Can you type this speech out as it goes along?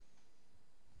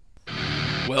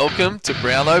Welcome to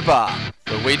Brownlow Bar,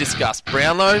 where we discuss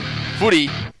Brownlow, footy,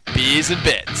 beers and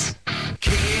bets.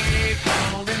 Keep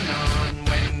holding on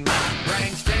when my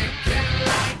brain's ticking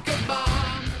like a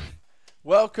bomb.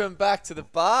 Welcome back to the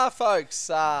bar, folks.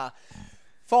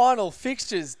 Final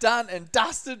fixtures done and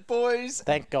dusted, boys.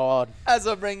 Thank God. As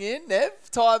I bring in Nev,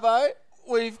 Tybo,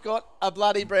 we've got a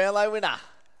bloody Brownlow winner.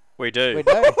 We do. We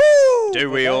do.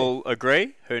 Do we all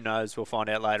agree? Who knows? We'll find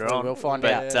out later on. We'll find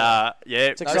but, out.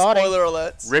 It's No exciting. spoiler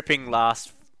alerts. ripping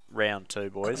last round too,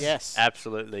 boys. Yes.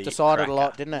 Absolutely. Decided cracker. a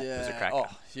lot, didn't it? Yeah. was a cracker.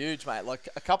 Oh, huge, mate. Like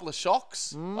a couple of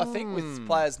shocks, I think, with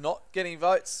players not getting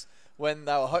votes when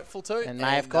they were hopeful to. And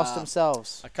may have cost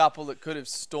themselves. A couple that could have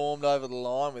stormed over the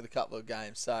line with a couple of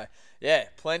games. So, yeah,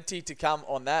 plenty to come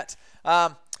on that.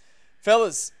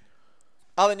 Fellas,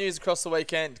 other news across the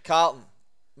weekend. Carlton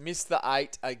missed the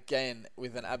 8 again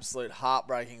with an absolute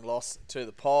heartbreaking loss to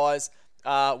the Pies.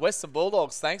 Western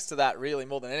Bulldogs, thanks to that really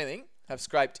more than anything, have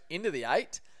scraped into the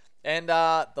 8. And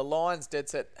the Lions dead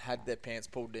set had their pants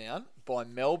pulled down by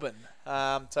Melbourne.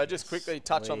 So just quickly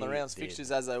touch on the we rounds did.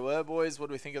 fixtures as they were, boys. What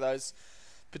do we think of those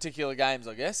particular games,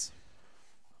 I guess?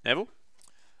 Neville?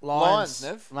 Lions,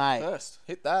 Nev. Mate, First,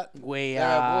 hit that. we They're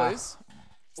our are, boys.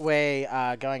 we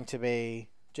are going to be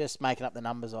just making up the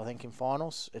numbers, I think, in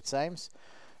finals, it seems.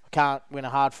 Can't win a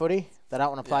hard footy. They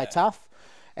don't want to play Yeah. tough.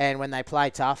 And when they play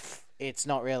tough, it's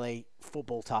not really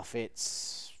football tough.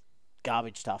 It's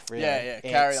garbage tough, really. Yeah,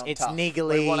 carry on It's tough. We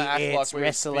niggly, wanna act like it's we're big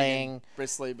wrestling. and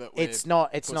bristly, but we're It's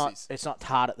not pussies. it's not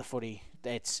hard at the footy.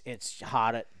 It's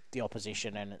hard at the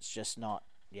opposition, and it's just not.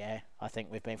 Yeah, I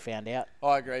think we've been found out.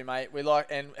 I agree, mate. We like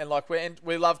and like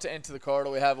we love to enter the corridor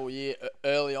we have all year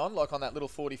early on, like on that little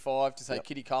 45 to say Yep.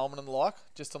 Kitty Coleman and the like,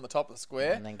 just on the top of the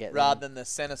square, And then get rather them. than the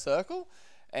centre circle.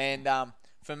 And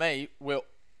for me,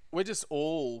 we're just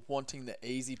all wanting the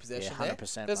easy possession there.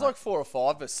 100%, There's mate. like 4 or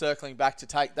 5 of us circling back to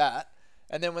take that,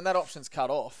 and then when that option's cut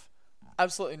off,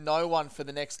 absolutely no one for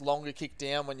the next longer kick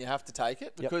down when you have to take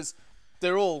it, because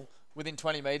they're all within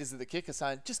 20 metres of the kicker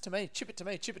saying, just to me, chip it to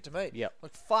me, chip it to me. Yep.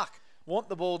 Like, fuck. Want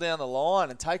the ball down the line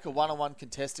and take a one-on-one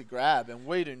contested grab, and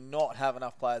we do not have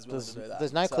enough players willing to do that.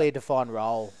 There's no So- clear defined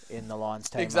role in the Lions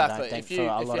team. Exactly. I don't think, If you for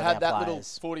a lot of had our that little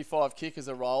players. 45 kick as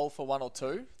a role for 1 or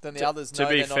 2, then the others know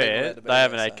To be they're not even fair, allowed to be they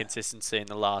haven't there, had so. consistency in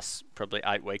the last probably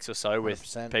 8 weeks or so with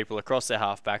 100%. people across their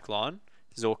half-back line.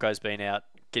 Zorko's been out.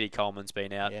 Kitty Coleman's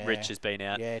been out. Yeah. Rich has been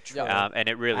out. Yeah, true. And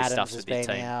it really Adams stuffs has with your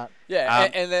been team. out. Yeah,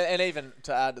 Um, and even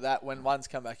to add to that, when one's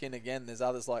come back in again, there's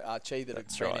others like Archie that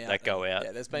That's have been right, out. that go and- out.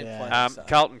 Yeah, there's been Yeah. plenty. So.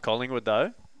 Carlton Collingwood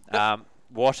though,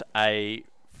 what a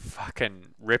fucking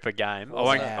ripper game. Wow.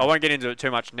 I won't get into it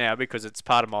too much now because it's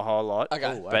part of my highlight.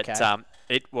 Okay. Ooh, But okay.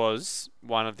 it was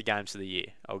one of the games of the year.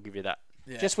 I'll give you that.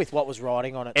 Yeah. Just with what was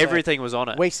riding on it. too. Everything was on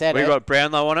it. We said We've it. got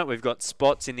Brownlow on it. We've got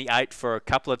spots in the 8 for a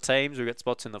couple of teams. We've got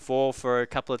spots in the 4 for a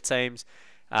couple of teams.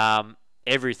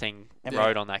 Everything And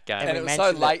rode on that game. and we it was so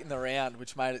mentioned it- late in the round,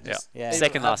 which made it just Yeah. even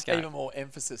Second have last game. even more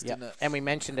emphasis, Yep. didn't it? And we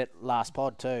mentioned it last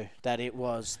pod too, that it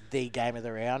was the game of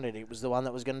the round, and it was the one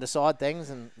that was going to decide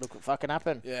things, and look what fucking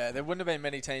happened. Yeah, there wouldn't have been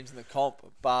many teams in the comp,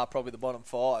 bar probably the bottom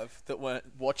 5, that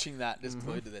weren't watching that just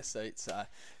glued to their seats. So,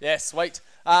 yeah, sweet.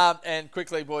 And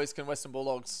quickly, boys, can Western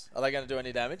Bulldogs, are they going to do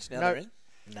any damage now No. they're in?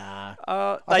 Nah.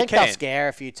 I I think can. they'll scare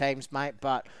a few teams, mate,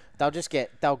 but they'll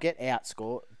get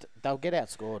outscored. They'll get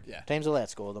outscored. Yeah. Teams will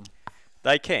outscore them.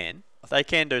 They can. They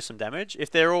can do some damage. If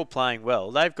they're all playing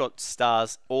well, they've got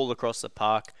stars all across the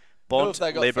park. Who Bont, have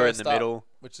they got Liver in first the up? middle.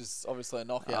 Which is obviously a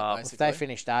knockout, If basically. they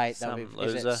finished 8, they'll be. Some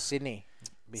Is loser. it Sydney?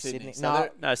 Be Sydney. Sydney. So No,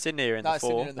 they're- No, Sydney are in No, the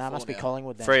Sydney 4. are in the no, it 4 must be now.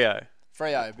 Collingwood then. Freo.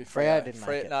 Freo. Freo didn't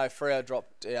make it. No, Freo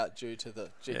dropped out due to the...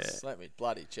 Jeez, Yeah. let me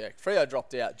bloody check. Freo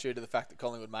dropped out due to the fact that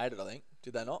Collingwood made it, I think.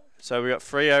 Did they not? So we got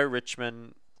Freo,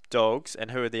 Richmond, Dogs,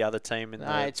 and who are the other team in No,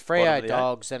 the it's bottom Freo of the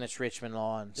Dogs and it's Richmond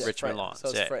Lions. Yeah, Richmond Freo. Lions, So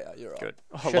it's yeah. Freo, you're right. Good.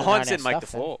 Oh, Should've known Lions our didn't make the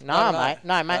stuff then. 4. No, No, mate.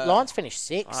 No, mate. Uh, Lions finished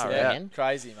 6th. oh, in the yeah. end.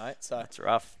 Crazy, mate. So... That's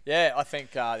rough. Yeah, I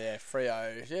think,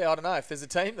 Freo. Yeah, I don't know. If there's a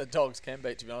team that Dogs can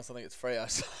beat, to be honest, I think it's Freo.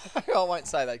 So I won't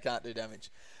say they can't do damage.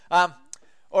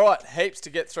 All right, heaps to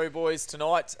get through, boys,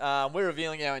 tonight. We're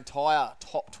revealing our entire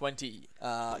top 20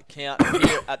 count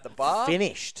here at the bar.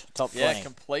 Finished top 20. Yeah,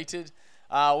 completed.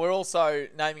 We're also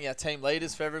naming our team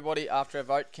leaders for everybody after our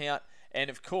vote count. And,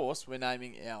 of course, we're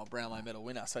naming our Brownlow medal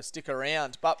winner. So stick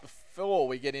around. But before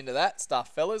we get into that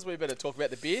stuff, fellas, we better talk about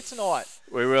the beer tonight.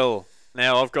 We will.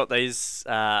 Now, I've got these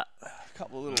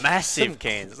Couple of little... massive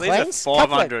cans. These are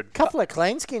 500. Couple of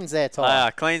clean skins there,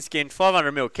 Ty. Clean skin,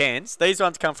 500ml cans. These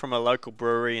ones come from a local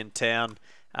brewery in town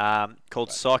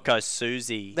called Psycho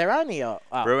Susie. They're only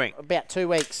Brewing. about 2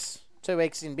 weeks 2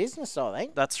 weeks in business, I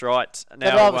think. That's right. But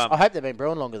Now, I hope they've been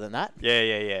brewing longer than that.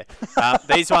 yeah.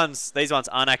 These ones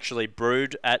aren't actually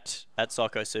brewed at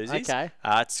Psycho Susie's. Okay.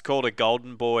 It's called a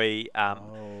Golden Boy.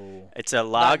 It's a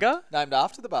lager. Named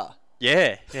after the bar.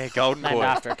 Yeah, Golden Named Boy.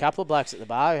 after a couple of blokes at the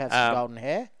bar who have some golden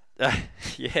hair.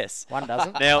 Yes. One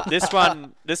doesn't. Now this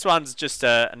one's just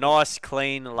a nice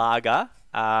clean lager.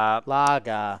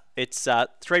 Lager. It's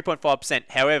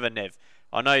 3.5%. However, Nev,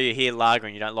 I know you hear lager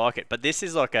and you don't like it, but this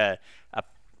is like a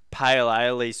pale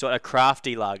ale, sort of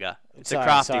crafty lager. It's a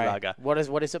crafty lager. What is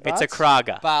it, It's Bards? a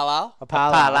Krager. Pale ale. A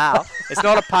pale Pale ale. ale. It's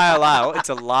not a pale ale. It's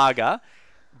a lager,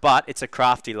 but it's a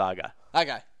crafty lager.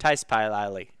 Okay. Tastes pale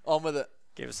ale. On with it.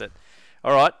 Give us it.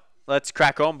 All right, let's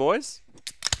crack on, boys.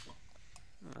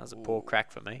 That was a poor crack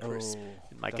for me. Ooh,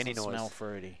 Didn't make any doesn't noise. smell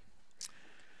fruity.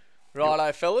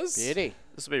 Righto, fellas. Beauty.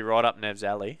 This will be right up Nev's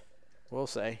alley. We'll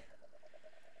see.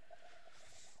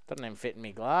 Doesn't even fit in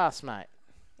me glass, mate.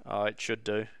 Oh, it should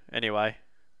do. Anyway,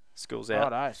 school's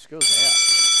out. Righto, school's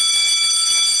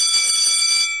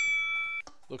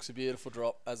Looks a beautiful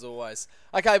drop, as always.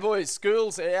 Okay, boys,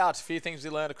 school's out. A few things we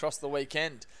learned across the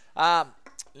weekend.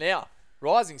 Now,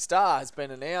 Rising Star has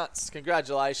been announced.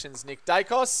 Congratulations, Nick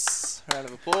Dacos. Round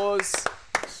of applause.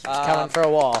 It's coming for a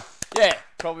while. Yeah,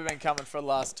 probably been coming for the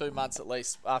last 2 months at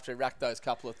least after he racked those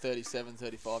couple of 37,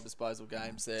 35 disposal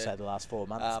games there. Say the last 4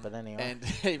 months, but anyway. And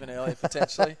even earlier,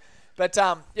 potentially. But,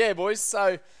 yeah, boys,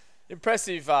 so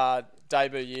impressive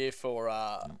debut year for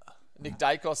Nick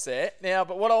Dacos there. Now,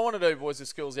 but what I want to do, boys, with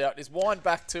Schools Out is wind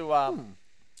back to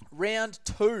round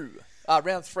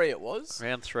 3 it was.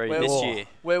 Round 3 Where- this Oh. year.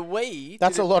 Where we...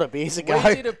 That's did a lot of beers ago.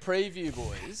 We did a preview,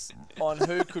 boys, on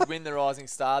who could win the Rising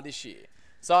Star this year.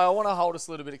 So I want to hold us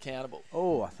a little bit accountable.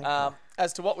 Oh, I think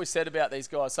As to what we said about these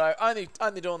guys. So only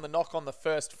doing the knock on the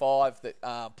first 5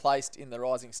 that placed in the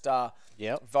Rising Star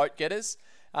vote getters.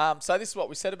 So this is what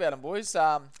we said about them, boys.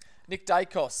 Nick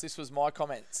Dacos, this was my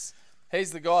comments. He's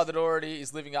the guy that already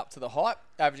is living up to the hype,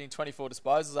 averaging 24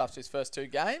 disposals after his first 2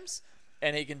 games,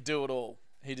 and he can do it all.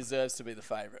 He deserves to be the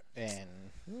favourite.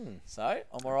 And So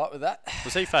I'm all right with that.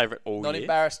 Was he favourite all Not year?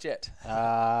 embarrassed yet.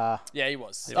 I Yeah, he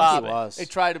was. think he was. He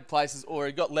traded places, or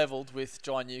he got levelled with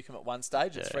John Newcomb at one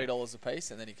stage at $3 a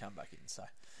piece, and then he come back in. So,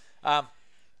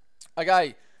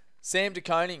 okay, Sam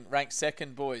DeConing ranked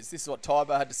 2nd, boys. This is what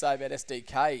Tybo had to say about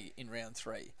SDK in round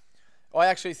 3. I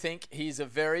actually think he's a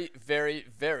very, very,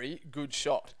 very good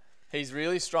shot. He's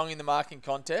really strong in the marking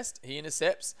contest. He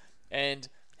intercepts, and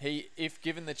he, if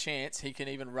given the chance, he can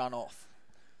even run off.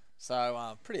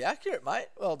 So, pretty accurate, mate.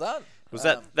 Well done. Was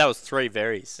that was 3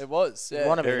 berries? It was. Yeah.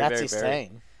 one of Very, it. That's very, his very.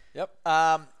 team. Yep.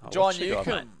 John what's you got,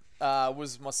 Newcomb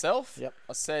was myself. Yep.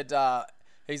 I said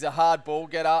he's a hard ball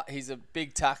getter. He's a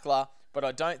big tackler, but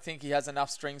I don't think he has enough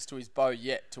strings to his bow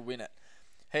yet to win it.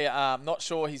 He, not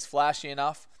sure he's flashy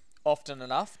enough, often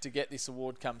enough to get this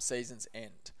award come season's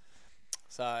end.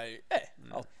 So, yeah,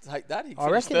 I'll take that. He I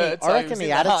finished reckon. third, I so reckon was he in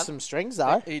the added hunt. some strings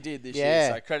though. He did this Yeah.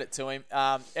 year, so credit to him.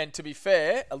 And to be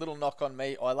fair, a little knock on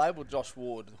me, I labelled Josh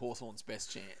Ward Hawthorn's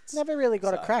best chance. Never really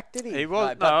got a So- crack, did he? He was.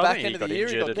 No, but I back think end he of the got year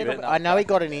he injured got a given bit. that. I know he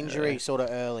got an injury sort of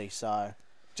early, so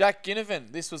Jack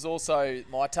Ginnivan, this was also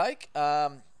my take.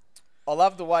 I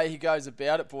love the way he goes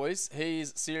about it, boys.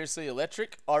 He's seriously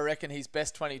electric. I reckon he's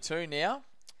best 22 now,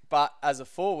 but as a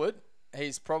forward,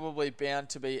 he's probably bound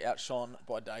to be outshone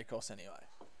by Dacos anyway.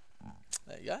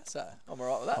 There you go. So I'm all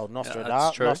right with that. old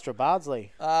that's true. Nostra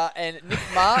Bardsley. And Nick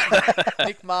Martin.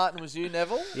 Nick Martin was you,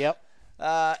 Neville. Yep.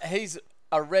 He's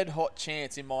a red-hot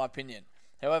chance, in my opinion.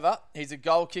 However, he's a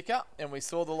goal kicker, and we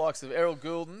saw the likes of Errol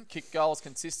Goulden kick goals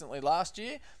consistently last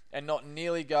year and not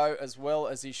nearly go as well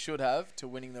as he should have to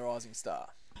winning the Rising Star.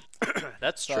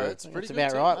 That's So true. it's pretty That's good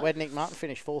about team, right. mate. Where'd Nick Martin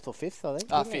finish 4th or 5th, I think?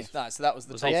 didn't he? 5th. No, so that was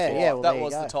the Was top he 5. fourth? Yeah, well, that there you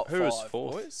was the go. top Who 5, was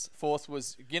fourth? boys. 4th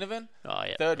was Ginnivan. Oh,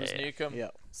 yeah. 3rd was yeah. Newcomb.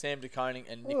 Yep. Sam DeConing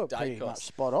and Nick Oh, pretty much Dacos.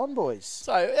 spot on, boys.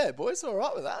 So, yeah, boys, all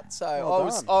right with that. So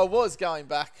Well I was going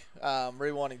back,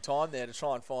 rewinding time there to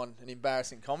try and find an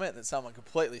embarrassing comment that someone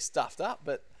completely stuffed up,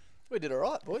 but we did all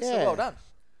right, boys. So Yeah. well done.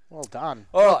 Well done.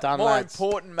 All well right, done, more lads.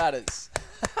 important matters.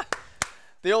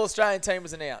 The All-Australian team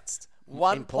was announced.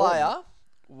 One player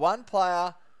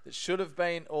that should have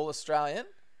been All-Australian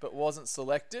but wasn't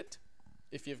selected.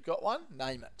 If you've got one,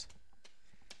 name it.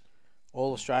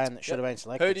 All Australian that should have been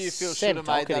selected. Who do you feel Sam should have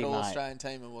made that Docherty, mate. All-Australian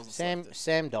team and wasn't Sam selected?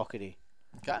 Sam Docherty.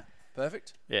 Okay,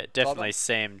 perfect. Yeah, definitely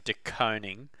Sam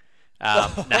DeConing.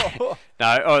 No.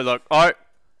 Oh, look.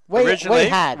 Originally,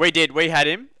 we had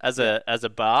him as a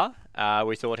bar.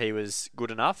 We thought he was good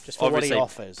enough. Just for what he Obviously,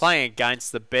 offers. playing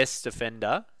against the best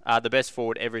defender, the best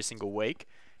forward every single week.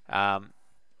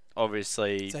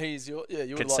 Obviously, So he's your you would like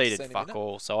to conceded see him in fuck it.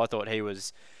 all. So I thought he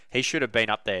was he should have been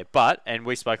up there. But, and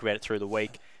we spoke about it through the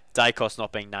week, Dacos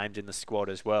not being named in the squad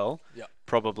as well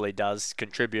probably does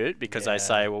contribute because they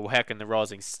say, well, how can the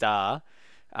rising star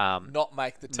not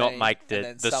make the team, not make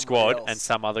the squad and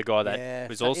some other guy that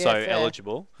was also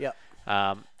eligible? Yep.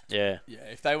 Yeah,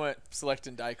 if they weren't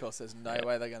selecting Dacos, there's no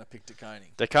way they're going to pick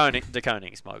DeConing.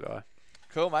 DeConing's my guy.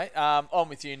 Cool, mate. I'm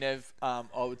with you, Nev. I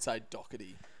would say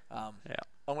Doherty.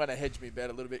 I'm going to hedge me bet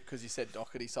a little bit because you said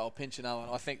Doherty, so I'll pinch another one.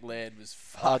 I think Laird was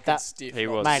fucking stiff. He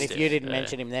was mate, stiff, if you didn't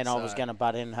mention him then, I was going to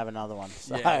butt in and have another one.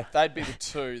 So. Yeah, they'd be the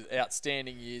two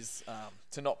outstanding years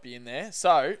to not be in there.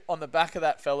 So, on the back of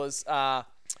that, fellas,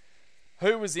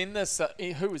 who was in the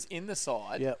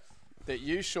side that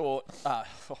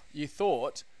you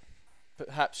thought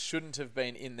perhaps shouldn't have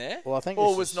been in there, well, I think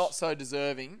or was not so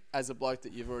deserving as a bloke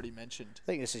that you've already mentioned? I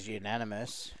think this is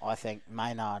unanimous. I think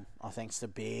Maynard, is the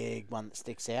big one that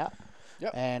sticks out.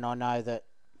 Yep. And I know that,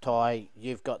 Ty,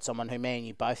 you've got someone who me and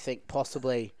you both think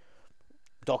possibly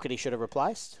Doherty should have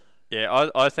replaced.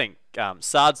 Yeah, I think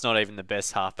Sard's not even the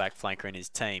best halfback flanker in his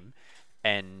team,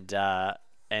 and I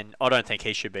don't think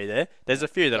he should be there. There's a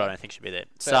few that I don't think should be there.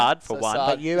 Sard, for one.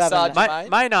 But you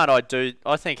haven't... Maynard,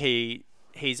 I think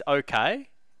he's okay.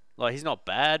 Like, he's not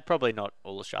bad. Probably not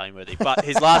All-Australian worthy. But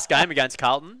his last game against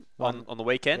Carlton on the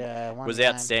weekend was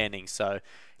outstanding. So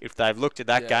if they've looked at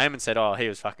that game and said, oh, he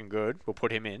was fucking good, we'll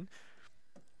put him in,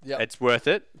 it's worth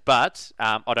it. But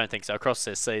I don't think so. Across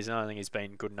this season, I don't think he's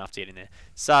been good enough to get in there.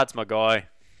 Sard's my guy.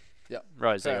 Yep.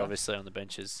 Rosie, obviously, on the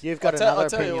benches. You've got another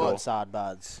opinion on Sard,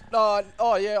 Buds. No,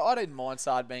 I didn't mind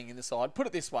Sard being in the side. Put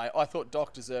it this way, I thought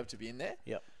Doc deserved to be in there.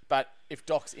 Yep. But if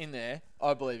Doc's in there,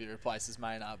 I believe he replaces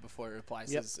Maynard before he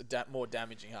replaces a more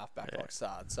damaging halfback like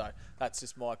Sard. So that's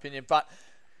just my opinion. But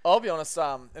I'll be honest,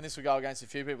 and this will go against a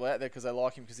few people out there because they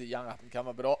like him because he's a young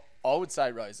up-and-comer, but I would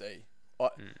say Rosie.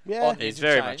 He's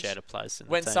very much out of place in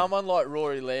the when team. Someone like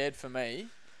Rory Laird, for me,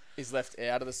 is left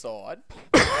out of the side.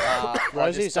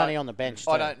 Rosie's only on the bench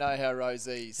too. I don't know how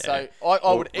Rosie... So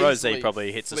I would easily Rosie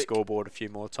probably hits the scoreboard a few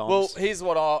more times. Well, here's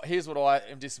what I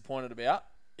am disappointed about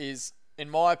is... In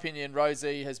my opinion,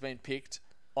 Rosie has been picked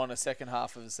on a second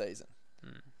half of the season.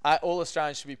 All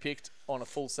Australians should be picked on a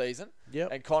full season. Yep.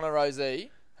 And Connor Rosie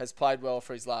has played well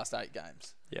for his last 8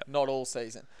 games. Yep. Not all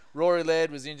season. Rory Laird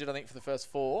was injured, I think, for the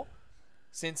first 4.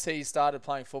 Since he started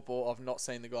playing football, I've not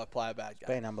seen the guy play a bad game.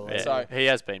 Been unbelievable. So he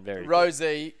has been very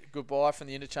Rosie, goodbye from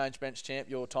the interchange bench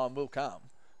champ. Your time will come.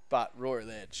 But Rory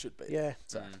Laird should be there.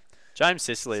 So. James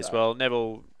Sicily as well.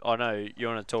 Neville, I know you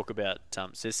want to talk about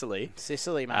Sicily.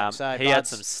 Sicily, mate. So he had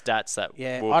some stats that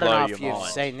will blow your mind. I don't know if you've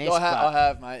seen this. I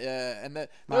have, mate. Yeah, and there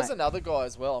was another guy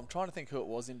as well. I'm trying to think who it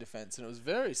was in defence, and it was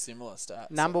very similar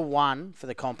stats. Number 1 for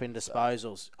the comp in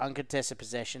disposals, uncontested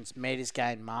possessions, metres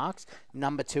gained marks.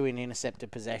 Number 2 in intercepted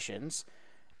possessions,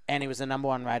 and he was the number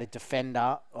 1 rated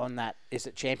defender on that. Is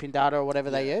it Champion Data or whatever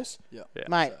they use? Yeah,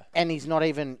 mate. And he's not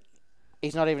even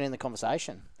in the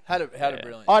conversation. Had a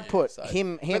brilliant I'd year, put so.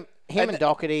 him and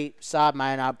Doherty, Sard,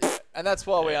 Maynard. And that's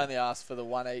why we only asked for the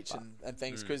one each and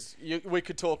things, because we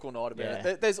could talk all night about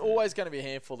it. There's always going to be a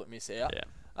handful that miss out.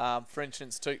 Yeah. For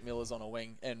instance, Took Miller's on a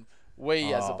wing, and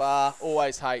we as a bar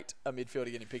always hate a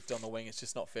midfielder getting picked on the wing. It's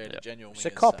just not fair to genuine wingers. It's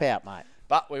a cop-out, mate.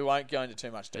 But we won't go into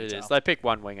too much detail. It is. They pick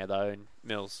one winger, though, in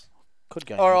Mills. Could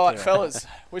go. All right, fellas.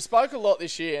 We spoke a lot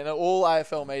this year, and all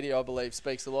AFL media, I believe,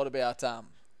 speaks a lot about...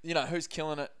 who's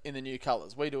killing it in the new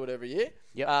colours. We do it every year.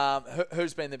 Yep.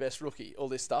 Who's been the best rookie? All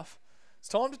this stuff. It's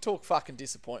time to talk fucking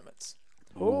disappointments.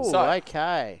 Ooh, so,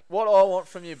 okay. What I want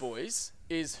from you boys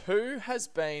is who has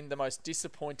been the most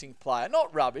disappointing player.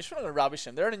 Not rubbish. We're not going to rubbish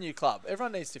them. They're in a new club.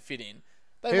 Everyone needs to fit in.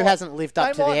 Who hasn't lived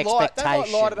up to the expectation?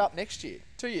 They might light it up next year.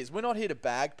 2 years. We're not here to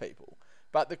bag people.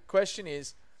 But the question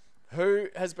is, who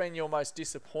has been your most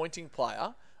disappointing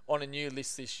player on a new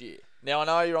list this year? Now, I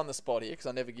know you're on the spot here because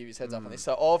I never give you heads up on this.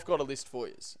 So I've got a list for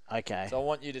you. Okay. So I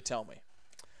want you to tell me.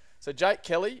 So Jake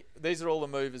Kelly, these are all the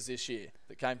movers this year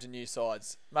that came to new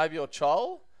sides. Maybe your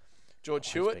Chol,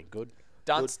 George Hewitt, been good.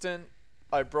 Dunstan,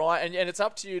 O'Brien. And it's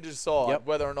up to you to decide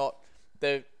whether or not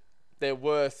they're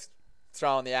worth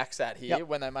throwing the axe at here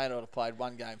when they may not have played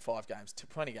 1 game, 5 games,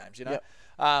 20 games,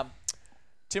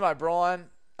 Tim O'Brien,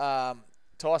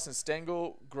 Tyson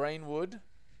Stengel, Greenwood,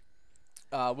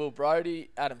 Will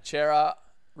Brodie, Adam Chera,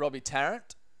 Robbie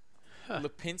Tarrant,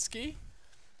 Lipinski,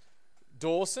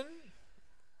 Dawson,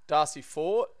 Darcy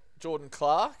Fort, Jordan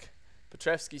Clark,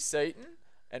 Petrevsky Seaton,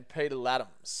 and Peter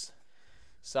Laddams.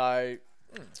 So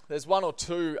there's 1 or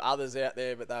 2 others out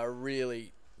there, but they're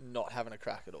really not having a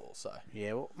crack at all. So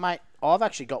yeah, well, mate, I've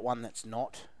actually got one that's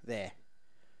not there.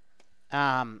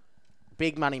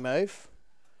 Big money move.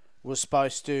 was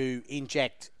supposed to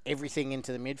inject everything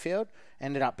into the midfield.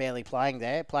 Ended up barely playing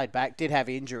there. Played back. Did have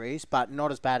injuries, but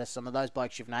not as bad as some of those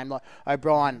blokes you've named. Like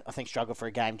O'Brien, I think, struggled for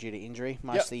a game due to injury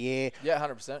most of the year. Yeah,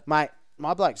 100%. Mate,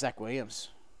 my bloke, Zach Williams.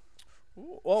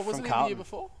 Well, wasn't he the year Carlton.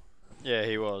 before? Yeah,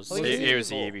 he was. Well, He was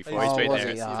the year before. He's been was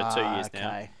there he? for 2 years now.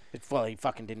 Okay. Well, he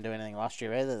fucking didn't do anything last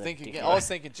year either. I was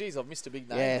thinking, geez, I've missed a big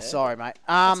name. Yeah, there. sorry, mate.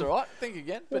 That's all right. Think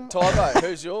again. But Tybo,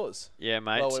 who's yours? Yeah,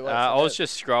 mate. Well, we wait for I was that.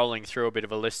 just scrolling through a bit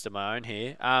of a list of my own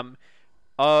here.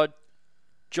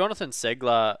 Jonathan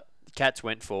Segler, Cats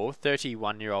went for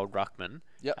 31-year-old ruckman.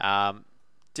 Yep.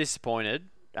 Disappointed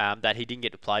that he didn't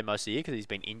get to play most of the year because he's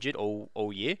been injured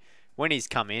all year. When he's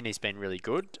come in, he's been really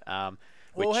good.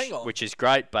 Well, hang on. Which is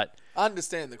great, but I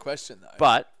understand the question though.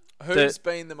 but who's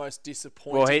been the most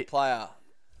disappointing player?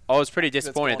 I was pretty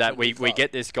disappointed gone that from we, your we club.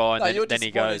 get this guy and You're then he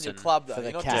disappointed goes in your and club though. For the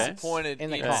You're not Cats. disappointed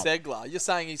In the in comp. Segler. You're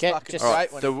saying he's Get- fucking just- great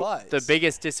Right, when the, he plays. the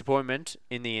biggest disappointment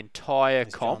in the entire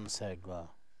It's comp John Segler.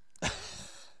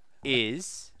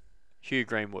 is Hugh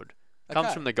Greenwood. Comes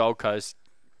Okay. from the Gold Coast,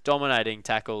 dominating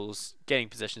tackles, getting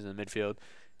possessions in the midfield,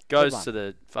 goes one. to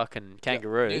the fucking New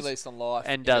Kangaroos lease on life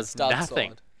and in a does stud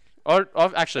nothing. side.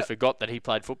 I've actually forgot that he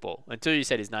played football. Until you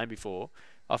said his name before,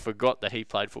 I forgot that he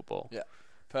played football. Yeah,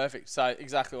 perfect. So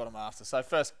exactly what I'm after. So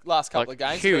last couple Like, of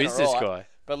games. who been is this alright, guy?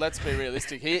 But let's be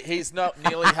realistic. He's not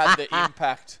nearly had the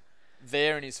impact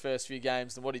there in his first few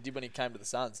games than what he did when he came to the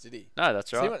Suns, did he? No, that's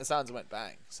So he right. went to the Suns and went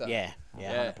bang. So Yeah,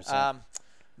 yeah. 100%.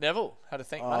 Neville, how to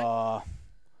think, mate?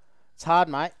 It's hard,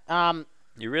 mate.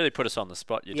 You really put us on the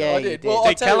spot. You Yeah, did. you did. did. Well, I'll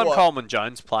Did tell you Callum what. Coleman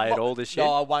Jones play at all this year?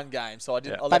 No, one game, so I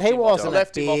didn't. Yeah. I But left he him off- wasn't I a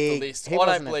left him off the big- list. he I don't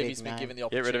wasn't a believe big he's been name. given the Get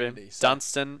opportunity. rid of him. So.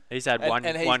 Dunstan, he's had one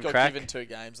and he one got crack. given 2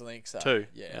 games, I think. So. Two.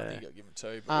 Yeah, I Yeah. think he got given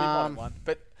 2. But we won 1.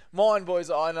 But mine, boys,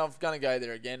 and I'm going to go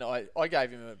there again. I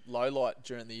gave him a low light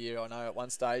during the year, I know, at one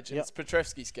stage. And Yep. it's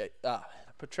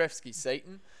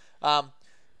Petrevsky-Seaton.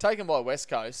 Taken by West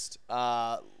Coast,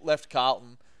 left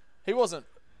Carlton. He wasn't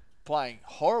playing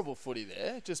horrible footy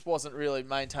there, just wasn't really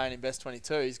maintaining best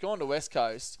 22. He's gone to West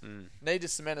Coast, need to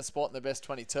cement a spot in the best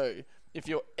 22. If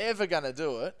you're ever going to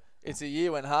do it, it's a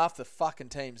year when half the fucking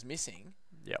team's missing.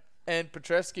 Yep. And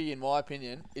Petrevsky, in my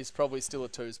opinion, is probably still a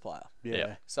 2s player.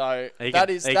 Yeah. So He that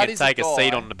can, is he that can is take a a guy,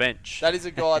 seat on the bench. That is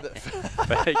a guy that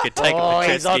But he could take Oh,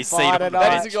 he's on Petrevsky's seat fire on the tonight. that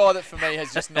bench. is a guy that for me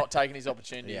has just not taken his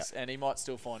opportunities, and he might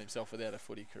still find himself without a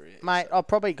footy career. Mate, So- I've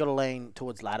probably got to lean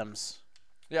towards Laddams.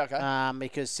 yeah, okay.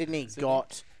 Because Sydney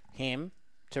got him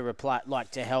to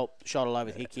to help Shottle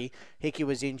with Hickey. Hickey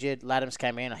was injured. Laddams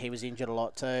came in. He was injured a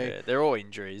lot too. Yeah, they're all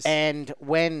injuries. And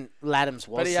when Laddams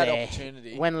was But he had there,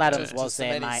 opportunity when to- Laddams to was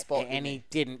there, cement his mate, spot, and didn't he he?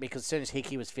 didn't, because as soon as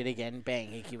Hickey was fit again, bang,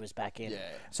 Hickey was back in. Yeah.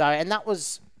 So, and that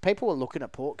was, people were looking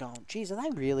at Port going, geez, are they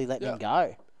really letting him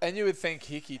go? And you would think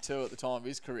Hickey, too, at the time of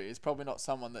his career, is probably not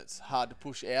someone that's hard to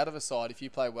push out of a side if you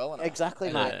play well enough. Exactly,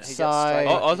 And mate. he gets So- straight I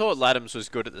back thought in. Laddams was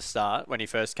good at the start when he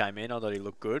first came in. I thought he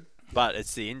looked good, but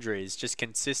it's the injuries, just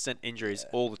consistent injuries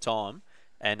all the time,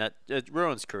 and it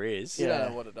ruins careers. You Yeah. don't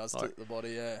know what it does to the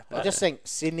body, yeah. I But just think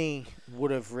Sydney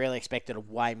would have really expected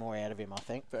way more out of him, I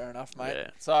think. fair enough, mate. Yeah.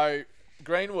 So,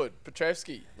 Greenwood,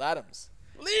 Petrevsky, Laddams,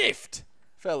 lift,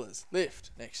 fellas,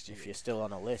 lift next year. If you're still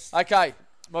on a list. Okay,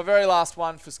 my very last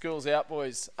one for Schools Out,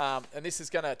 boys, and this is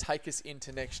going to take us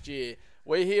into next year.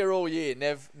 We hear all year,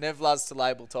 Nev loves to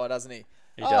label Ty, doesn't he?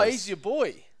 He oh, does. he's your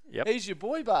boy. Yep. He's your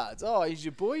boy, Bards. Oh, he's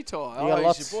your boy, Ty. Oh, got he's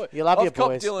lots- your boy. you love I've your copped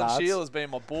boys, Dylan Bards. Shield as being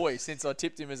my boy since I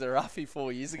tipped him as a roughie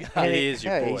 4 years ago. Yeah, he is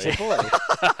your boy. He's your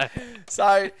boy.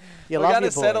 So You we're love going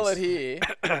your to settle boys. it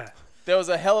here. There was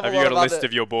a hell of a Have lot you got of a list other,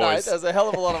 of your No, boys? there was a hell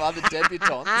of a lot of other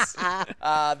debutants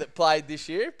that played this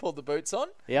year, pulled the boots on.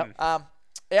 Yep.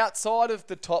 Outside of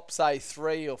the top, say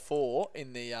 3 or 4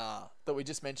 in the that we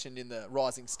just mentioned in the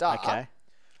Rising Star, Okay.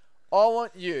 I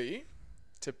want you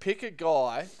to pick a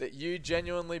guy that you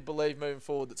genuinely believe moving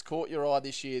forward that's caught your eye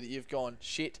this year that you've gone,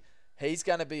 shit, he's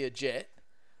going to be a Jet.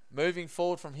 Moving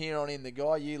forward from here on in, the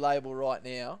guy you label right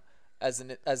now as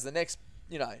the next,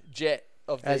 Jet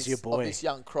of As this, your boy. of this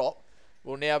young crop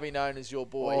will now be known as your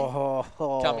boy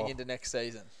coming into next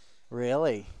season.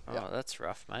 Really? Oh, that's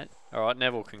rough, mate. All right,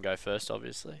 Neville can go first,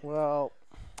 obviously. Well,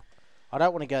 I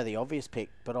don't want to go the obvious pick,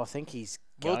 but I think he's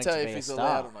going We'll tell to you be if he's a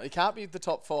allowed star. or not. He can't be the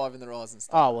top 5 in the Rising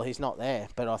Star. Oh, well, he's not there,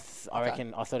 but I Okay.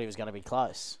 reckon I thought he was going to be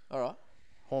close. All right.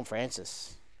 Horn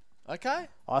Francis. Okay.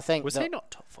 I think Was that- he not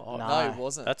top 5? No. No, he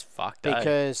wasn't. That's fucked, eh?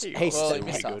 because He he's, was he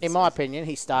missed really out. good. in my opinion,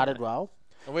 he started well.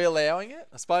 Are we allowing it?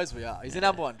 I suppose we are. He's the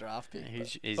number 1 draft pick.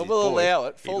 He's but his we'll boy. allow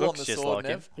it. He Fall on looks the just sword, like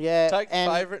him. Nev. Yeah, Take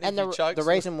and, favourite and if he chokes. the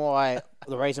reason why,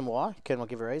 can I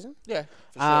give a reason? Yeah,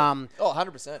 for sure.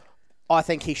 100%. I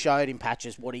think he showed in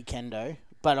patches what he can do,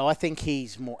 but I think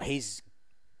he's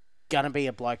going to be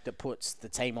a bloke that puts the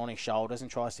team on his shoulders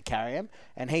and tries to carry him.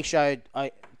 And he showed,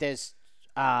 there's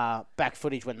back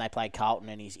footage when they played Carlton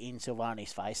and he's in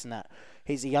Silvani's face and that.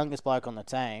 He's the youngest bloke on the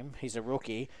team. He's a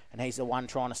rookie and he's the one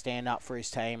trying to stand up for his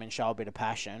team and show a bit of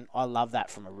passion. I love that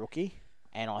from a rookie.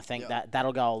 And I think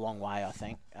that'll go a long way, I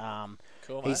think.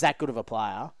 Cool, he's that good of a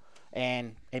player.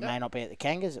 And it may not be at the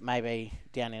Kangas. It may be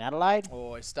down in Adelaide.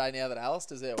 Or he stayed now that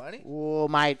Alistair's there, won't he? Well,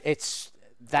 mate, if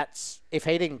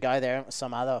he didn't go there, it was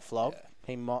some other flog.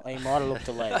 He might have looked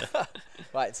to leave.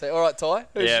 Wait, so all right, Ty.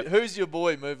 Who's your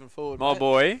boy moving forward? My mate?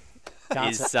 boy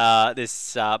is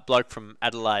this bloke from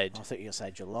Adelaide, I thought you were going to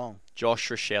say Geelong. Josh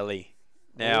Rochelle.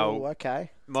 Now, Ooh,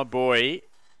 okay. my boy,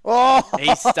 Oh,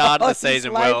 he started the he's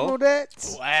season well, labelled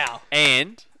it. Wow.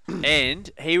 and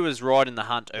he was right in the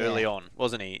hunt early on,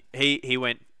 wasn't he? He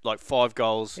went like 5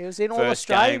 goals. He was in all first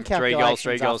Australian game, 3 goals,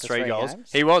 3 calculations goals, after 3 3 goals.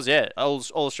 games. He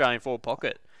was, all Australian forward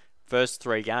pocket. First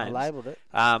 3 I games. labelled it.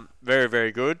 Very,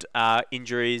 very good.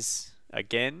 Injuries,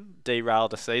 again,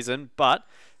 derailed the season. But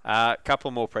a couple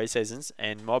more pre-seasons,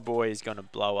 and my boy is going to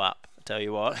blow up. I tell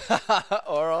you what.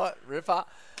 All right, Ripper.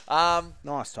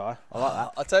 Nice, Ty. I like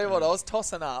that. I tell you what, I was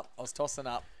tossing up.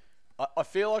 I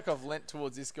feel like I've lent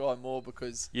towards this guy more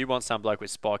because... You want some bloke with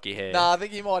spiky hair. I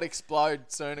think he might explode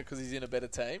sooner because he's in a better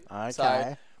team. Okay.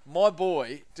 So, my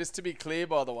boy, just to be clear,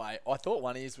 by the way, I thought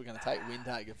one of yous were going to take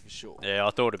Windhager for sure. Yeah,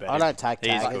 I thought about it. I don't take He's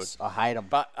taggers. I hate them.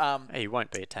 But He won't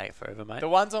be a tagger forever, mate. the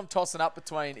ones I'm tossing up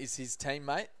between is his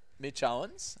teammate, Mitch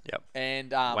Owens. Yep.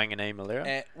 And Wangani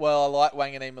Malira. I like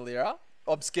Wangani Malira.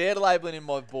 I'm scared of labelling him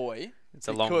my boy. It's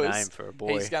a long because name for a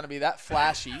boy. He's going to be that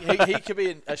flashy. he could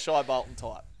be a Shy Bolton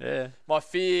type. Yeah. My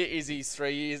fear is he's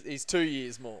 2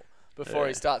 years more before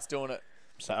he starts doing it.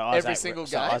 So every single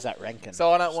game. Isaac Rankin.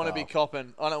 So I don't want to be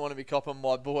copping. I don't want to be copping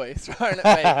my boy throwing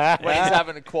at me when he's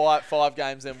having a quiet 5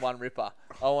 games and 1 ripper.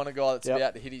 I want a guy that's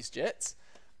about to hit his jets.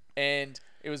 And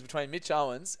it was between Mitch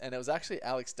Owens and it was actually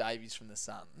Alex Davies from the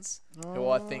Suns, who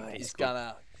I think is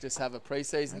gonna just have a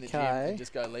preseason in the gym and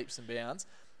just go leaps and bounds.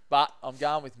 But I'm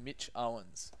going with Mitch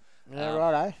Owens. Yeah,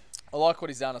 righto. I like what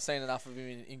he's done. I've seen enough of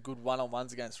him in good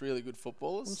one-on-ones against really good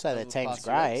footballers. Wouldn't say their over the team's past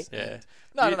few great. weeks.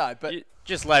 Yeah. No. But You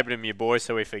just labelled him your boy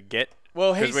so we forget.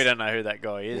 well, Because he's we don't know who that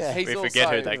guy is. Yeah. He's We forget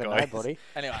also who that Even guy is. nobody.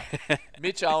 anyway.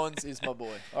 Mitch Owens is my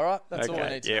boy. All right, that's all we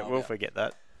need to know. we'll about. forget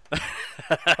that.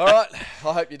 All right,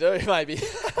 I hope you do. Maybe.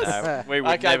 No, we would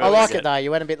Okay, never I like forget. it though.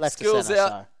 You went a bit left Skills to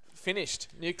centre. out. Finished.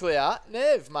 Nuclear.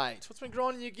 Nev, mate. What's been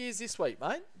grinding your gears this week,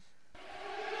 mate?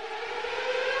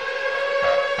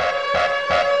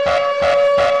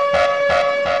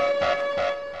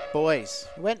 Boys,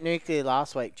 we went nuclear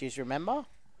last week. Do you remember?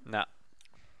 No.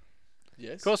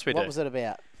 Yes. Of course we What do. was it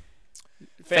about?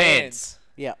 Fans.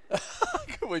 Yeah.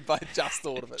 We both just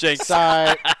thought of it. Jinx.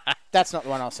 So that's not the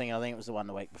one I was thinking. I think it was the one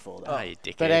the week before that. Oh, you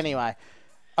dickhead. But anyway,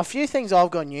 a few things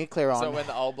I've gone nuclear on. So when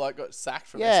the old bloke got sacked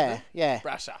from yeah, Essendon? yeah.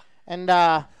 Brasher. And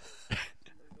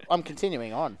I'm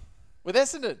continuing on. With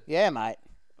Essendon. Yeah, mate.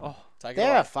 Oh, Take it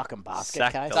They're away. a fucking basket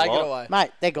Sacked case. a Take it lot. away.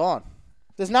 Mate, they're gone.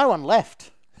 There's no one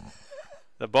left.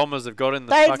 the Bombers have got in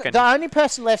the fucking... The only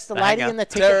person left's the the lady hanger. in the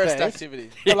ticket Terrorist booth. activity.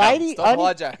 The lady, Stop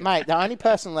only, hijacking. mate, the only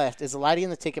person left is the lady in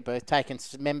the ticket booth taking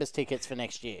members' tickets for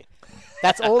next year.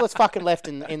 That's all that's fucking left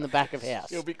in the back of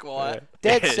house. You'll be quiet.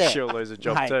 Dead Yeah, set. she'll lose a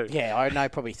job Mate, too. Yeah, I know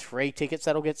probably 3 tickets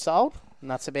that'll get sold, and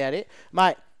that's about it.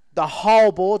 Mate, the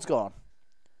whole board's gone.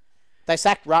 They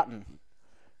sacked Rutten.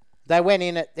 They went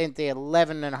in at the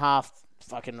 11 and a half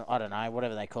fucking, I don't know,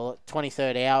 whatever they call it,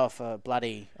 23rd hour for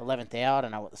bloody 11th hour. I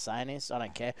don't know what the saying is. I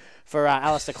don't care. For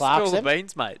Alistair Spill the Clarkson.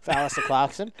 beans, mate. For Alistair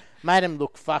Clarkson. Made him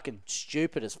look fucking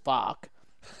stupid as fuck.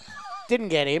 Didn't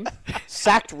get him.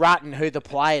 Sacked Rutten, who the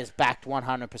players backed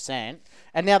 100%.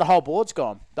 And now the whole board's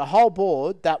gone. The whole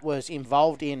board that was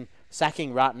involved in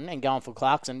sacking Rutten and going for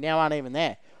Clarkson now aren't even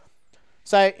there.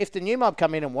 So if the new mob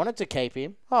come in and wanted to keep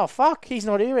him, oh, fuck, he's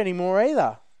not here anymore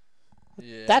either.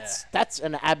 Yeah. That's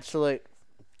an absolute,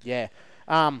 yeah.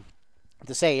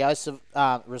 The CEO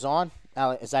resigned,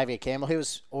 Xavier Campbell. He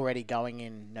was already going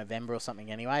in November or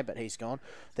something anyway, but he's gone.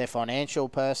 Their financial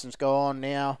person's gone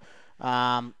now.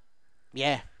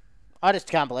 Yeah, I just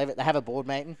can't believe it. They have a board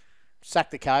meeting,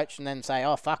 sack the coach, and then say,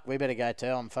 oh, fuck, we better go too.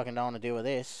 I'm fucking don't want to deal with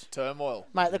this. Turmoil.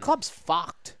 Mate, the club's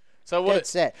fucked. So what? Dead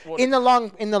set. what- In the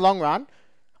long run,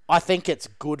 I think it's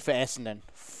good for Essendon.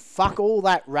 Fuck all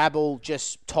that rabble,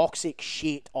 just toxic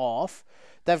shit off.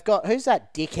 They've got who's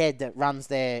that dickhead that runs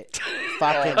their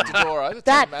fucking Tadoro, the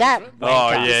that team that management. Oh,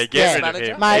 wanker. yeah, get rid Manager? of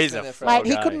him. Mate, He's a mate, Mate,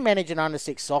 he okay. couldn't manage an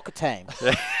under-6 soccer team.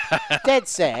 Dead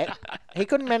set. He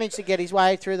couldn't manage to get his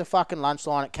way through the fucking lunch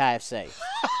line at KFC.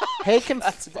 He can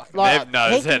fucking- like Nev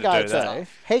knows he can how to go do that. too.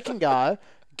 He can go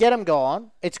get them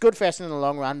gone. It's good for us in the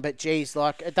long run, but geez,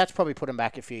 like that's probably put them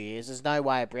back a few years. There's no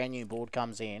way a brand new board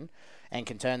comes in and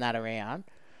can turn that around.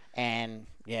 And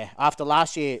yeah, after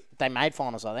last year, they made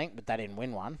finals, I think, but they didn't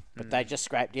win one. But they just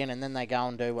scraped in, and then they go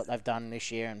and do what they've done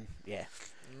this year, and yeah.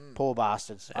 Poor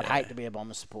bastards. I'd hate to be a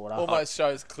Bombers supporter. Almost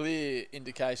shows clear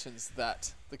indications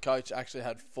that the coach actually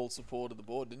had full support of the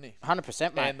board, didn't he?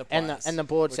 100%, mate. And the players, and the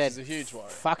board which said, is a huge worry.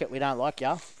 fuck it, we don't like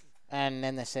you. And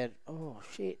then they said, oh,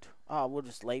 shit. Oh, we'll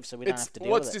just leave so we don't have to deal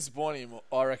What's with it. disappointing,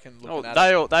 I reckon, looking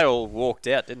at They all walked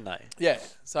out, didn't they? Yeah.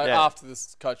 So Yeah. after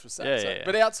this coach was sacked. Yeah, so. yeah.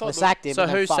 But outside We the sacked him. So and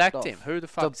then who fucked sacked off. him? Who the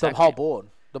fuck The sacked whole him? board.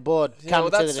 The board Yeah, come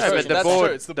well, to the that's decision. true. but the That's board-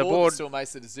 true. It's the the board board- that still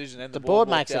makes the decision. And The board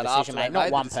makes walked the out decision, after mate, they not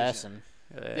made one the decision. person.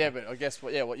 Yeah, but I guess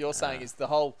what you're saying is the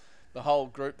whole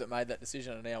group that made that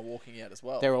decision are now walking out as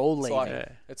well. They're all It's leaving. like, Yeah.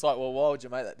 it's like, well, why would you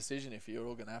make that decision if you're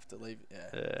all going to have to leave?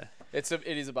 Yeah. It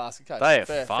is a basket case. They are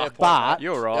fair fucked. point, But- mate.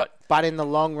 You're right. Yep. But in the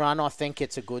long run, I think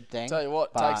it's a good thing. Tell you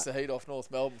what, But- takes the heat off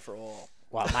North Melbourne for a while.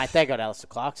 Well, mate, they got Alistair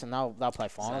Clarkson. They'll play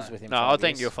finals with him. No, 5 I think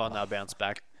years. you'll find they'll bounce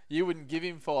back. You wouldn't give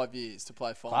him 5 years to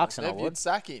play finals. Clarkson, I Nev, would. you'd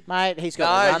sack him. Mate, he's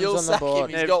got No, the you'll runs on the sack him. board.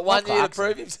 He's Nev, got 1 not year to Clarkson.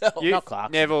 prove himself. Not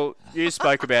Clarkson. Neville, you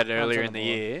spoke about it earlier on in the the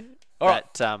year All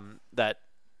right. that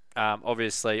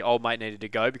obviously old mate needed to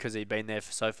go because he'd been there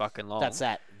for so fucking long. That's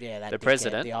that. Yeah, that The dickhead,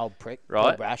 president, the old prick,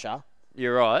 right? Paul Brasher.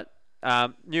 You're right.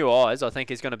 New eyes, I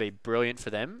think, is going to be brilliant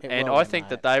for them, It and will I be, think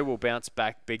that they will bounce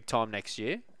back big time next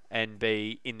year and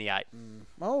be in the 8.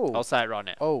 Oh, I'll say it right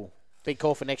now. oh, big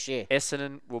call for next year.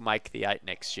 Essendon will make the 8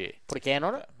 next year. Put a can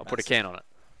on it. I'll put a can on it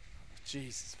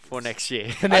Jesus. for next year.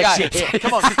 Okay,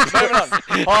 come on, moving on.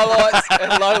 Highlights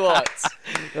and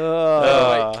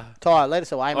lowlights. Ty, let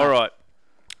us away, mate. All right.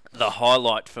 The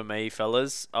highlight for me,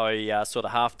 fellas, I sort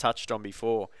of half touched on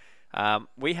before.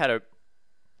 We had a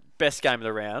best game of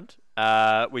the round.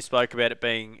 We spoke about it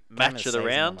being match of the season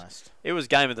round. almost. It was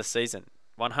game of the season,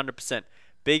 100%.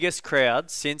 Biggest crowd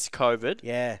since COVID.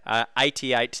 Yeah.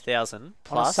 88,000 On a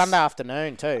plus. Sunday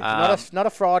afternoon too. Not a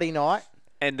Friday night.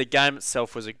 And the game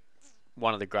itself was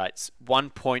one of the greats. 1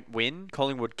 point win.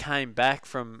 Collingwood came back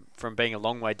from being a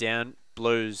long way down.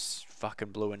 Blues fucking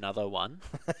blew another one,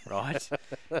 right?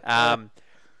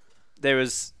 There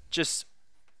was just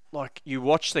like you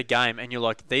watch the game and you're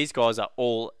like, these guys are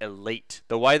all elite.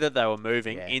 The way that they were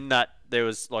moving, Yeah. in that there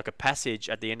was like a passage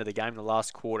at the end of the game, the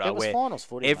last quarter, It was where finals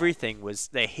footy, mate. everything was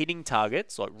they're hitting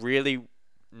targets, like really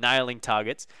nailing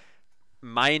targets.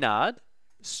 Maynard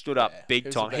stood up Yeah, he big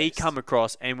was the time. He best. come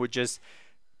across and would just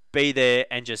be there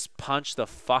and just punch the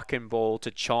fucking ball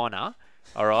to China.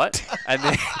 All right, and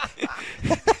then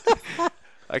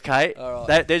okay, All right.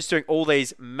 they're just doing all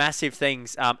these massive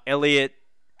things. Elliot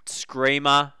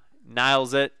screamer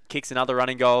nails it, kicks another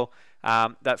running goal.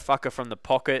 That fucker from the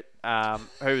pocket, who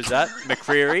was that?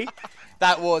 McCreary.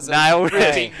 That was a Nailed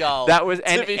ripping it. goal. That was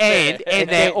To be fair. and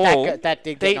they're all that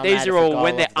did get these nominated are for all goal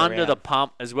when they're of the under the round.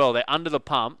 pump as well. They're under the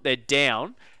pump. They're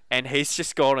down, and he's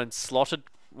just gone and slotted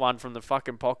one from the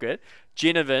fucking pocket.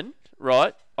 Ginnivan,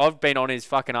 right? I've been on his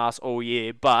fucking ass all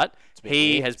year, but been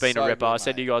he weird. has been So a ripper. good, I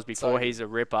said to mate. you guys before, So he's a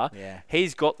ripper. Yeah.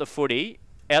 He's got the footy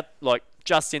out like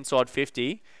just inside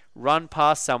 50, run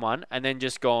past someone, and then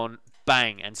just gone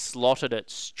bang and slotted it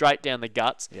straight down the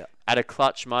guts Yep. at a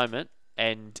clutch moment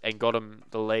and got him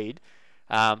the lead.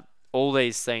 All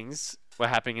these things were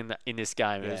happening in this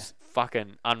game. It Yeah. was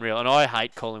fucking unreal, and I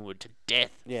hate Collingwood to death.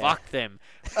 Yeah. Fuck them,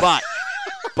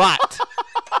 but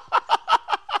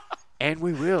and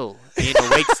we will in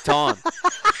a week's time.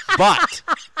 But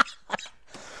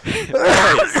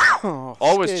I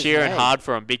was excuse cheering me. hard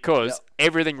for him because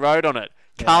everything rode on it.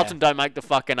 Carlton don't make the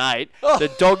fucking 8.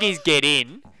 The doggies get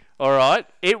in. All right.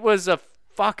 It was a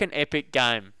fucking epic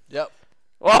game. Yep.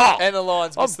 Oh, And the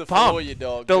Lions I'm missed the pumped. four, you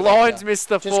dog. the Good on Lions ya. missed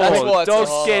the Just 4. that's why it's a Dogs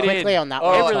highlight. get Quickly in. on that All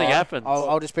one. right. Everything Ty, happens.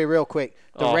 I'll just be real quick.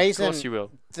 The Oh, reason of course you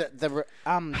will.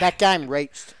 that game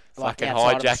reached like Fucking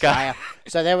outside of hijacker. Australia.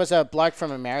 So there was a bloke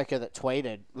from America that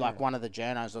tweeted, like one of the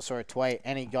journos. I saw a tweet,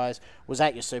 and he goes, "Was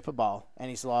that your Super Bowl?" And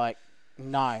he's like,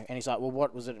 "No." And he's like, "Well,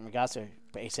 what was it in regards to?"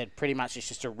 But he said, "Pretty much, it's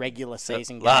just a regular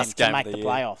season game last to game make of the the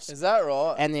year. playoffs." Is that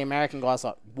right? And the American guy's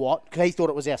like, "What?" 'Cause he thought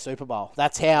it was our Super Bowl.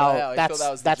 That's how. Wow, he thought that's that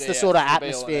was the that's the GF, sort of the be all and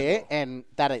atmosphere, end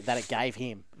all. and that it gave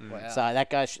him. Wow. So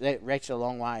that reached a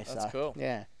long way. That's so, cool.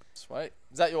 Yeah. Sweet.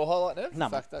 Is that your highlight, Nev? No,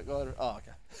 The fact that guy. Oh,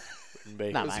 okay.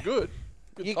 No, It was mate. good.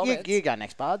 Good You comments. go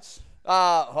next, Buds.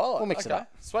 Highlight. We'll mix it okay. up.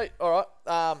 Sweet. All right.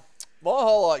 My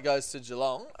highlight goes to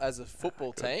Geelong as a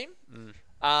football team.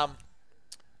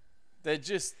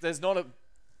 There's not a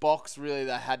box really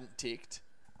they hadn't ticked,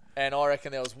 and I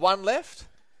reckon there was one left,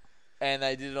 and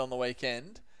they did it on the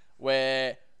weekend,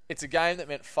 where it's a game that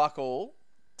meant fuck all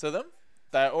to them.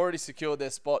 They already secured their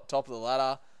spot top of the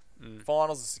ladder.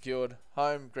 Finals are secured.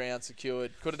 Home ground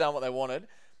secured. Could have done what they wanted.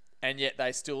 And yet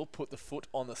they still put the foot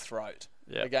on the throat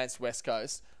against West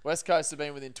Coast. West Coast have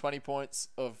been within 20 points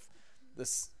of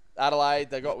this Adelaide.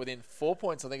 They got within 4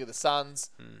 points, I think, of the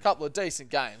Suns. A couple of decent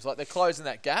games. Like, they're closing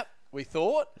that gap, we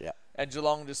thought. Yeah. And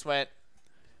Geelong just went,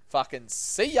 fucking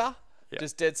see ya. Yep.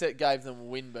 Just dead set gave them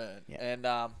windburn. Yeah. And,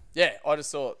 I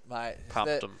just thought, mate.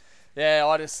 Pumped them.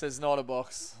 Yeah, there's not a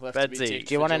box left to be Bedsy. ticked.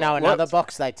 Do you want to Geelong. know another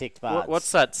box they ticked, Bards?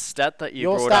 What's that stat that you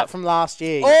Your brought stat up? from last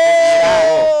year.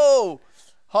 Oh!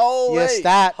 Holy. Your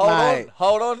stat, hold mate.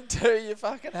 Hold on to your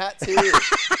fucking hats here.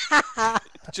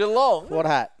 Geelong. What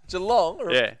hat? Geelong,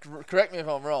 Yeah. correct me if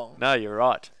I'm wrong, No, you're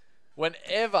right.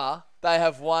 whenever they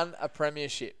have won a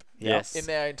premiership Yes. in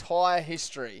their entire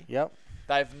history, Yep.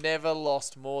 they've never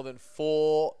lost more than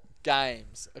 4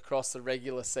 games across the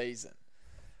regular season.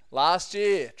 Last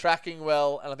year, tracking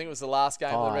well, and I think it was the last game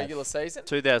of the 5. regular season,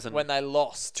 2000. when they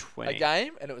lost 20. a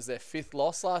game, and it was their 5th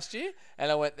loss last year,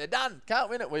 and I went, they're done, can't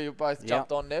win it. We both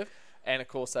jumped on, Nev, and of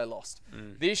course they lost.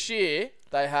 This year,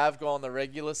 they have gone the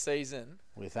regular season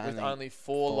With with only only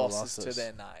 4 losses to losses.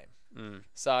 their name.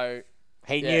 So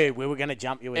He Yeah. knew we were going to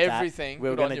jump you with everything, that. We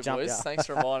were good on going you to jump boys. you. Thanks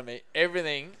for reminding me.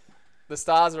 Everything, the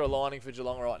stars are aligning for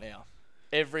Geelong right now.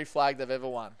 Every flag they've ever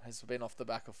won has been off the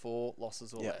back of 4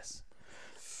 losses or Yep. less.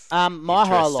 My Interesting.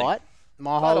 highlight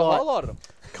Highlighted them.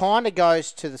 kind of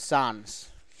goes to the Suns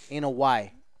in a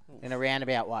way, in a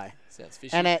roundabout way. Sounds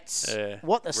fishy. And it's Yeah,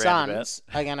 what the roundabout. Suns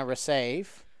are going to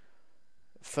receive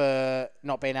for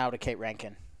not being able to keep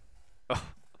ranking.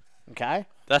 Okay?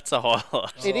 That's a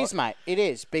highlight. It is, mate. It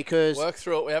is, because Work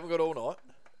through it. We haven't got all night.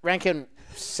 Rankin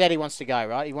said he wants to go,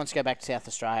 right? He wants to go back to South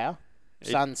Australia.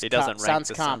 Suns he doesn't can't, rank Suns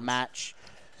the can't Suns. match.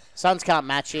 Suns can't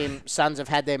match him. Suns have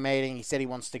had their meeting. He said he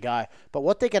wants to go. But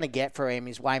what they're going to get for him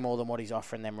is way more than what he's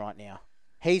offering them right now.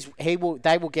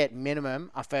 They will get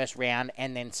minimum a first round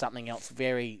and then something else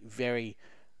very, very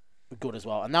good as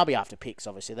well. And they'll be after picks,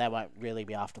 obviously. They won't really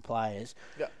be after players.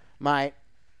 Yeah. Mate,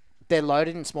 they're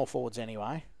loaded in small forwards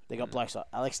anyway. They got blokes like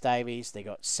Alex Davies. They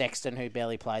got Sexton, who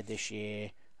barely played this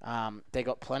year. They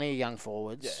got plenty of young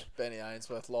forwards. Yeah, Benny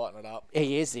Ainsworth lighting it up.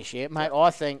 He is this year, mate.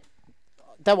 I think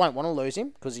they won't want to lose him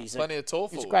because he's Plenty of tall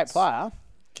he's a forwards. great player.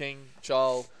 King,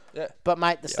 Child. Yeah. But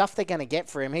mate, the stuff they're going to get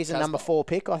for him, he's a number 4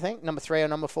 pick, I think, number 3 or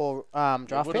number 4 draft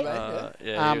would've pick. been.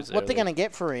 Yeah, he was What they're early. going to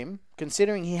get for him,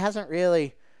 considering he hasn't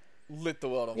really, Lit the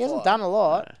world on he hasn't fire. done a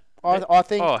lot. I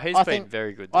think. Oh, he's I been think,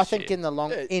 very good I this think year. in the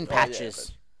long, Yeah, in oh, yeah,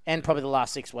 patches, and probably the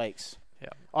last 6 weeks. Yeah.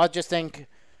 I just think,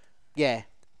 yeah,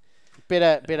 bit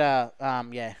of,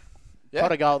 Yeah.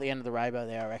 pot of goal at the end of the rainbow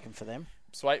there, I reckon, for them.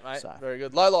 Sweet, mate. So. Very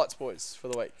good. Low lights, boys, for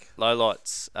the week. Low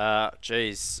lights.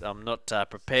 Geez, I'm not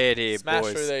prepared here, Smash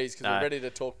boys. through these because No. we're ready to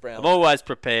talk I'm Brownlow. always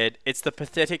prepared. It's the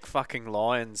pathetic fucking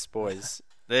Lions, boys.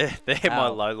 they're my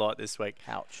Ow. low light this week.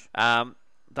 Ouch.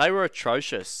 They were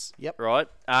atrocious. Yep. Right.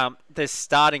 They're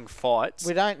starting fights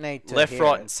We don't need to left, hear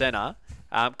right, it. and centre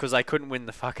because they couldn't win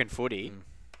the fucking footy.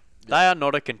 They are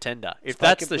not a contender. If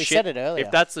that's the we shit, said it earlier.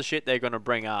 if that's the shit they're going to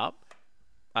bring up,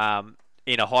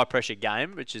 in a high pressure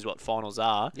game, which is what finals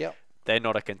are, Yep, they're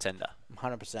not a contender.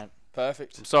 100%.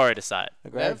 Perfect. I'm sorry to say it.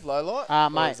 Agreed. Nev, low light? Or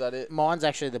Mate, is that it? mine's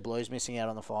actually the Blues missing out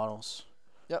on the finals.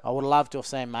 Yep. I would love to have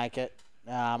seen them make it.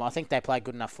 I think they played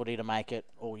good enough footy to make it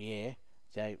all year.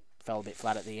 They fell a bit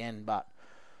flat at the end, but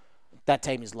that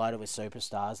team is loaded with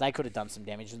superstars. They could have done some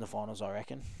damage in the finals, I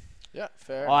reckon. Yeah,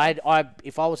 fair.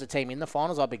 If I was a team in the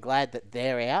finals, I'd be glad that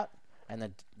they're out.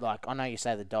 And I know you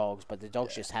say the Dogs, but the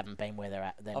Dogs just haven't been where they're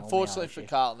at. Unfortunately for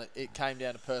Carlton, it came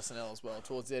down to personnel as well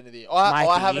towards the end of the year. I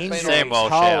Mate, haven't been Sam on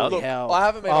Walsh Holy out. Look, hell. I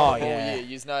haven't been Oh, on them all yeah. year.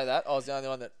 You know that. I was the only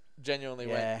one that genuinely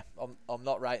Yeah. went, I'm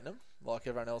not rating them like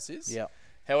everyone else is. Yeah.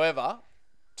 However,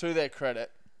 to their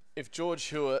credit, if George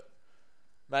Hewitt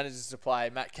manages to play,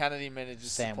 Matt Kennedy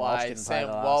manages Sam to Walsh play, didn't play Sam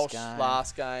the last Walsh game.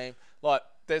 last game, like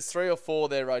there's 3 or 4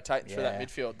 there rotating through that Yeah.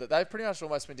 midfield that they've pretty much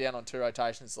almost been down on 2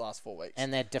 rotations the last 4 weeks.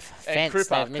 And their And defence, Cripper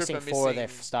they're missing 4 of their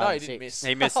missing- starting No, he 6. didn't miss.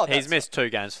 He missed. Oh, he's that's missed 2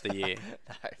 games for the year.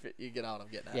 No, but you get on, I'm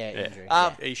getting at. Yeah, Yeah. injury.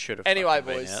 He should have. Anyway, fucking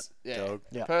been boys, out, yeah, dog.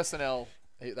 Yeah. personnel,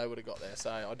 they would have got there.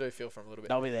 So I do feel for them a little bit.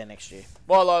 They'll be there next year.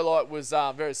 My low light was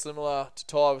very similar to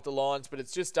Ty with the Lions, but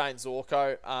it's just Dane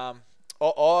Zorko.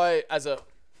 I, as a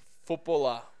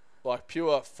footballer, like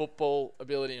pure football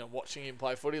ability and watching him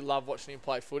play footy, love watching him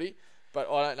play footy, but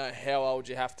I don't know how old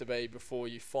you have to be before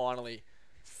you finally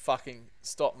fucking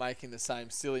stop making the same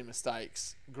silly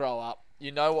mistakes, grow up.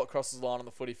 You know what crosses the line on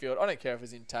the footy field. I don't care if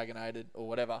it's antagonated or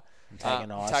whatever.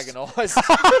 Antagonised. Antagonised.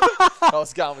 I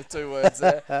was going with 2 words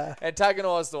there.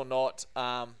 Antagonised or not.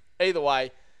 Either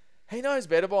way, He knows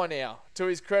better by now. To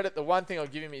his credit, the one thing I'll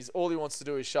give him is all he wants to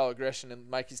do is show aggression and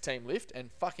make his team lift, and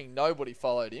fucking nobody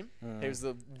followed him. He was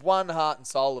the one heart and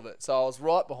soul of it. So I was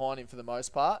right behind him for the most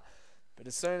part. But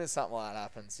as soon as something like that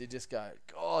happens, you just go,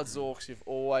 God, Zorks, you've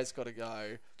always got to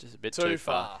go Just a bit too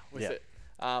far with Yep. it.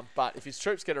 But if his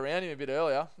troops get around him a bit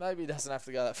earlier, maybe he doesn't have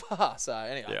to go that far. So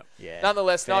anyway, Yeah.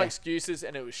 nonetheless, no Fair. excuses,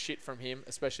 and it was shit from him,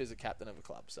 especially as a captain of a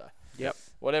club. So Yep.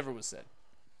 whatever was said.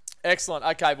 Excellent.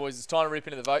 Okay, boys, it's time to rip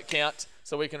into the vote count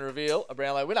so we can reveal a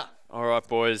Brownlow winner. All right,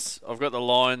 boys. I've got the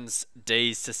Lions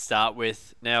D's to start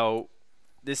with. Now,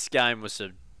 this game was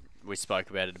we spoke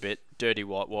about it a bit, dirty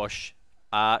whitewash.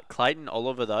 Clayton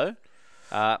Oliver, though,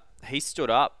 he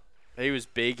stood up. He was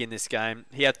big in this game.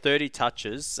 He had 30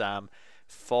 touches,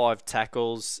 5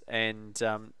 tackles, and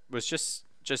was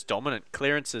just dominant.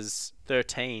 Clearances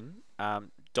 13,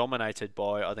 dominated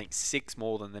by, I think, 6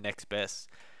 more than the next best.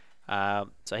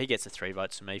 So he gets the 3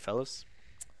 votes from me, fellas.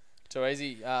 Too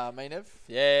easy, Meenev.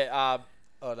 Yeah,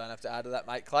 I don't have to add to that,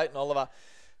 mate. Clayton Oliver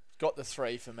got the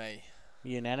 3 for me.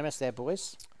 Unanimous there,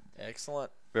 boys.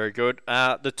 Excellent. Very good.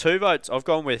 The 2 votes, I've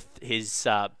gone with his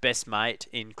best mate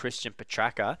in Christian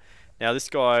Petracca. Now, this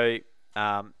guy,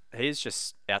 he's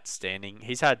just outstanding.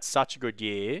 He's had such a good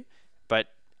year, but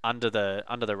under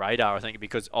the radar, I think,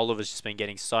 because Oliver's just been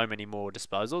getting so many more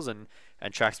disposals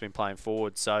and Track's been playing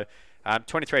forward. So,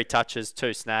 23 touches,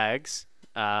 2 snags.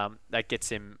 That gets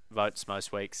him votes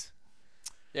most weeks.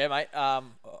 Yeah, mate.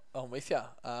 I'm with you.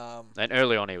 And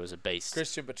early on, he was a beast.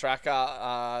 Christian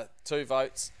Petracca, 2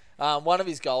 votes. One of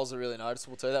his goals are really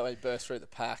noticeable too. That way he burst through the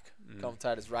pack.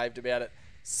 Commentators raved about it.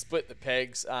 Split the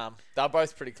pegs. They're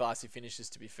both pretty classy finishes,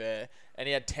 to be fair. And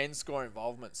he had 10 score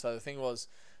involvement. So the thing was,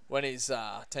 when his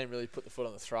team really put the foot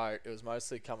on the throat, it was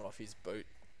mostly coming off his boot,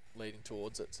 leading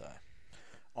towards it. So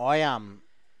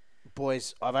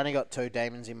Boys, I've only got 2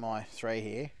 demons in my 3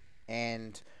 here,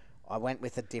 and I went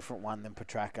with a different one than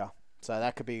Petracca. So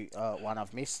that could be one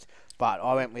I've missed. But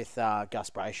I went with Gus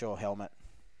Brayshaw helmet.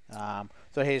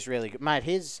 So he's really good. Mate,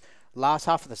 his last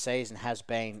half of the season has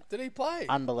been did he play?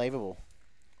 unbelievable.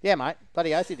 Yeah, mate.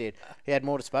 Bloody oath he did. He had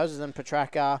more disposals than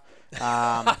Petracca. Okay,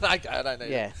 I don't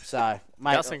need Yeah, it. so,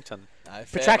 mate, Gussington. No,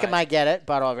 fair, Petracca mate. may get it,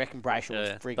 but I reckon Brayshaw was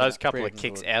Yeah. friggin' Those couple of friggin'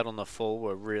 kicks good. out on the full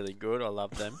were really good. I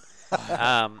love them.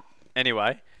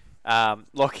 Anyway,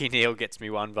 Lockie Neal gets me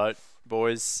 1 vote,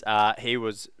 boys. He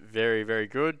was very, very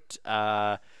good.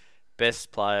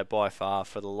 Best player by far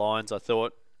for the Lions, I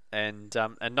thought. And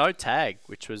no tag,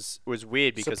 which was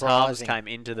weird because Harms Surprising. came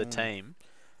into the team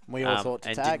We all thought to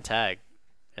and tag. didn't tag.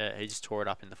 He just tore it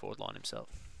up in the forward line himself.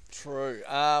 True.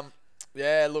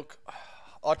 Yeah, look,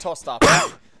 I tossed up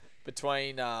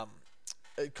between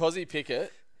Cozzy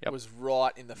Pickett Yep. was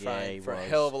right in the Yeah, frame he for a was.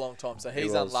 hell of a long time. So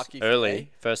he's was. unlucky for Early,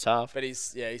 me. first half. But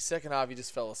his second half he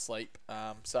just fell asleep.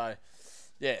 So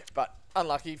yeah, but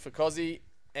unlucky for Cozzy.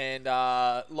 And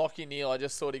Lockie Neal, I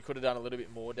just thought he could have done a little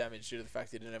bit more damage due to the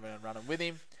fact he didn't have anyone running with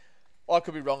him. I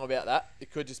could be wrong about that.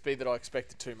 It could just be that I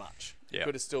expected too much. Yep. It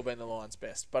could have still been the Lions'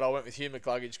 best. But I went with Hugh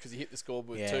McCluggage because he hit the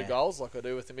scoreboard with Yeah. 2 goals, like I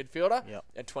do with the midfielder, Yep.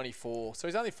 and 24. So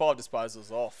he's only 5 disposals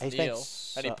off He's been Neal,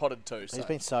 and he so- potted 2. So He's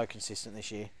been so consistent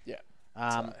this year. yeah.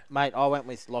 So- Mate, I went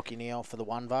with Lockie Neal for the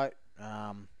 1 vote.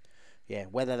 Yeah,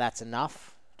 whether that's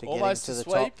enough to Almost get him a to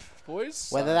the sweep, top. boys.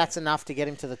 Whether So, that's enough to get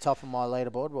him to the top of my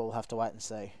leaderboard, we'll have to wait and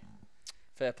see.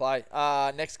 fair play.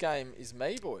 Next game is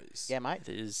me, boys. Yeah, mate.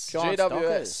 It is. Giants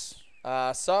GWS.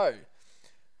 Dockers. So,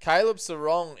 Caleb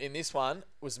Sarong in this one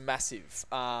was massive.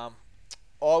 I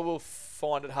will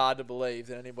find it hard to believe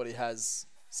that anybody has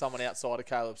someone outside of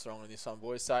Caleb Sarong in this one,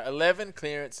 boys. So, 11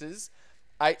 clearances,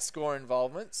 8 score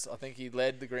involvements. I think he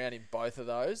led the ground in both of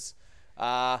those.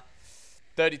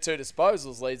 32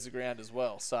 disposals leads the ground as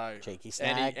well. So Cheeky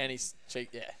snag. And he's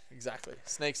yeah, exactly.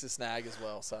 Sneaks a snag as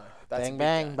well. So that's a Bang, big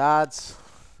bang, game. Bards.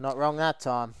 Not wrong that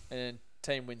time. And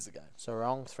team wins the game. So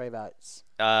wrong, 3 votes.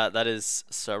 That is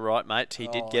so right, mate. He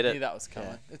did get I knew it. that was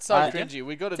coming. Yeah. It's so I- cringy.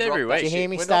 We got to It's drop every that week. Did you hear shit.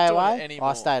 me We're stay not doing it away? I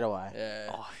anymore. stayed away.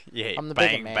 Yeah. Oh, yeah, I'm the bigger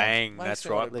bang, man. bang. Makes That's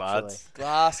me right, wanna literally. buds.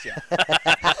 Glass you.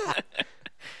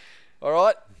 All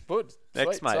right. Good.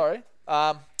 Next, Sweet. mate. Sorry.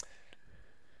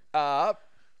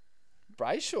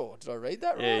 Brayshaw. Did I read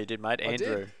that right? Yeah, you did, mate. I did.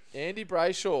 Andrew. Andy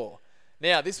Brayshaw.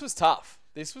 Now, this was tough.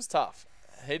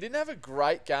 He didn't have a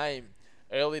great game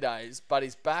early days, but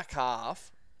his back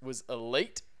half was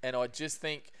elite. And I just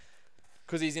think,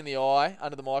 because he's in the eye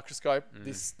under the microscope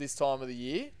this time of the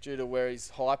year, due to where his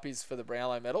hype is for the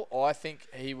Brownlow medal, I think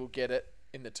he will get it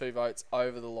in the 2 votes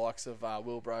over the likes of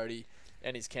Will Brodie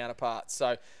and his counterparts.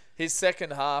 So his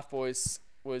second half, boys,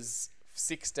 was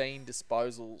 16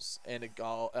 disposals and a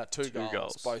goal, 2 goals,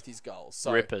 goals. both his goals.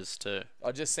 So Rippers, too.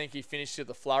 I just think he finished with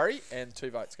a flurry, and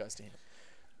 2 votes goes to him.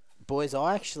 Boys,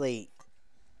 I actually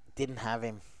didn't have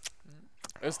him.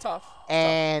 It was tough.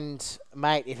 And,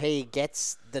 mate, if he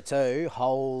gets the 2,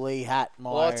 holy hat, my...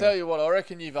 Well, I'll tell you what, I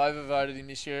reckon you've overvoted him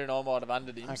this year and I might have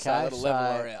undered him, so that'll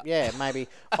level her out. Yeah, maybe.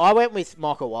 I went with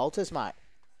Michael Walters, mate.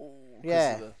 Ooh,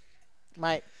 Yeah.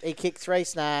 Mate, he kicked 3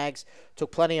 snags,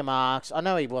 took plenty of marks. I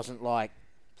know he wasn't, like,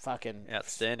 fucking...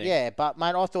 Outstanding. Yeah, but,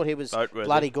 mate, I thought he was Vote-worthy.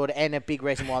 bloody good and a big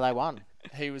reason why they won.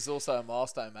 He was also a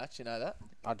milestone match, you know that?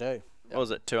 I do. What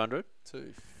was it, 200?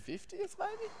 250th,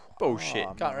 maybe? Bullshit.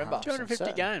 Oh, Can't remember. 250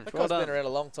 certain. games. That Well guy's been done. around a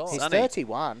long time. He's Sonny.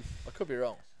 31. I could be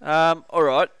wrong. All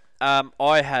right.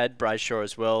 I had Brayshaw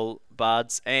as well,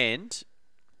 Bards, and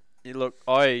look,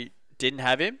 I didn't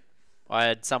have him. I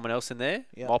had someone else in there,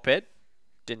 Yep. Mophead.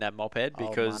 Didn't have Mophead Oh,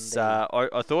 because Mundy.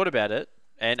 I thought about it,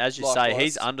 and as you say, Likewise.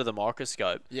 he's under the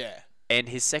microscope, Yeah. and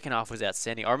his second half was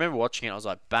outstanding. I remember watching it, I was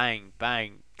like, bang,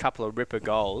 bang, couple of ripper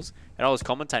goals, and I was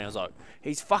commentating, I was like,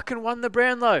 he's fucking won the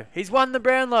Brownlow. He's won the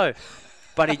Brownlow.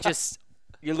 But he just,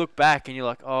 you look back and you're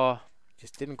like, oh,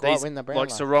 Just didn't quite these, win the Brownlow. like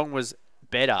Sarong was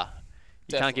better.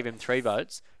 You can't give Definitely. him 3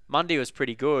 votes. Mundy was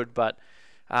pretty good, but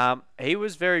he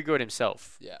was very good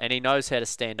himself. Yeah. And he knows how to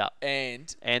stand up. And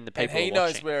The and people he are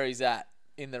knows watching. where he's at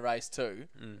in the race too.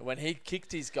 When he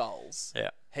kicked his goals, Yeah.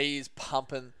 he is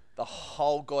pumping the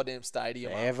whole goddamn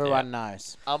stadium up. Everyone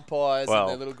knows. Umpires Well- in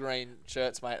their little green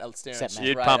shirts, mate, are staring Except me.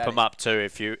 You'd straight pump at them up too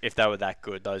if they were that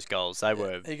good, those goals. They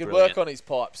were He could brilliant. work on his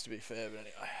pipes, to be fair, but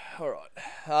anyway. All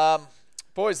right.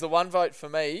 Boys, the one vote for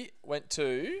me went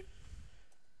to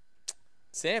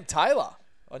Sam Taylor.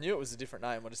 I knew it was a different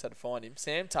name. I just had to find him.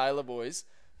 Sam Taylor, boys.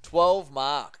 12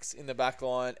 marks in the back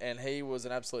line, and he was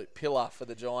an absolute pillar for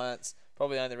the Giants.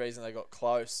 Probably the only reason they got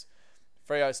close.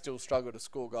 Freo still struggled to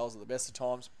score goals at the best of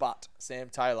times, but Sam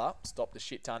Taylor stopped a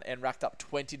shit ton and racked up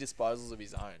 20 disposals of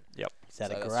his own. Yep. He's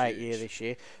had So a that's great huge. year this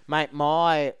year. Mate,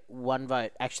 my one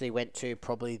vote actually went to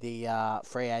probably the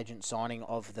free agent signing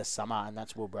of the summer, and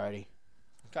that's Will Brodie.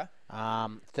 Okay.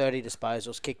 30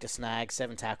 disposals, kicked a snag,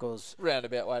 7 tackles,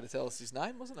 Roundabout way to tell us his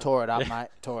name, wasn't it? tore it up, mate.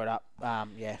 Tore it up.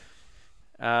 Yeah.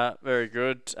 Very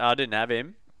good. I didn't have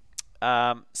him.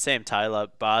 Sam Taylor,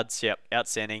 Bards, yep,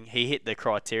 outstanding. He hit the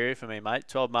criteria for me, mate.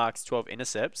 12 marks, 12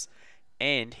 intercepts,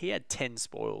 and he had 10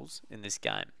 spoils in this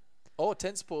game. Oh,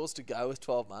 10 spoils to go with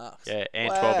 12 marks. Yeah, and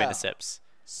 12 Wow. intercepts.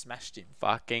 Smashed him.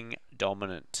 Fucking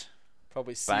dominant.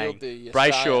 Probably Bang. sealed the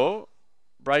Australia.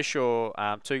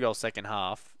 Brayshaw, 2 goals second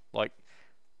half. Like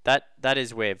that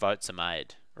is where votes are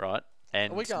made, right?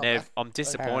 And Are we going Nev, back? I'm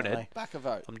disappointed. Apparently. Back a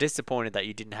vote. I'm disappointed that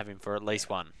you didn't have him for at least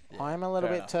one. I am a little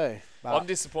fair bit too. But I'm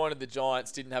disappointed the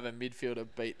Giants didn't have a midfielder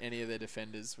beat any of their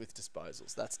defenders with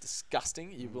disposals. That's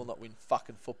disgusting. You will not win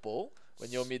fucking football when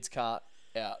your mids can't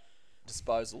out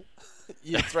disposal.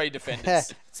 You have 3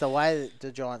 defenders. it's the way that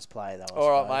the Giants play, though. I All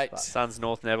right, suppose, mate. but- Sons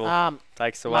North Neville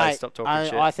takes away. Mate, Stop talking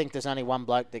shit. I think there's only one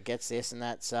bloke that gets this, and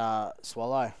that's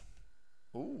Swallow.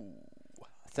 Ooh.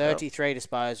 33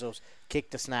 disposals,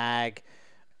 kicked a snag,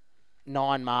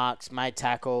 9 marks, made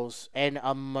tackles, and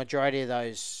a majority of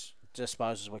those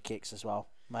disposals were kicks as well.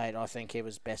 Mate, I think he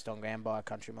was best on ground by a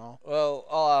country mile. Well,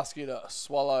 I'll ask you to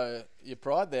swallow your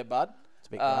pride there, bud. It's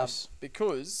a bit gross.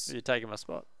 Because... You're taking my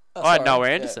spot. Oh, I had sorry. Noah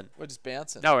Yeah, Anderson. we're just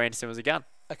bouncing. Noah Anderson was a gun.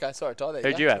 Okay, sorry, Ty. There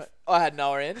Who'd go. you have? I had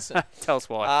Noah Anderson. Tell us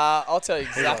why. I'll tell you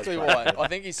exactly why. I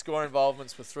think his score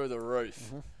involvements were through the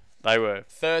roof. They were.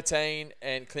 13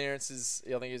 and clearances.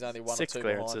 I think he was only 1 6 or 2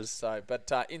 clearances. behind. So,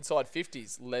 but inside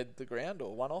 50s led the ground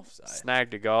or one off. So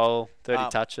Snagged a goal, 30 Um,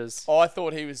 touches. I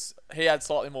thought he had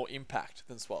slightly more impact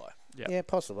than Swallow. Yep. Yeah,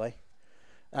 possibly.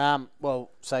 Well,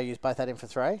 so you both had him for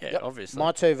 3? Yeah, Yep. obviously.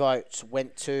 My 2 votes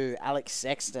went to Alex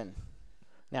Sexton.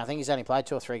 Now, I think he's only played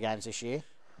 2 or 3 games this year.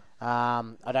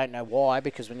 I don't know why,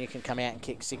 because when you can come out and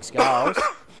kick 6 goals,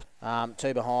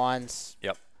 2 behinds,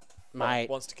 Yep. mate.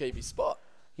 Wants to keep his spot.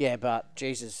 Yeah, but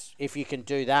Jesus, if you can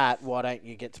do that, why don't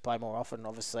you get to play more often?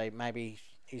 Obviously, maybe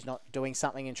he's not doing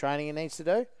something in training he needs to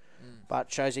do,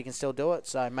 but shows he can still do it.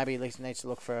 So maybe at least he needs to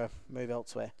look for a move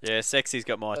elsewhere. Yeah, Sexy's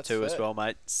got my That's 2 as fair. well,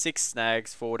 mate. 6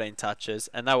 snags, 14 touches,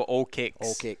 and they were all kicks.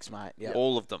 All kicks, mate. Yeah,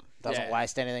 All of them. doesn't Yeah.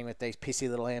 waste anything with these pissy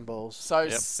little handballs. So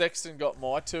Yep. Sexton got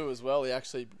my 2 as well. He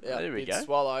actually there we outbid go.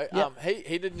 Swallow. Yep.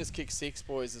 He didn't just kick 6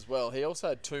 boys as well. He also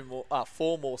had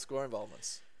 4 more score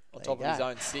involvements on There top you of his go.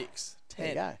 own 6. There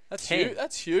you 10. go. That's 10. huge.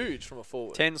 That's huge from a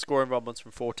forward. 10 score involvements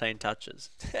from 14 touches.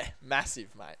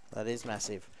 Massive, mate. That is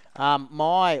massive.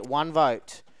 My 1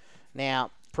 vote.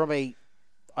 Now, probably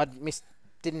I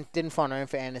didn't find room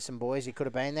for Anderson, boys. He could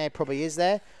have been there. Probably is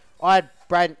there. I had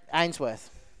Brad Ainsworth.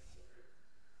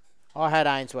 I had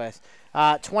Ainsworth.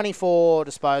 24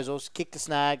 disposals, kicked a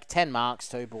snag, 10 marks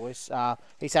too, boys.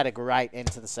 He's had a great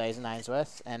end to the season,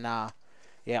 Ainsworth, and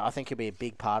yeah, I think he'll be a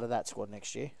big part of that squad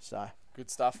next year. So Good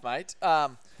stuff, mate.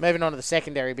 moving on to the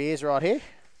secondary beers right here.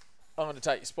 I'm going to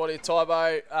take your spot here,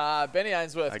 Tybo. Benny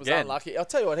Ainsworth was Again. unlucky. I'll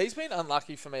tell you what, he's been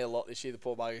unlucky for me a lot this year, the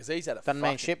poor bugger, because he's had a Doesn't mean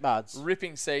fucking shit, buds.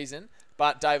 ripping season.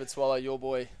 But David Swallow, your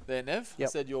boy there, Nev. Yep.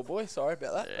 I said your boy. Sorry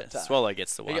about that. Yeah, but, Swallow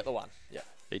gets the He one. got the one. Yeah.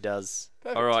 He does.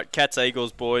 Perfect. All right, Cats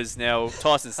Eagles boys. Now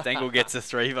Tyson Stengel gets the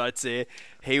 3 votes here.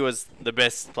 He was the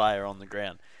best player on the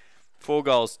ground. 4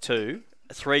 goals, 2,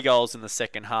 3 goals in the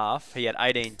second half. He had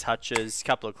 18 touches,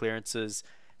 couple of clearances,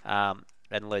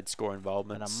 and led score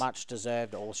involvement. And a much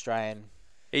deserved All-Australian,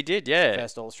 He did, yeah.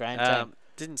 first All-Australian team.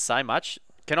 Didn't say much.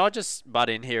 Can I just butt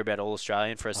in here about All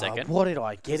Australian for a second? What did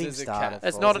I get him This is a started cat.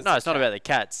 It's for? not. No, it's not about the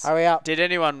Cats. Hurry up. Did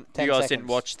anyone? 10 You guys seconds. didn't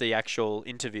watch the actual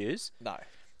interviews. No.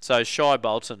 So Shai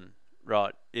Bolton,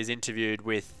 right, is interviewed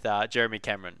with Jeremy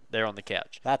Cameron. They're on the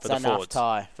couch. That's for the enough, forwards,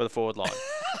 Ty. for the forward line.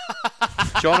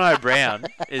 John O'Brien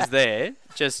is there,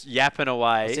 just yapping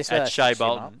away Is this where at they Shea fixed him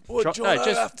Bolton. up? What Try- no,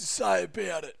 just have to say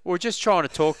about it? we're just trying to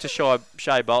talk to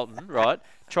Shea Bolton, right?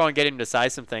 Try and get him to say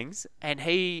some things, and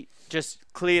he just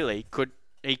clearly could.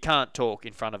 He can't talk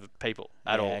in front of people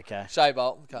at all. Okay. Shea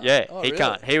Bolton can't. Yeah, Oh, he really?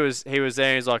 can't. He was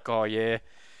there. He's like, oh yeah.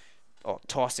 Oh,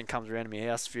 Tyson comes around to my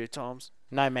house a few times.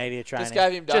 No media training. Just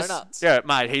gave him Just- donuts. yeah,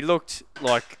 mate. He looked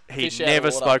like he'd Fish out of never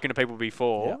water. spoken to people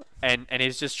before, and he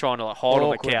was just trying to like hold on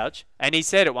the Awkward. couch. And he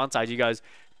said at one stage, he goes,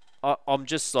 I'm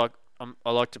just like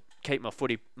I like to keep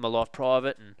my life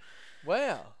private and.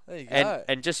 Wow. There you go.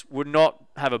 And just would not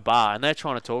have a bar, and they're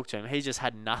trying to talk to him. He just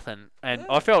had nothing, and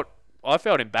I felt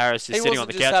embarrassed just he sitting wasn't on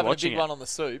the just couch having watching a big it. one on the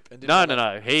soup. And didn't No, want no,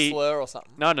 to no. He slur or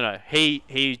something. no.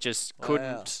 He just Wow.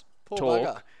 couldn't Poor talk.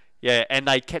 bugger. Yeah, and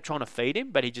they kept trying to feed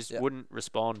him, but he just Yep. wouldn't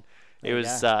respond. There you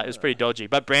It was pretty dodgy.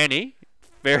 But Brownie,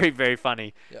 very very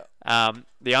funny. Yeah.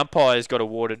 The umpires got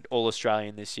awarded All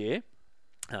Australian this year.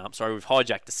 Sorry, we've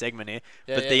hijacked the segment here,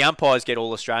 Yeah, but yeah. the umpires get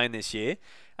All Australian this year.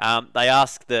 They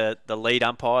asked the lead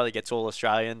umpire that gets All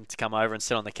Australian to come over and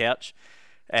sit on the couch,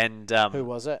 and Who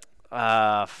was it?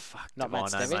 fuck, Not don't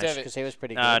Matt know, mate. Stevic, because he was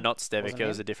pretty good. No, not Stevic. Wasn't It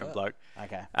was him? a different Oh. bloke.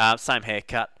 Okay. Same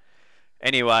haircut.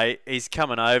 Anyway, he's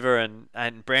coming over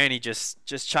and Brownie just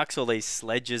chucks all these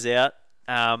sledges out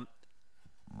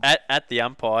at the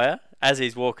umpire as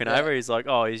he's walking Yeah. over. He's like,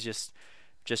 oh, he's just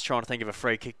trying to think of a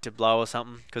free kick to blow or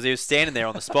something, because he was standing there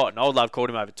on the spot, and Old Love called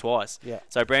him over twice. Yeah.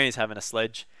 So Brownie's having a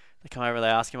sledge. They come over, they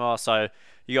ask him, oh, so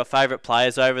you got favourite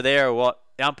players over there or what?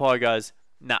 The umpire goes,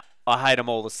 nah, I hate them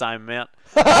all the same amount.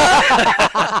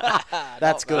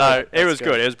 That's good. So it That's was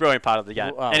good. It was a brilliant part of the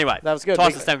game. Well, Anyway, that was good.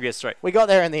 Tyson We- Stengel gets 3. We got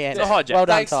there in the end. It's a hijack. Well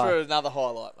done, Thanks Ty. for another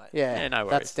highlight, mate. Yeah, Yeah, no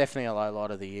worries. That's definitely a low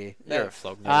light of the year. You're a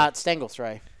flog. Stengel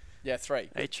 3. Yeah, 3.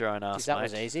 Eat your own ass, That mate.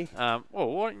 was easy. Well,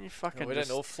 why don't you fucking We just,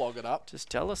 don't all flog it up. just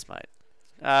tell us, mate?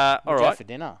 What'd All you have right. for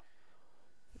dinner?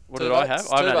 What Two did I votes,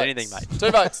 have? I haven't two had anything, votes. mate.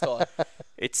 2 votes, Ty.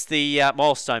 It's the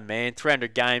milestone man,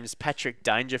 300 games, Patrick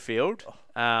Dangerfield.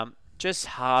 Just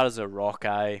hard as a rock,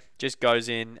 eh? Just goes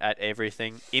in at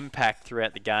everything. Impact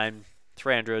throughout the game.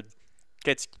 300.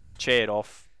 Gets chaired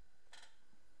off.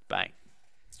 Bang.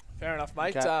 Fair enough,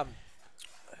 mate. Okay.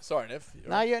 Sorry, Nev.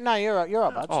 You're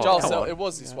right, bud. Oh, Joel come Sel- on. it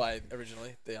was this way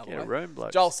originally, the other Get a way. room,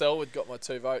 bloke. Joel Selwood got my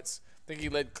 2 votes. I think he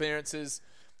led clearances,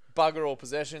 bugger all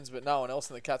possessions, but no one else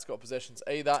in the Cats got possessions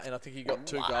either. And I think he got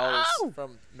 2 goals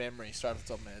from memory, straight off the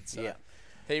top of my head. So Yeah.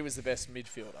 he was the best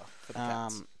midfielder for the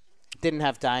Cats. Didn't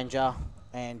have Danger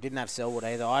and didn't have Selwood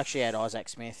either. I actually had Isaac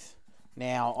Smith.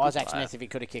 Now, Isaac player. Smith, if he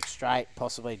could have kicked straight,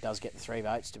 possibly does get the 3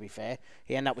 votes, to be fair.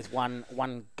 He ended up with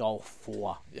one goal,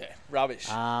 4. Yeah, rubbish.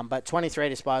 But 23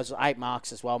 disposals, 8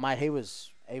 marks as well, mate. He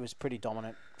was pretty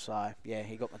dominant. So, yeah,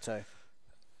 he got my 2.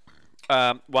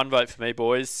 1 vote for me,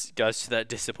 boys. Goes to that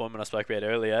disappointment I spoke about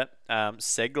earlier.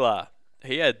 Segler.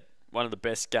 He had one of the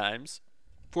best games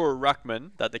for a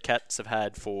ruckman that the Cats have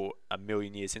had for a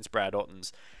million years, since Brad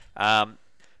Otten's.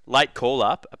 Late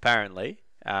call-up, apparently.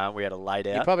 We had a late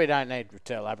You out. probably don't need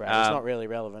to elaborate. It's Um, not really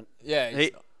relevant. yeah,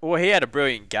 he's He had a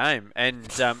brilliant game,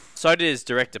 and so did his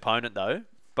direct opponent, though.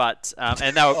 But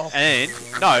and they were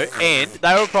and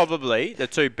they were probably the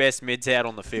 2 best mids out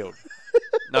on the field.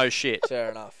 No shit.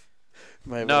 fair enough.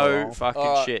 Moving No along. fucking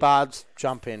Alright, shit. Bards,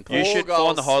 jump in, You please. Four should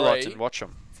find the goals, highlights 3. and watch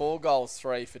them. 4 goals,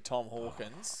 3 for Tom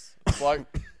Hawkins. Bloke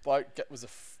was a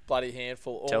bloody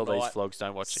handful all Tell night. these flogs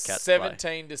don't watch the Cats play.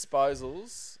 17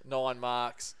 disposals, 9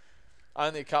 marks.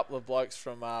 Only a couple of blokes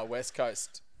from West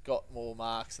Coast got more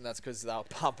marks, and that's because they were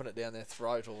pumping it down their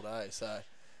throat all day. So,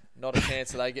 not a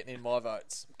chance of they getting in my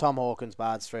votes. Tom Hawkins,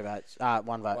 Bards, 3 votes. 1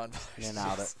 vote. 1 vote. You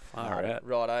nailed it. Far out.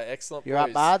 Righto, excellent. You're up,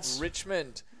 boys. Bards.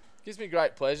 Richmond. Gives me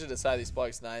great pleasure to say this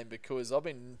bloke's name because I've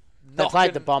been They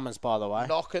played the Bombers, by the way.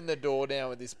 knocking the door down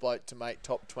with this bloke to make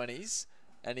top 20s.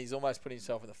 and he's almost put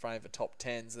himself in the frame for top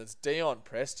 10s. That's Dion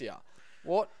Prestia.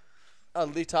 What a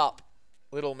lit up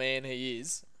little man he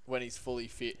is when he's fully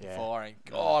fit and firing.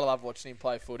 God, I love watching him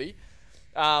play footy.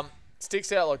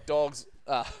 Sticks out like dogs.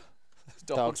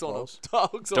 Dogs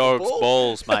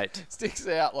balls, mate. Sticks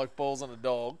out like balls on a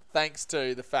dog, thanks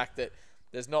to the fact that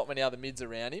there's not many other mids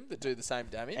around him that do the same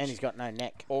damage. And he's got no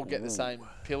neck. Or get the same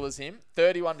pill as him.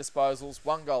 31 disposals,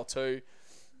 1 goal, 2.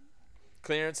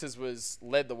 Clearances was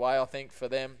led the way, I think, for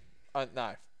them.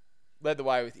 No, led the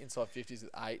way with inside 50s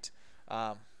with 8.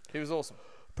 He was awesome.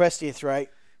 Prestia 3.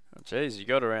 Oh, jeez, you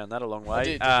got around that a long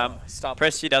way. Stumped.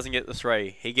 Prestia doesn't get the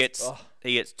 3. He gets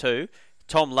 2.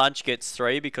 Tom Lunch gets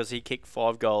 3 because he kicked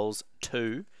 5 goals,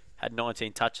 2, had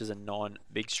 19 touches and 9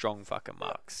 big, strong fucking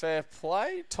marks. Fair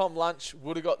play. Tom Lunch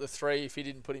would have got the 3 if he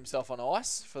didn't put himself on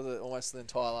ice for almost the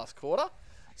entire last quarter.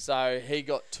 So he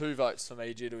got 2 votes for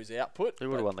me due to his output. He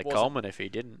would have won the Coleman if he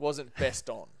didn't. Wasn't best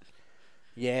on.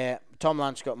 Yeah, Tom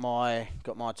Lunch got my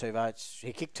 2 votes.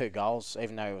 He kicked 2 goals,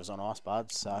 even though he was on ice,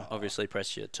 buds. So obviously,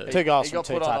 Prestia 2. 2 goals he from got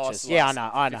 2 put on touches. ice Yeah,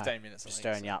 I know. 15 minutes. Just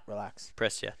stirring you up. Relax.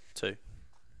 Prestia 2.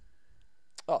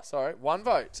 Oh, sorry. 1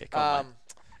 vote. Yeah, come on,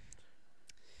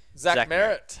 Zach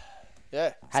Merritt.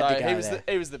 Yeah. Had to So go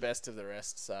he was the best of the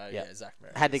rest. So yeah, Zach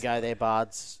Merritt. Had to go there,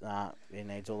 Bards. He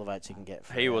needs all the votes he can get.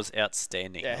 He was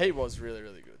outstanding. Yeah, he was really,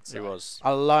 really good. So. He was.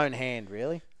 A lone hand,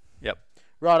 really. Yep.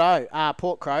 Righto.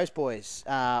 Port Crows, boys.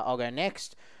 I'll go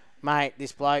next. Mate,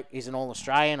 this bloke is an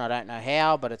All-Australian. I don't know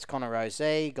how, but it's Connor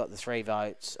Rozee. Got the 3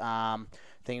 votes. I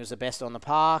think he was the best on the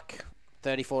park.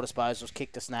 34 disposals,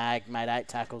 kicked a snag, made 8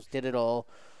 tackles, did it all.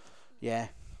 Yeah.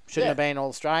 Shouldn't have been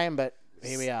All-Australian, but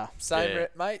here we are. Same,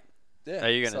 mate. Yeah. Are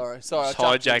you going to sorry,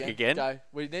 hijack again? Go.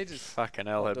 We need to... Fucking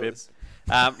hell, Habib.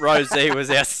 Rozee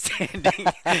was outstanding.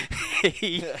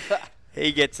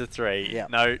 he gets a 3. Yeah.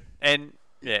 No, and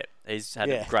he's had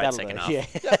a great second half. Yeah.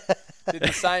 Did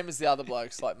the same as the other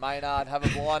blokes, like Maynard, have a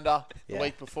blinder the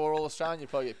week before All-Australian.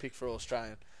 You'd probably get picked for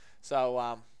All-Australian.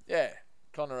 So,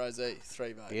 Connor Rozee,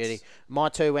 3 votes. Beauty. My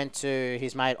 2 went to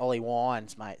his mate Ollie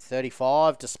Wines, mate.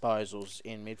 35 disposals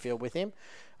in midfield with him,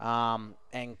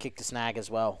 and kicked a snag as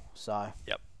well. So.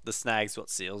 Yep. The snag's what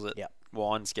seals it. Yep.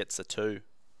 Wines gets a 2.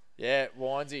 Yeah,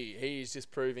 Winesy, he's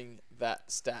just proving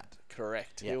that stat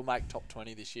correct. Yep. He'll make top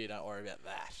 20 this year. Don't worry about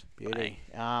that. Beauty.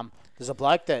 There's a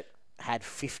bloke that had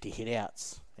 50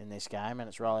 hitouts in this game, and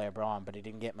it's Riley O'Brien, but he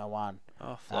didn't get my 1.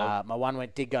 Oh, flog. My 1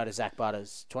 did go to Zach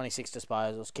Butters. 26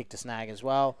 disposals, kicked a snag as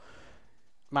well.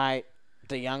 Mate,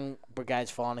 the young brigade's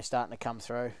finally starting to come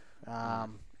through.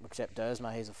 Except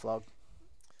Dersma, he's a flog.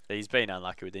 He's been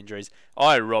unlucky with injuries.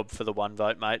 I robbed for the 1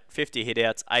 vote, mate. 50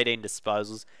 hitouts, 18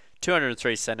 disposals,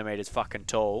 203 centimetres fucking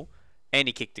tall, and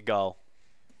he kicked a goal.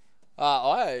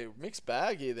 I mixed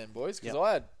bag here then, boys, because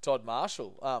I had Todd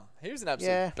Marshall. He was an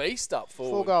absolute beast up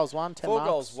forward. 4 goals, 1, 10 marks. 4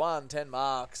 goals, 1, 10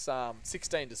 marks,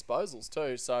 16 disposals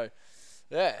too. So,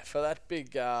 yeah, for that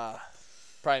big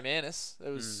Prey Manus, it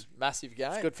was massive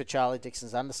game. It's good for Charlie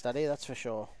Dixon's understudy, that's for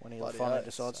sure, when he finally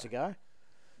decides to go.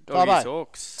 Doggies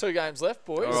Hawks. 2 games left,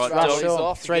 boys. All right, Doggies Doggies.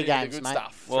 off. 3 Get into the games, good mate.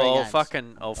 stuff. Well,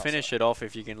 games. I'll finish it off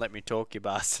if you can let me talk, you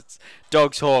bastards.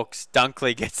 Dogs Hawks.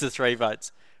 Dunkley gets the 3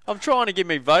 votes. I'm trying to give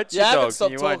me votes, you haven't dogs,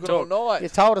 stopped and you won't talking talk. all night. You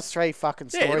told us 3 fucking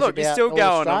stories Yeah, look, about you're still going. I'm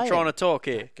All-Australian. trying to talk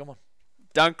here. Come on.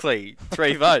 Dunkley,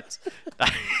 3 votes.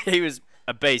 He was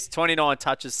a beast. 29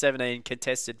 touches, 17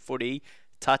 contested footy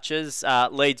touches.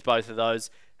 Leads both of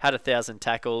those. Had 1,000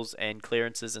 tackles and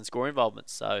clearances and score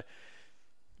involvements. So,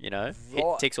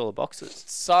 ticks all the boxes.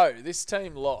 So, this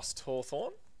team lost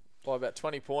Hawthorn by about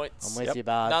 20 points. I'm with you,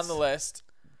 Bards.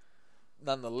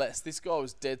 Nonetheless, this guy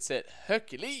was dead set.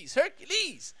 Hercules!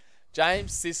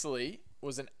 James Sicily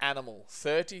was an animal.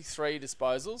 33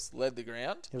 disposals, led the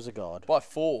ground. He was a god. By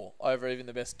 4 over even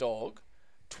the best dog.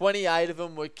 28 of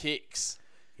them were kicks.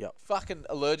 Yep. Fucking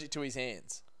allergic to his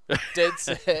hands. Dead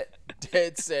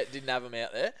set, didn't have him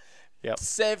out there. Yep.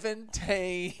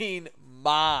 17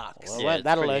 marks. Well, Yeah, weren't it's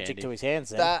that pretty allergic handy. to his hands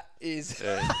then. That is...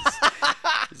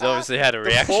 He's obviously had a The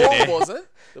reaction ball here. wasn't.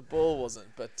 The ball wasn't,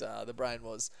 but the brain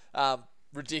was.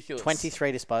 Ridiculous.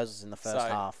 23 disposals in the first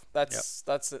half.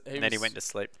 That's it. And then he went to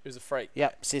sleep. He was a freak.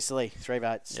 Yep, Sicily, 3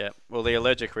 votes. Yeah. Well, the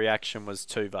allergic reaction was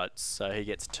 2 votes, so he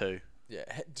gets 2. Yeah.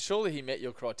 Surely he met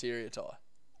your criteria,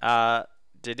 Ty.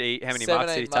 Did he? How many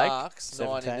marks did he 17 take? marks, 9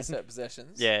 17. intercept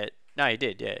possessions. Yeah. No, he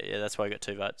did. Yeah. That's why he got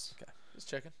 2 votes. Okay. Just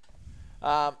checking.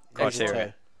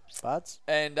 Criteria. Buds?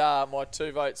 And my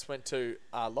 2 votes went to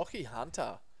Lockie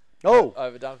Hunter Oh,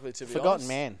 over Dunkley, to be forgotten honest.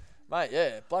 man. Mate,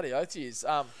 yeah. Bloody oath he is.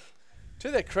 To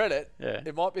their credit, Yeah.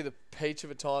 it might be the peach of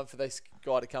a time for this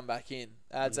guy to come back in.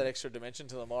 Adds that extra dimension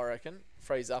to them, I reckon.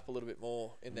 Frees up a little bit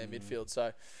more in their midfield.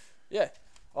 So, yeah,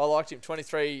 I liked him.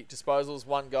 23 disposals,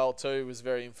 1 goal, 2 was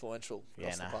very influential. Yeah,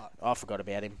 across the no. park. I forgot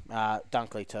about him.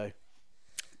 Dunkley too.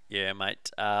 Yeah,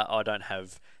 mate. I don't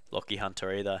have Lockie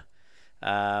Hunter either.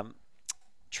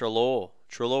 Treloar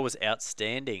was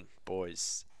outstanding,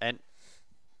 boys. And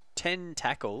 10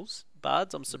 tackles.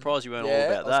 Buds, I'm surprised you weren't all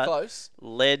about I was that. close.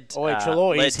 Led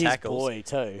Treloar led is his tackles. boy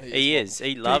too. He is.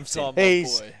 He loves Big him. time my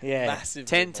He's- boy. yeah. Massive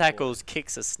 10 my boy. tackles,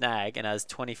 kicks a snag, and has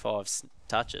 25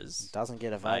 touches. Doesn't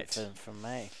get a Mate. vote from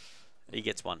me. He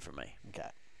gets one from me. Okay.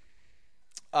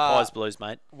 Pies Blues,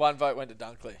 mate. 1 vote went to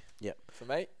Dunkley. Yep. For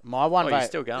me. My one Oh, you're vote.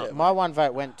 still going. My one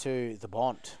vote went to the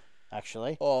Bont,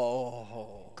 actually.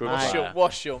 Oh. Good Mate. player.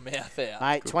 Wash your mouth out.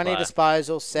 Mate, Good 20 player.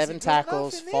 disposals, 7 good enough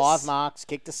tackles, in this? 5 marks,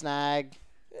 kicked a snag.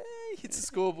 He hits the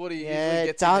scoreboard. He Yeah, usually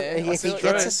gets in there. I if see he what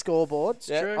you're gets doing. a scoreboard,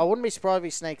 Yeah. I wouldn't be surprised if he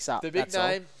sneaks up. The big That's all.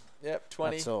 name. Yep,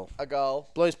 20. That's all. A goal.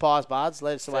 Blues, Pies, Bards,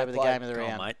 led us away Fair with the play. game of the Come on,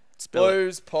 round. mate. Spill it.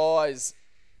 Blues, Pies.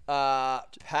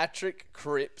 Patrick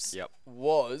Cripps Yep.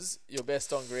 was your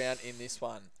best on ground in this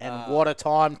one. And what a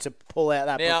time to pull out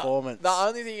that Now, performance. the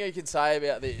only thing you can say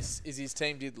about this is his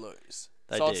team did lose.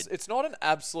 They so did. It's not an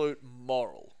absolute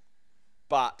moral,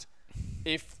 but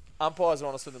if umpires are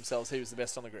honest with themselves, he was the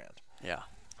best on the ground. Yeah.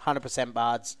 100%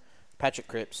 Bards. Patrick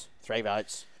Cripps, 3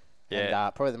 votes. And Yeah.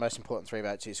 probably the most important 3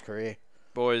 votes of his career,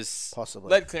 Boys, possibly.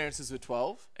 Lead clearances were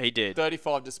 12, he did.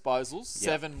 35 disposals,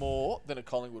 7 more than a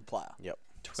Collingwood player. Yep.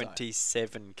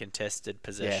 27 contested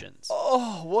possessions.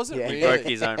 Oh, was it Yeah, really? he He broke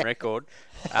his own record.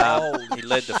 Holy He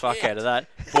led the fuck out of that.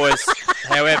 Boys,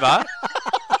 however,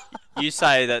 you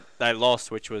say that they lost,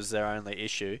 which was their only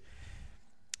issue.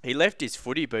 He left his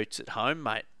footy boots at home,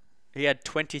 mate. He had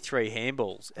 23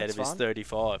 handballs out That's of his fine.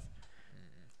 35.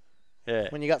 Yeah.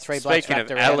 When you got 3 blokes Speaking wrapped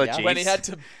of around allergies, you. when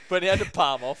he had to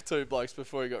palm off 2 blokes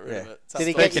before he got rid of it. Did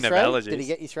he get you Speaking 3? of allergies. Did he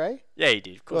get you 3? Yeah, he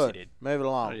did. Of course Good. he did. Move it I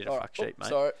along. did a All fuck right. sheet, mate.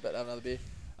 Sorry, but have another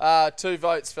beer. 2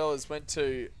 votes, fellas, went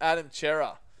to Adam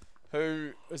Chera,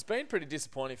 who has been pretty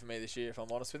disappointing for me this year, if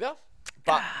I'm honest with you.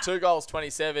 But 2 goals,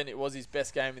 27. It was his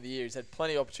best game of the year. He's had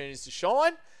plenty of opportunities to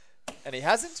shine, and he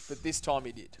hasn't, but this time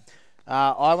he did.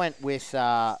 I went with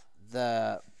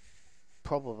the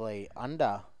probably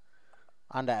undervalued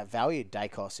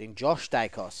Dacos in Josh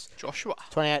Dacos. Joshua.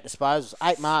 28 disposals,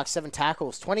 8 marks, 7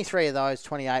 tackles. 23 of those,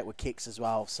 28 were kicks as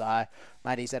well. So,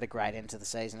 mate, he's had a great end to the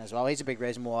season as well. He's a big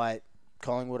reason why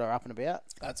Collingwood are up and about.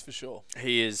 That's for sure.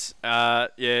 He is.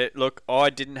 Yeah, look, I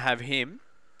didn't have him.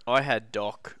 I had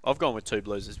Doc. I've gone with 2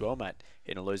 Blues as well, mate,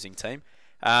 in a losing team.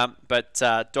 But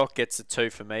Doc gets a 2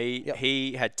 for me. Yep.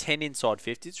 He had 10 inside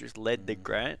 50s, which led the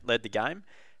game.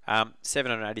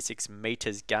 786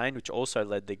 metres gained, which also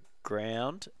led the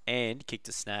ground, and kicked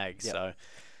a snag. Yep. So,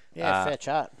 Yeah, fair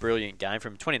chat. brilliant game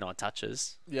from 29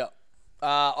 touches. Yeah.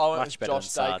 I went Much with better Josh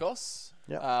than Sard. Dacos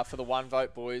Yep. for the 1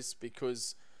 vote, boys,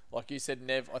 because, like you said,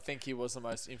 Nev, I think he was the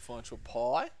most influential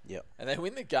pie. Yep. And they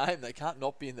win the game, they can't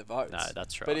not be in the votes. No,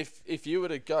 that's right. But if you were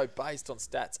to go based on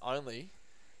stats only,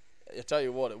 I tell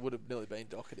you what, it would have nearly been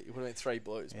Doherty. It would have been 3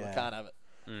 Blues, but I Yeah. can't have it.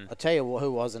 I'll tell you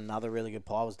who was another really good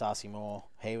pie was Darcy Moore.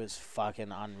 He was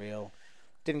fucking unreal.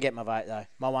 Didn't get my vote though.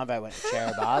 My 1 vote went to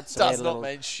Cherubard. So Does not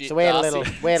mean shit. So we had a Darcy.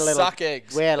 little. We had a little. Suck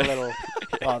eggs. We had a little.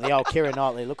 Oh, the old Kira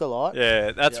Knightley lookalike.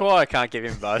 Yeah, that's why I can't give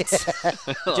him votes.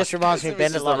 Just reminds me of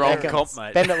Bend This It is Like the wrong Beckham. comp,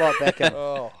 mate. Bend It Like Beckham.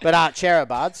 Oh, But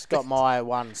Cherubard's got my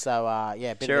 1. So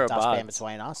yeah, bit of a dustpan Cherubard's.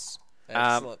 between us.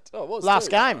 excellent. Oh, it was Last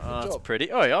too. game. Good Oh, that's job.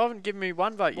 pretty. Oh, you haven't given me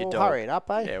 1 vote, you Well, dog. hurry it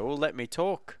up, eh? Yeah, well, let me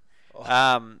talk.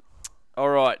 Oh. All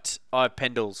right, I have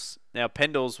Pendles. Now,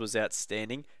 Pendles was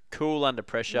outstanding. Cool under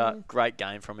pressure. Great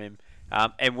game from him.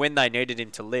 And when they needed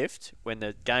him to lift, when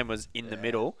the game was in the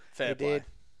middle, Fair He play. did.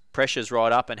 pressure's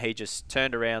right up, and he just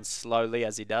turned around slowly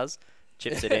as he does,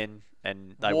 chips it in,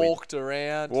 and they Walked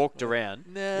around. win. Walked around.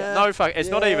 Nah. No fuck. It's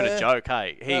not even Yeah. a joke.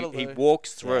 Hey, That'll he do.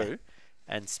 walks through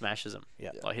and smashes them.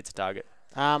 Yeah. Like hits a target.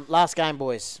 Last game,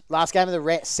 boys. Last game of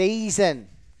the season.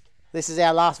 This is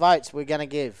our last votes we're going to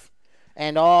give.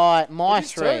 And my It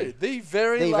is 3. too. The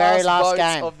very The last, very last votes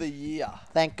game. of the year.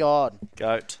 Thank God.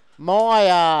 Goat. My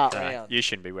Round. You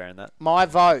shouldn't be wearing that. my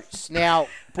votes. Now,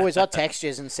 boys, I texted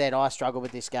you and said I struggled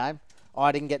with this game.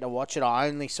 I didn't get to watch it. I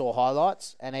only saw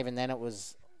highlights, and even then it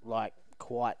was like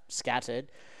quite scattered.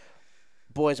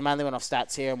 Boys, I mainly went off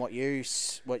stats here and what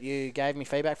you gave me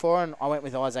feedback for, and I went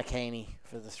with Isaac Heaney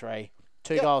for the 3.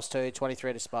 2 goals,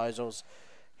 23 disposals.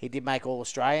 He did make All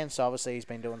Australian, so obviously he's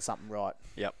been doing something right.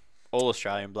 Yep. All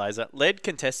Australian blazer. Led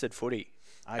contested footy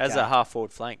as Okay. a half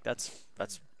forward flank. That's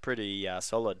pretty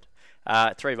solid.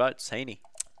 3 votes. Heaney.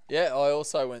 Yeah, I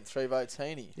also went 3 votes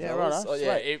Heaney. Yeah, fellas. righto. Oh,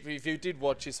 yeah, Sweet. if you did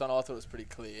watch this one, I thought it was pretty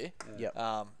clear. Yep.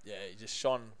 Yeah, he just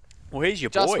shone Well, he's your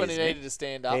Just boy, when he isn't needed to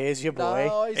stand up. There's your boy.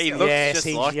 No, he's He not. looks yes, just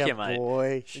he's like your you, mate.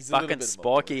 boy. He's a little Fucking bit of my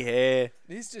spiky boy. hair.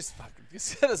 He's just fucking.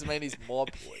 That doesn't mean he's my boy.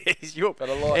 He's your. But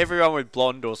I like- Everyone with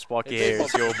blonde or spiky If hair he's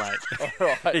is your mate. All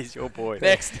right. He's your boy.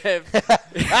 Next, Dev.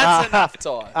 That's enough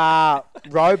time.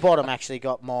 Rowbottom actually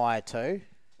got my 2.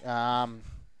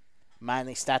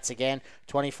 Mainly stats again.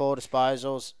 24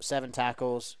 disposals, 7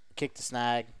 tackles, kicked a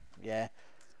snag. Yeah.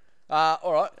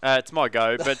 All right. It's my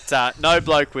go, but no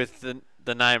bloke with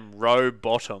the name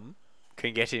Rowbottom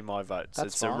can get in my votes. That's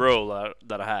It's fine. a rule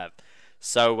that I have.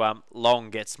 So Long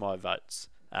gets my votes.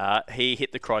 He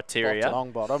hit the criteria.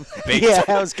 Long bottom. Big yeah,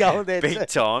 time. I was going there Big too.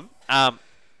 time.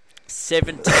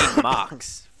 17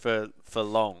 marks for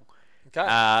Long.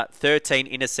 Okay. 13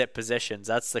 intercept possessions.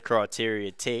 That's the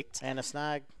criteria ticked. And a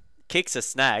snag. Kicks a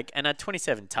snag and had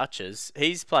 27 touches.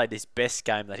 He's played his best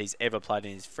game that he's ever played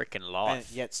in his freaking And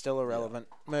life. yet still irrelevant.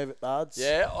 Move it, Bards.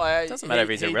 Yeah, Doesn't matter if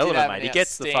he's he did irrelevant, have mate. an He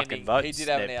gets the outstanding- fucking votes. He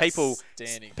did have Yeah, an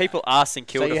outstanding people game. are St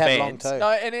So Kilda you had Long fans. too. No,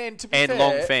 and to be And fair,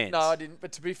 Long fans. No, I didn't.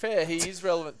 But to be fair, he is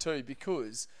relevant too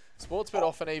because Sportsbet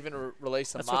often even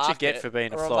release a That's market, what you get for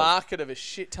being a or flog. market of a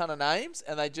shit ton of names,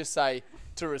 and they just say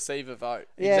to receive a vote.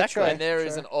 Yeah, Exactly. true, And there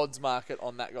is true. an odds market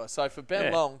on that guy. So for Ben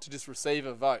Yeah. Long to just receive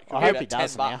a vote, could I be hope about he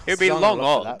does now. $10. He'll be He's on the long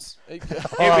look for that. odds.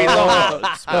 He'll be long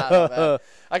odds.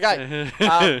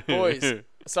 Okay, boys.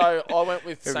 So I went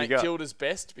with Who have St you got? Kilda's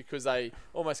best because they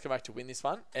almost come back to win this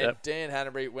one. And Yep. Dan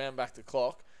Hanbury wound back the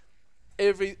clock.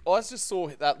 I just saw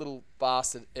that little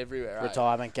bastard everywhere. eh?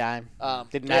 Retirement game.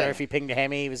 Didn't yeah. matter if he pinged a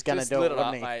hemi, he was going to Just do lit it, it up,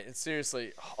 wouldn't he? mate. And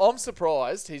seriously, I'm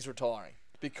surprised he's retiring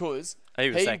because He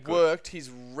was he that good. worked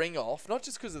his ring off, not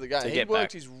just because of the game. To He get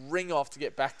worked back. his ring off to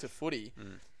get back to footy,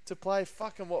 to play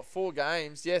fucking 4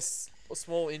 games. Yes, a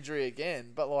small injury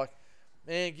again, but like,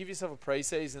 man, give yourself a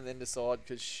preseason and then decide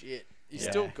because shit, you Yeah.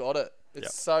 still got it. It's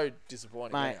Yep. so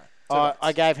disappointing. Mate, Anyway, 2 votes.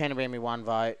 I gave Henry me 1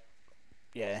 vote.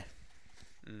 Yeah.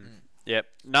 Yep.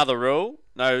 Another rule: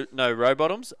 no row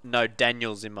bottoms, no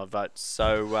Daniels in my votes.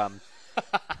 So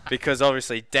because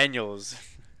obviously Daniels.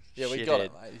 Yeah, we shithead. got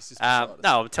it, mate. He's just beside us.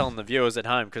 No, I'm telling the viewers at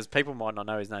home because people might not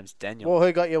know his name's Daniel. Well,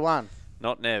 who got you 1?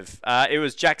 Not Nev. It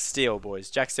was Jack Steele, boys.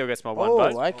 Jack Steele gets my 1 Oh,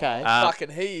 vote. okay. Fucking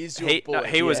he is your boy.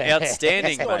 He was Yeah.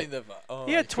 outstanding, He's not mate. in the vote. Oh,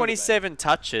 He had could've been. 27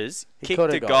 touches, He kicked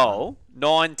coulda a got goal,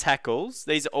 9 tackles.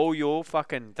 These are all your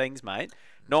fucking things, mate.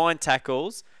 9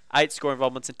 tackles, 8 score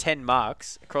involvements, and 10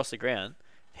 marks across the ground.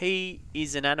 He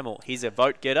is an animal. He's a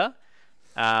vote getter.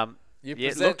 You Yeah,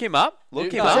 present- look him up. Look you-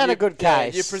 him no, up. Present a you- good yeah,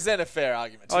 case. you present a fair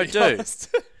argument. To I be do.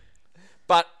 honest.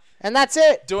 But And that's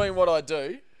it. doing what I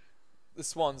do, the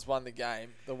Swans won the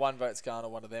game. The 1 vote's gone to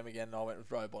one of them again, and I went with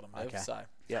row bottom. Nev, Okay. So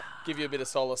Yep. give you a bit of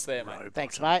solace there, mate.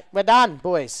 Thanks, mate. We're done,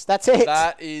 boys. That's it.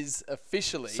 That is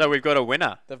officially So we've got a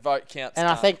winner. the vote counts. And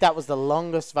I done. think that was the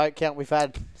longest vote count we've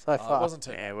had so Oh, far. it wasn't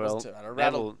too Yeah, bad. well, Wasn't too bad. I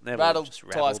Neville rattled just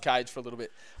Ty's rabbled. cage for a little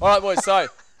bit. All right, boys. So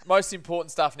most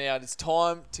important stuff now. It's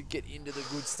time to get into the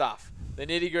good stuff, the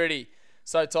nitty gritty.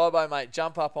 So Tybo, mate,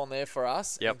 jump up on there for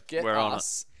us. Yep, and get we're on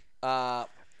us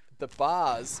the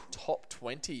bars top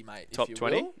 20, mate. Top if you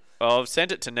 20. will. Well, I've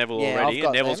sent it to Neville Yeah, already, I've got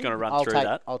and Neville's them. going to run I'll through take,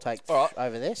 that. I'll take All right.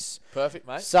 over this. Perfect,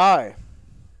 mate. So,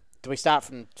 do we start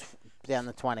from down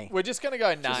the 20? We're just going to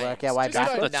go names. work our way just go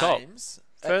backwards. The top. names.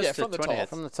 First yeah, to from the 20th. top.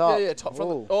 From the top. Yeah, top. From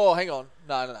the, Ooh. oh, hang on.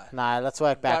 No. No, let's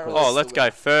work backwards. release Oh, let's the go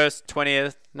winner. first,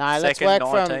 20th, No, let's second, work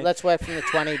 19th. from the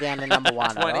 20 down to number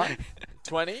 1. 20. All right?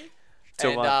 20. Till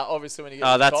And one. obviously when you get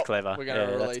Oh, to the that's top, clever. we're going Yeah,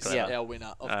 to that's release clever. our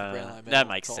winner of the Brownlow medal. That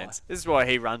makes Ty. sense. This is why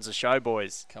he runs the show,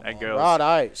 boys Come and on. girls.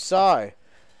 Righto. So,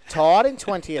 tied in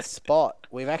 20th spot,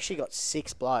 we've actually got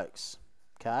 6 blokes.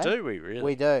 Okay? Do we really?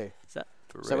 We do. Is that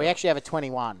for So we real? actually have a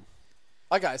 21.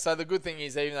 Okay, so the good thing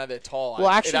is even though they're tied, Well,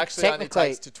 actually, it actually only technically-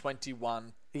 takes to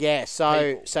 21. Yeah,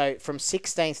 so People. from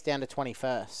 16th down to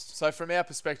 21st. So from our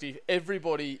perspective,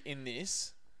 everybody in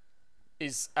this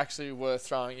is actually worth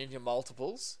throwing in your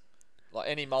multiples, like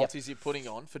any multis you're putting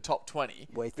on for top 20.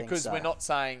 We think because so. we're not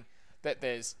saying that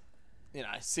there's,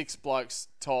 6 blokes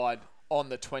tied on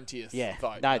the 20th Yeah.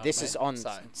 vote. you No, know this what I is mean? on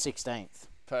So, 16th.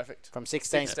 perfect. From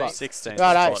 16th spot. 16th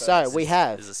Righto, spot so we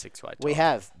have is a 6-way we tie.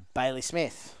 have Bailey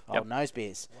Smith, Yep. old nose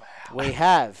beers. We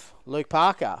have Luke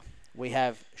Parker. We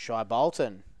have Shy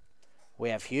Bolton. We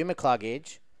have Hugh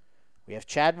McCluggage. We have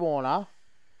Chad Warner,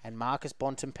 and Marcus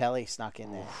Bontempelli snuck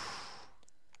in there.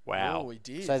 Wow. Oh, we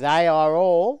did. So they are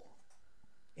all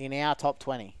in our top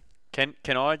 20. Can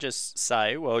I just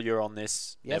say, while you're on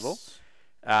this, Yes.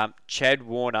 Neville, Chad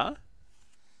Warner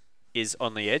is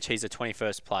on the edge. He's a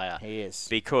 21st player. He is.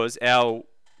 Because our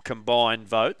combined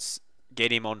votes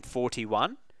get him on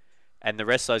 41, and the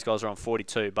rest of those guys are on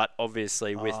 42. But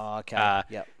obviously with Oh, okay.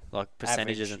 Yep. like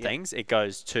percentages Average, and yep. things, it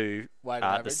goes to Weighted the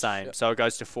average, same. yep. So it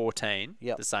goes to 14,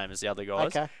 Yep. the same as the other guys.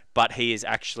 Okay. But he is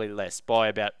actually less by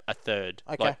about a third,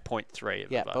 Okay. like 0.3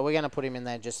 of Yeah, a vote. but we're going to put him in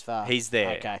there just for... He's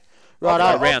there. Okay. Of Right,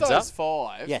 Right, those- rounds of those up.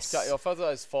 5, Yes. Of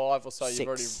those 5 or so you've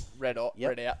already 6. read out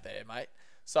there, mate.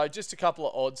 So just a couple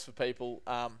of odds for people.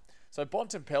 So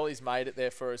Bontempelli's made it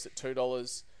there for us at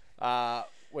 $2.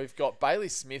 We've got Bailey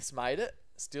Smith's made it.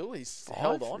 Still, he's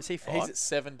held on. Is he He's 5? at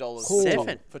 $7. Cool.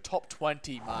 $7. For top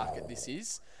 20 market this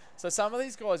is. So some of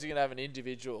these guys are going to have an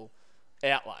individual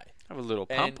outlay. Have a little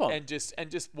And, pump on. and just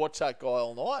watch that guy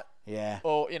all night. Yeah.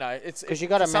 Or, you know, it's 'Cause you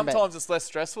gotta remember- sometimes it's less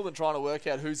stressful than trying to work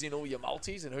out who's in all your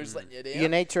multis and who's letting you down. You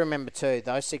need to remember, too,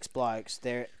 those 6 blokes,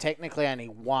 they're technically only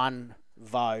 1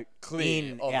 vote Clear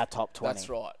in of- our top 20. That's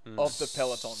right. Of the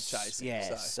peloton chasing.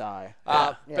 Yeah, So.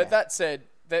 yeah. But that said,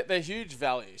 they're huge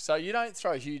value. So you don't need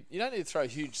to throw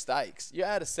huge stakes. You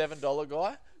add a $7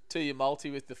 guy to your multi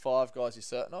with the 5 guys you're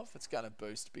certain of, it's going to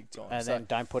boost big time. And So, then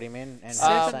don't put him in and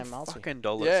 $7 same multi. Fucking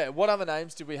dollars. yeah. What other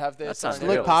names did we have there? That's Sorry,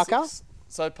 unreal. Luke Parker.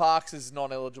 So Parks is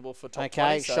not eligible for top 20.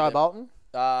 Okay, so Shy then- Bolton.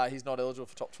 He's not eligible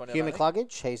for top 20. I Hugh don't think.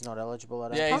 McCluggage, he's not eligible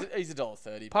at all. Yeah, he's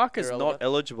 $1.30. Parker's Irrelevant. not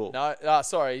eligible. No,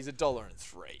 sorry, he's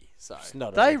 $1.03. So It's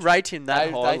not They eligible. rate him that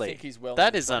They highly. think he's well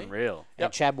That in is the 20. unreal. And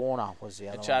Yep. Chad Warner was the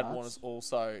other And Chad one. Warner's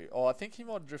also. Oh, I think he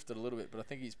might have drifted a little bit, but I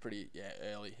think he's pretty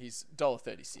early. He's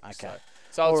 $1.36. Okay.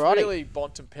 So it's Alrighty. really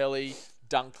Bontempelli,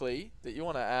 Dunkley that you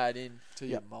want to add in to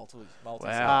your multi.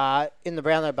 Wow. In the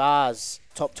Brownlow Bars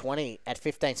top 20 at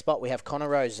 15th spot, we have Connor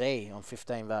Rozee on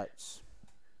 15 votes.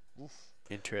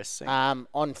 Interesting.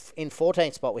 In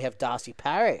 14th spot, we have Darcy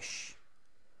Parish.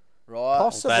 Right.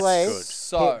 Possibly good.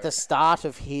 So- the start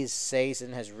of his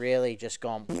season has really just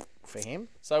gone for him.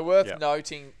 So worth Yep.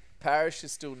 noting, Parrish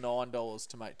is still $9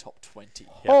 to make top 20.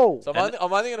 Oh, So And-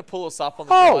 I'm only going to pull us up on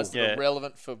the Oh! guys that Yeah. are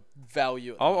relevant for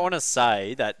value. I want to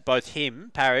say that both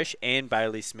him, Parrish, and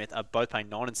Bailey Smith are both paying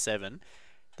 9 and 7.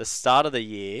 The start of the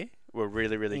year were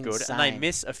really, really good, and they Insane.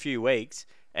 miss a few weeks,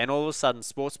 and all of a sudden,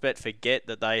 Sportsbet forget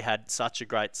that they had such a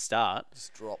great start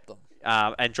Just drop them.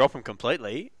 and drop them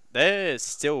completely. They're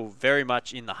still very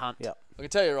much in the hunt Yep. I can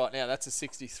tell you right now, that's a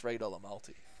 $63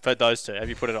 multi. for those two. Have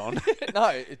you put it on? No,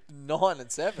 it's 9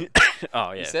 and 7.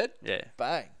 Oh yeah, You said? yeah.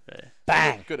 Bang.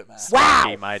 bang. Good at math. Wow.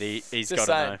 He, mate, he's Just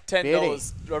got to saying, know.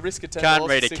 $10. A risk of $10. Can't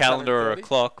read a for calendar or a 630.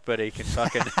 clock, but he can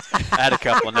fucking add a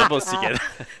couple of numbers together.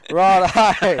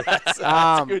 Righto. That's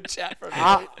a good chat from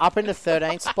me. Up in the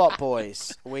 13th spot,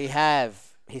 boys, we have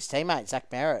his teammate,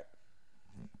 Zach Merritt,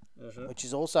 which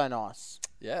is also nice,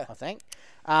 Yeah. I think.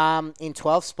 In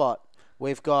 12th spot,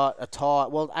 we've got a tie.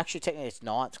 Well, actually, technically it's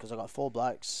 9th because I've got 4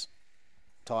 blokes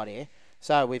tied here.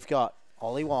 So we've got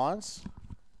Ollie Wines,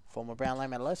 former Brownlow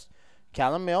medalist,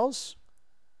 Callum Mills,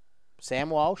 Sam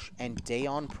Walsh, and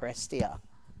Dion Prestia.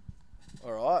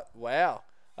 All right. Wow.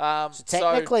 So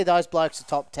technically, those blokes are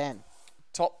top 10.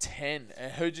 top 10.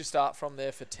 And who'd you start from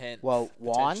there for 10? Well,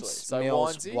 potentially? Wines, So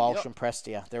Mills, Winesy, Walsh, yep. and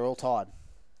Prestia. They're all tied.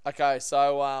 Okay,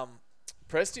 so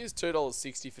Prestia's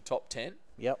 $2.60 for top 10.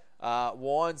 Yep.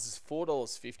 Wines is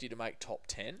 $4.50 to make top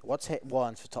 10. What's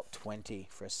Wines for top 20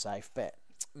 for a safe bet?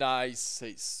 No,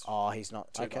 he's Oh, he's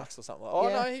not. $2 Okay. or something. Oh,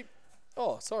 Yeah.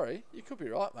 no, sorry. You could be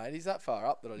right, mate. He's that far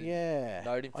up that I didn't Yeah.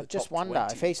 note him for I just top wonder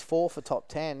 20. if he's 4 for top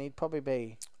 10, he'd probably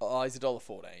be. Oh, he's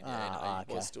 $1.14. Yeah, Ah, no,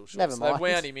 he was okay. still short. Never So they've mind.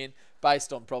 wound him in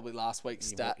based on probably last week's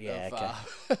stat yeah,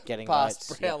 of Getting past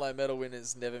votes, Brownlow medal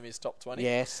winners never missed top 20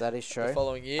 Yes, that is the true.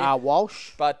 following year.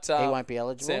 Walsh, But he won't be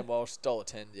eligible. Sam Walsh,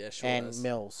 $1.10, yeah, sure. and is.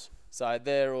 Mills. So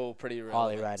they're all pretty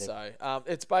relevant. rated. So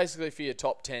it's basically for your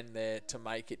top 10 there to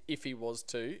make it, if he was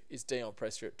to, is Dion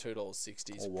Presser at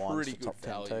 $2.60. He's Or Wines pretty for good top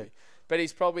 10 value. too. But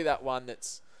he's probably that one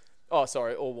that's, or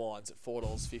Wines at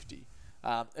 $4.50.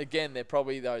 Again, they're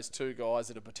probably those two guys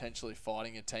that are potentially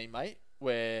fighting a teammate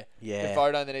where Yeah. the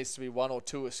vote only needs to be 1 or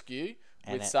 2 askew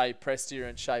And with, it- say, Prestia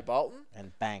and Shea Bolton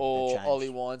And bang. or the change. Ollie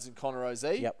Wines and Connor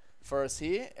Rozee Yep. for us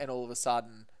here, and all of a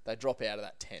sudden they drop out of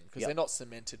that 10 because Yep. they're not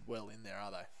cemented well in there, are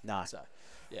they? No. So,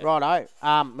 yeah.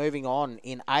 Righto. Moving on.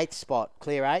 In 8th spot,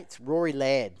 clear 8th, Rory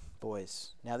Laird,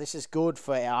 boys. Now, this is good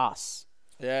for us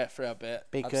Yeah, for our bet.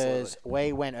 because Absolutely.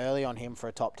 we went early on him for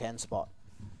a top 10 spot.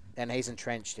 And he's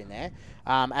entrenched in there.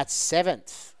 At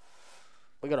 7th,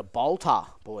 we got a bolter,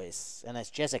 boys. And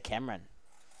it's Jezza Cameron.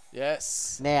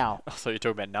 Yes. Now, I thought you were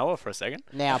talking about Noah for a second.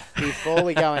 before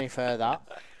we go any further,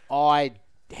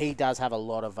 he does have a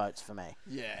lot of votes for me.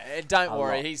 Yeah, and don't A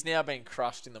worry, lot. he's now been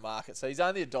crushed in the market, so he's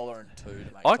only $1.02 to make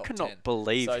I top cannot 10.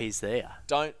 believe So he's there.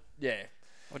 Yeah.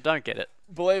 I don't get it.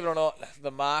 Believe it or not,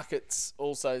 the markets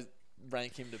also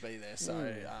rank him to be there,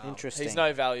 so interesting. he's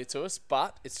no value to us,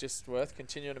 but it's just worth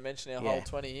continuing to mention our Yeah. whole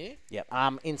 20 here. Yep.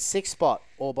 In 6th spot,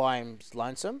 all by him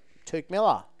lonesome, Took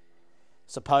Miller.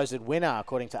 supposed winner,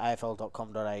 according to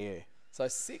AFL.com.au. So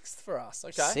 6th for us.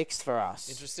 Okay. 6th for us.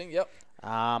 Interesting. Yep.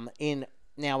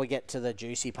 Now we get to the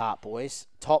juicy part, boys.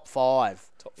 Top 5.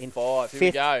 Top 5. Here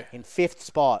we go. In 5th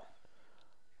spot,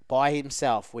 by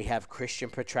himself, we have Christian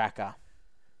Petracca.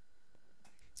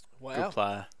 Wow. Good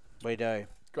player. We do.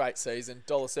 Great season.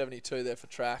 $1.72 there for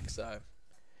track. So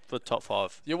For the top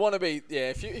 5. you want to be,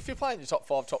 if you're playing your top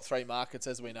 5, top 3 markets,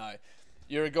 as we know,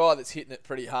 you're a guy that's hitting it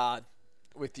pretty hard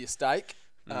with your steak,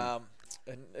 and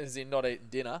as in not eating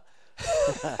dinner.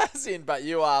 As in, but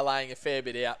you are laying a fair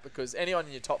bit out, because anyone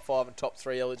in your top 5 and top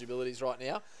 3 eligibilities right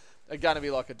now are going to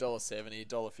be like $1.70,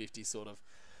 $1.50 sort of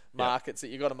markets that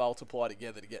you've got to multiply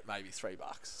together to get maybe $3.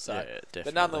 So, Yeah, definitely.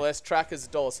 but nonetheless, trackers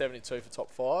 $1.72 for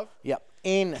top 5. Yep.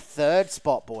 In 3rd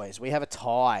spot, boys, we have a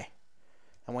tie.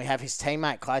 And we have his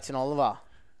teammate, Clayton Oliver.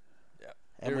 Yep.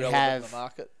 And we Irrelevant have in the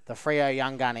market. the Freo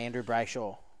young gun, Andrew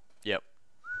Brayshaw. Yep.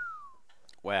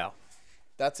 Wow.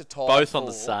 That's a tie. Both on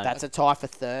the for- same. That's a tie for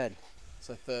 3rd.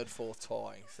 So 3rd, 4th,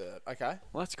 tying 3rd. Okay.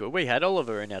 Well, that's good. We had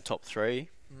Oliver in our top 3.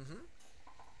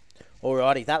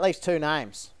 Alrighty, that leaves 2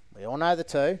 names. We all know the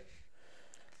 2.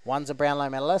 One's a Brownlow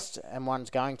medalist, and one's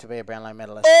going to be a Brownlow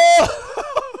medalist.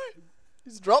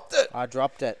 He's dropped it. I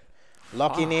dropped it.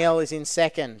 Lockie Neal is in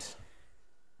 2nd,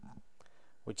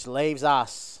 which leaves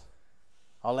us.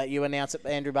 I'll let you announce it,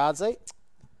 Andrew Bardsley.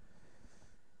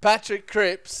 Patrick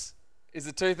Cripps is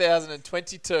the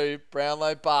 2022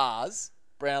 Brownlow Bars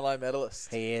Brownlow medalist.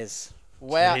 He is.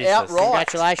 Wow, Jesus. outright.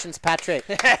 Congratulations, Patrick.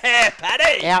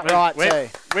 Paddy. Outright, too.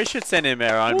 We should send him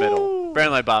our own medal.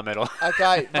 Brownlow bar medal.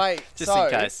 Okay, mate. Just so,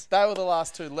 in case. they were the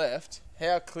last 2 left.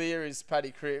 How clear is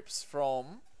Paddy Cripps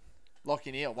from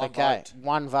Lockie Neal? One vote.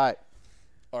 1 vote.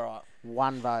 All right.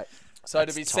 1 vote. So to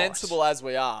That's be tight. sensible as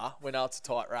we are, we know it's a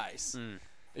tight race.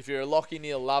 If you're a Lockie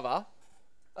Neal lover,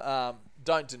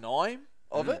 don't deny him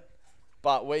of it.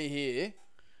 But we here,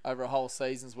 over a whole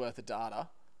season's worth of data,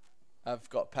 have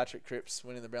got Patrick Cripps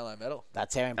winning the Brownlow medal.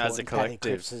 That's how As a important Paddy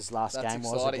collective. Cripps' last That's game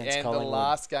was exciting. against And Collingwood. the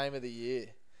last game of the year.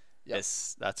 Yep.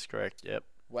 Yes, that's correct. Yep.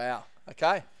 Wow.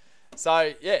 Okay.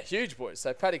 So, yeah, huge, boys.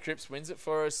 So, Paddy Cripps wins it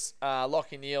for us.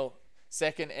 Lockie Neal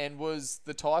 2nd, and was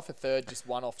the tie for 3rd just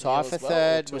 1 off Neal Tie as for well, or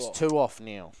 3rd 2 was off? 2 off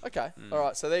Neal. Okay. All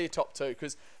right. So, they're your top 2.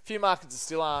 Because a few markets that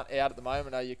still aren't out at the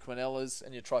moment are your Quinellas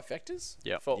and your Trifectas.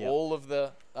 Yep. For Yep. all of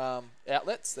the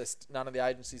outlets. None of the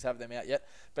agencies have them out yet,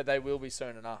 but they will be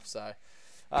soon enough. So,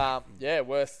 yeah,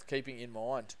 worth keeping in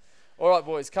mind. All right,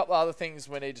 boys. A couple of other things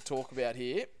we need to talk about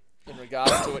here in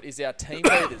regards to it is our team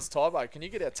leaders. Tybo, can you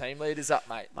get our team leaders up,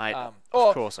 mate? Mate, Of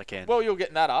of course I can. Well, you're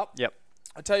getting that up. Yep.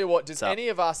 I tell you what, does What's up? any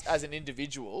of us as an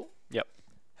individual Yep.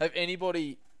 have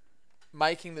anybody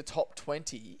making the top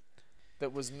 20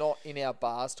 that was not in our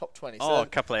bars top 20? Oh, a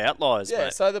couple of outliers, yeah,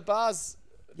 mate. so the bars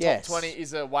Yes. top 20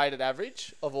 is a weighted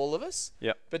average of all of us.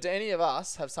 Yep. But do any of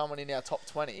us have someone in our top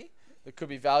 20 that could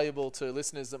be valuable to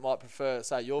listeners that might prefer,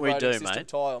 say, your We voting do, system, mate.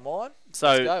 Ty, or mine? So,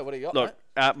 Let's go. What do you got, look,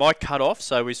 mate? my cut-off,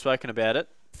 so we've spoken about it.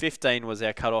 15 was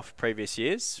our cut-off previous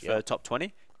years for Yep. top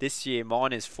 20. This year,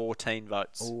 mine is 14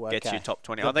 votes. Ooh, Gets okay. you top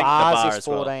 20. The I think bars the bar is as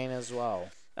well. 14 as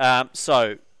well.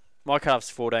 So, my cut-off's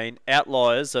 14.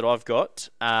 Outliers that I've got,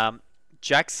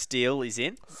 Jack Steele is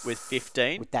in with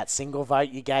 15. With that single vote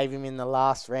you gave him in the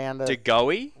last round of...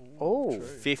 DeGoey, Oh,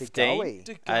 15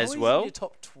 DeGoey's as in well. your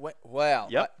top 20. Wow.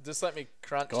 Yep. Mate, just let me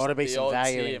crunch Got to be the some odds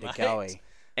value here, in mate. DeGoey.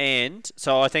 And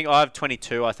so I think I have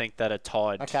 22, I think, that are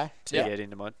tied Okay. to Yeah. get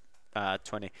into my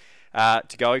 20.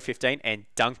 DeGoey, 15, and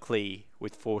Dunkley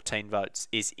with 14 votes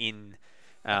is in...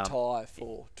 Tie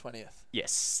for 20th.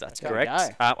 Yes, that's Okay.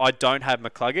 correct. I don't have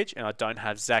McCluggage and I don't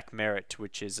have Zach Merritt,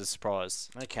 which is a surprise.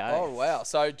 Okay. Oh, wow.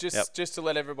 So just Yep. just to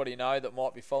let everybody know that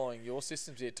might be following your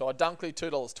systems here, Ty, Dunkley,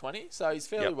 $2.20. So he's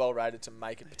fairly Yep. well rated to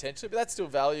make it potentially. But that's still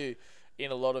value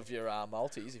in a lot of your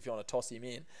multis if you want to toss him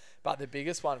in. But the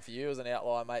biggest one for you as an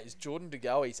outlier, mate, is Jordan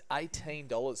DeGoey's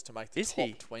 $18 to make the Is top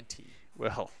he? 20.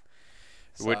 Well,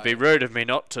 it So- would be rude of me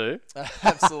not to.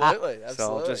 Absolutely. Absolutely.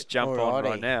 So I'll just jump on Alrighty.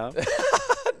 right now.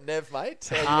 Nev, mate.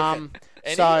 How you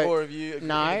any so or have you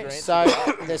no, agreement so with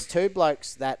that? there's 2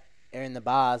 blokes that are in the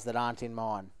bars that aren't in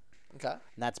mine, Okay. and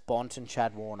that's Bont and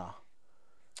Chad Warner,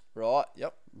 Right.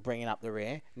 Yep. bringing up the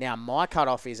rear. Now my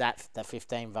cutoff is at the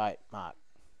 15 vote mark,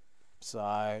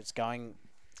 so it's going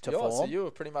to Yeah, so form. you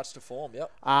were pretty much to form.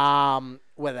 Yep.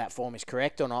 Whether that form is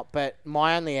correct or not, but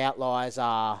my only outliers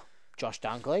are Josh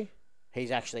Dunkley. He's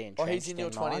actually Oh, entrenched he's in your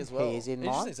 20 mine. as well. He is in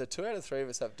Interesting. mine. So 2 out of 3 of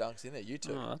us have dunks in there. You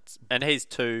two. And he's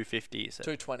 250, you said.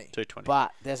 220. 220.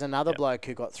 But there's another Yep. bloke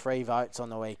who got 3 votes on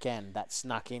the weekend that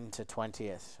snuck into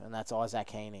 20th, and that's Isaac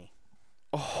Heaney.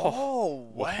 Oh,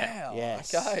 wow.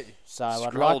 Yes. Okay. So I'd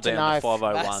Scroll like to down know to if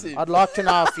 501. Massive. I'd like to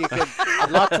know if you could.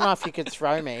 I'd like to know if you could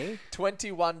throw me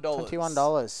 $21.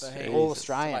 $21. For him All to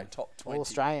Australian. make top 20. All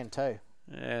Australian too.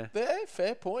 Yeah. There,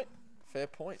 fair point. Fair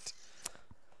point.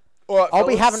 All right, I'll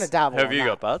be fellas. having a dabble. Who have on you that.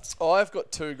 got, Buds? I've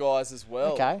got two guys as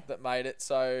well Okay. that made it.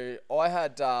 So I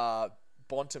had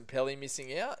Bontempelli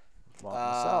missing out. Like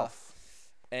myself.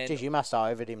 And Jeez, you must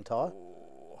have overed him, Ty.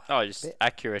 Oh, just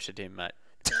accurate at him, mate.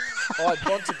 I had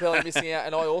Bontempelli missing out,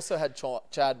 and I also had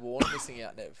Chad Warner missing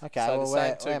out, Nev. Okay, so well, the we're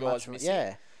same two much guys from- missing.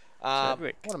 Yeah.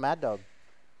 Chadwick. What a mad dog.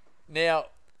 Now,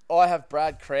 I have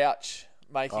Brad Crouch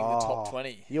making the top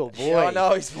 20. Your boy. Yeah, I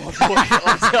know he's my boy.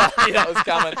 I'm telling you that was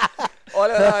coming. I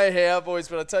don't know how, boys,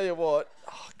 but I tell you what.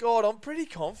 Oh, God, I'm pretty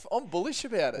I'm bullish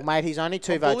about it. Well, mate, he's only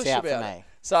 2 I'm votes bullish out for about it. me.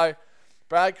 So,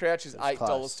 Brad Crouch is $8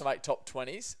 close. to make top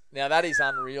 20s. Now, that is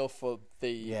unreal for the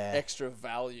Yeah. extra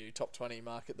value top 20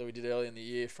 market that we did early in the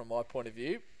year from my point of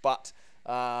view. But,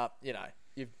 you know,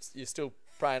 you're still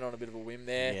preying on a bit of a whim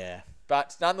there. Yeah.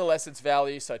 But nonetheless, it's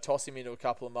value, so toss him into a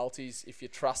couple of multis if you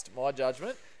trust my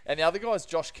judgment. And the other guy is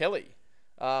Josh Kelly.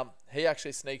 He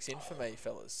actually sneaks in for me,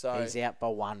 fellas. So He's out by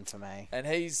 1 for me. and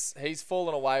he's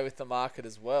fallen away with the market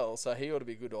as well, so he ought to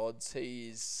be good odds.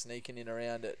 He's sneaking in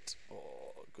around at,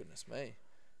 oh, goodness me.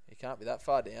 He can't be that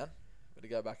far down. Got to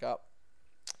go back up.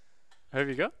 Who have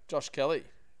you got? Josh Kelly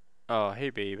Oh,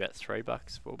 he'd be about $3,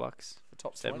 $4, for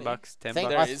top $7, 20. $10. Think-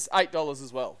 There he is, $8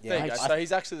 as well. Yeah, There you go. I- So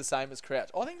he's actually the same as Crouch.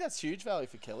 I think that's huge value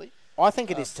for Kelly. I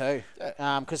think it is too.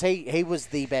 yeah. Because he was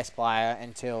the best player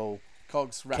until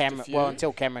Cogs wrapped Cameron. a few. Well,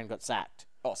 until Cameron got sacked.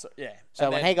 Oh, so, yeah. So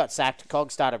And when then- he got sacked,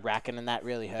 Cog started racking, and that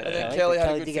really hurt. And then Kelly. Kelly But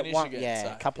had a good did get finish one, again, yeah,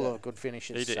 so, a couple yeah. of good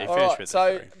finishes. He did. so- He All finished right, with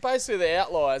so the 3. basically the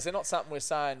outliers, they're not something we're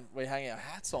saying we hang our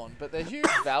hats on, but they're huge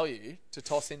value to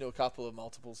toss into a couple of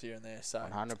multiples here and there. So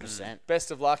 100%. best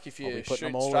of luck if I'll you be putting shoot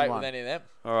them all in straight one. with any of them.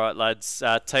 All right, lads.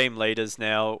 Team leaders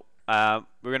now. We're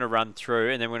going to run through,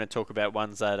 and then we're going to talk about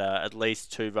ones that are at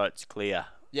least 2 votes clear.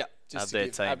 Yeah, just Of to their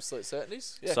give team. absolute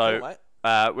certainties. Yeah, So, cool,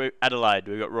 mate. Adelaide,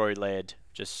 we've got Rory Laird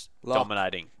just Lock.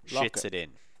 dominating. Lock Shits it. it in.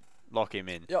 Lock him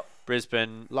in. Yep.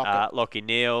 Brisbane, Lock it. Lockie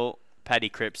Neal, Paddy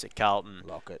Cripps at Carlton.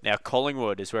 Lock it. Now,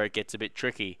 Collingwood is where it gets a bit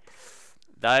tricky.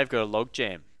 They've got a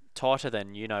logjam. Tighter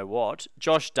than you know what.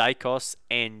 Josh Dacos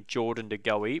and Jordan De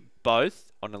Goey,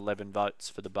 both on 11 votes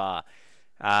for the bar.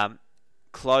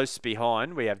 Close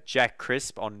behind, we have Jack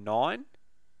Crisp on 9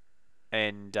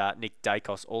 and Nick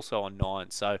Dacos also on 9.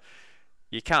 So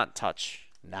you can't touch.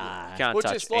 Nah. You can't Well,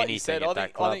 touch just like anything you said, at I that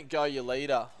think club. go your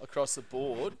leader across the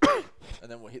board, and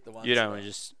then we'll hit the ones. You don't that- want to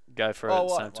just go for it Oh, at the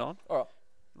why? same time. All right.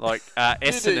 Like do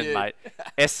Essendon, you. mate.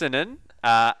 Essendon,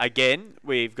 again,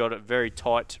 we've got a very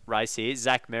tight race here.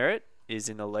 Zach Merritt is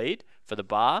in the lead for the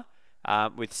bar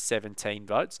with 17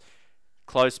 votes.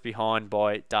 Close behind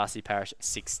by Darcy Parish at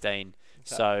 16.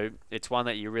 So it's one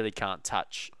that you really can't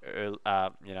touch. You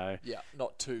know, Yeah,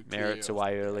 not too clear. Merritt's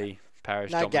away early.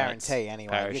 Parish No dominates. guarantee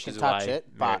anyway. Parish You can is touch away, it,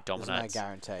 Merritt but there's no dominates.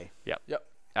 guarantee. Yep. Yep.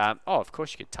 Oh, of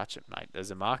course you can touch it, mate.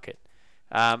 There's a market.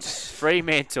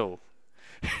 Fremantle.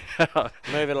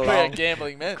 Move it We're along.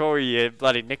 gambling men. Call you your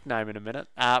bloody nickname in a minute.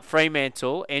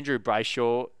 Fremantle, Andrew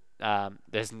Brayshaw.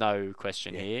 There's no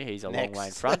question here. He's a Next. long way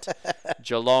in front.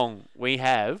 Geelong, we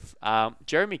have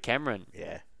Jeremy Cameron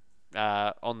Yeah.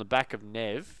 on the back of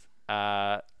Nev.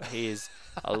 He is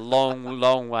a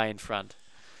long way in front.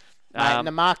 Mate, and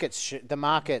the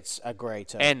markets agree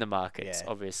too. And the markets, Yeah.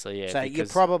 obviously, yeah. So you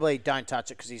because- probably don't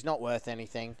touch it because he's not worth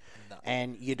anything,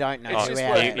 and you don't know It's who just out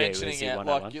worth there. mentioning easy it,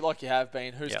 101. like you have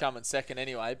been. Who's Yep. coming second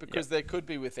anyway? Because there could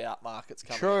be without markets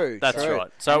coming. True. That's true.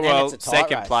 right. So, And then well, it's a tight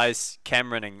second race. place,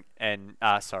 Cameron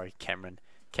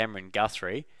Cameron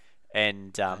Guthrie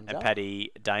and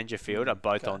Paddy Dangerfield are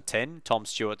both on 10. Tom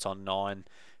Stewart's on 9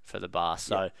 for the bar.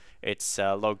 So it's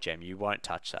logjam. You won't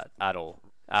touch that at all.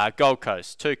 Gold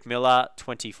Coast, Tuke Miller,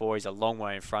 24. He's a long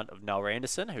way in front of Noah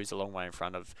Anderson, who's a long way in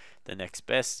front of the next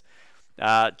best.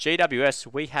 GWS,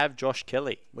 we have Josh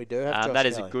Kelly. We do have Josh That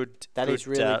is Kelly. a good. That is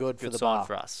really good for good the sign bar.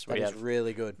 for us. That we is have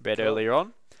really good. bet earlier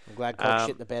on. I'm glad Cox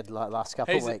shit the bed last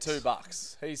couple He's of at weeks.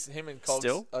 $2. He's him and Cogs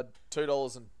Still? are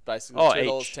 $2 and basically Oh,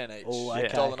 $2.10 each. Oh, okay.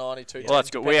 $1.90, $2.10. Well, that's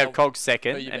good. We have depending Cogs who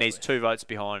second, you and bet he's with. 2 votes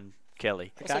behind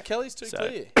Kelly. on- So Kelly's too So-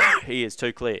 clear. He is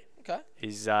too clear. Okay.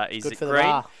 He's Good at for the green.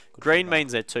 bar. Good for Green the bar.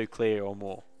 means they're too clear or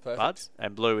more. Perfect. Buds.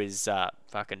 And blue is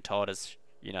fucking tight as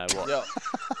you know what. Yeah.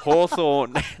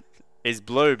 Hawthorn is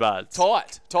blue, Buds.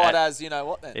 Tight as you know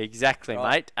what then. Exactly,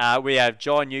 Right. mate. We have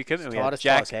John Newcomb and we Tight have as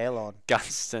Jack Ty's hairline.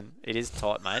 Gunston. It is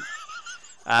tight, mate.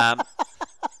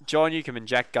 John Newcomb and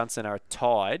Jack Gunston are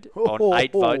tied on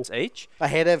 8 votes each,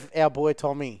 Ahead of our boy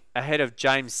Tommy. ahead of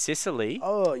James Sicily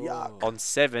Oh, yuck. on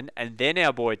 7, and then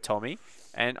our boy Tommy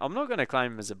And I'm not going to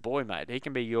claim him as a boy, mate. He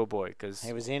can be your boy because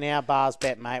He was in our bars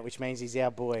bet, mate, which means he's our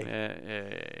boy.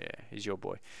 yeah. He's your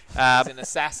boy. He's an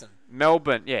assassin.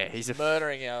 Melbourne, yeah, he's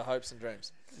murdering our hopes and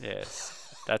dreams.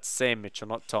 Yes, that's Sam Mitchell,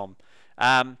 not Tom.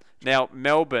 Now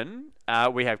Melbourne,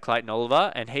 we have Clayton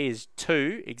Oliver, and he is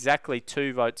exactly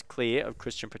two votes clear of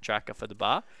Christian Petracca for the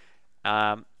bar.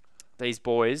 These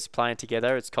boys playing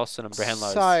together, it's costing them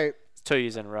Brownlows. So, it's 2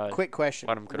 years in a row. quick question.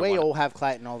 One of them could've We won it. all have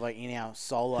Clayton Oliver in our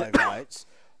solo votes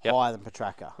Yep. higher than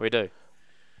Petracca. We do.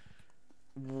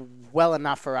 Well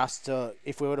enough for us to,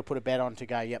 if we were to put a bet on to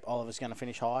go, yep, Oliver's going to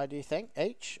finish higher, do you think,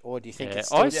 each? Or do you think Yeah, it's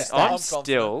still I'm sustained?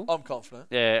 still- I'm confident.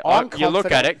 Yeah, I'm you look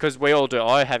at confident. it because we all do.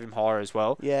 I have him higher as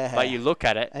well. Yeah. But you look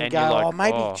at it and, go, you're like, oh,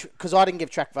 maybe, because I didn't give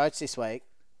track votes this week,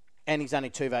 and he's only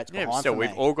 2 votes yeah, behind but still, for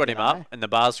we've me, all got you him know? up, and the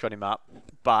bar's got him up.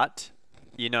 But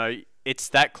it's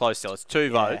that close still. It's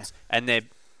 2 Yeah. votes, and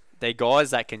they're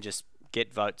guys that can just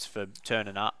get votes for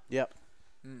turning up. Yep.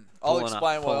 I'll Pulling up-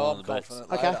 explain why pulling on I'm the bets.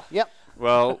 confident Okay. later. Yep.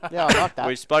 Well, Yeah, I like that.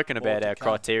 we've spoken about to our come.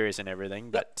 criteria and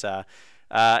everything, but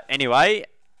anyway,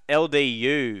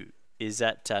 LDU is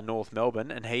at North Melbourne,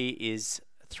 and he is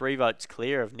 3 votes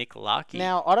clear of Nick Larkey.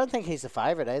 Now, I don't think he's the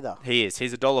favourite either. He is.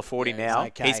 He's $1.40 Yeah, now.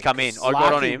 okay, He's come in. 'cause I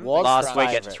got on Larkey him was last the week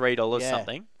at favourite. $3 Yeah.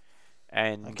 something,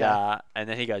 and Okay. and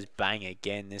then he goes bang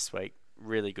again this week.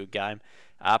 Really good game.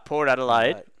 Port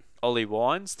Adelaide, Right. Ollie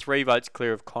Wines, 3 votes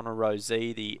clear of Connor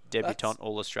Rosey, the debutant That's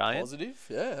All-Australian. Positive.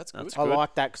 Yeah, that's good. That's I good.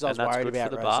 like that because I was And that's worried good for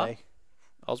about the bar. Rosie.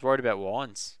 I was worried about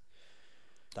Wines.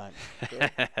 Don't.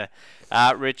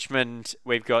 Richmond,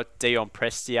 we've got Dion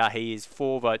Prestia. He is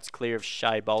 4 votes clear of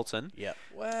Shea Bolton. Yep.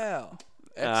 Wow.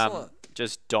 Excellent.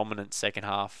 Just dominant second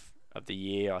half of the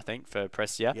year, I think, for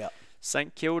Prestia. Yep.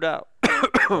 St Kilda,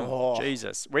 Oh.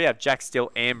 Jesus. We have Jack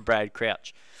Still and Brad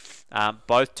Crouch,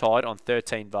 both tied on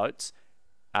 13 votes.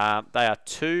 They are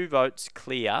 2 votes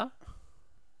clear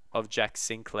of Jack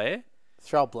Sinclair.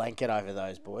 Throw a blanket over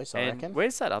those boys, I And reckon.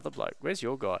 where's that other bloke? Where's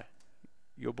your guy?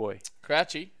 Your boy.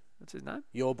 Crouchy. What's his name?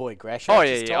 Your boy Gresham. Oh,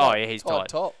 yeah, He's yeah. tied. Oh, yeah, he's tied.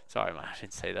 Top. Sorry, mate. I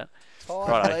didn't see that. Tied,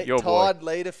 Righto, your boy. tied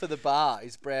leader for the bar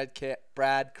is Brad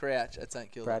Crouch at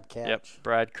St Kilda. Brad Couch. Yep,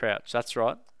 Brad Crouch. That's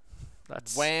right.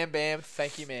 That's Wham bam,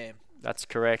 thank you, ma'am. That's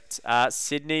correct.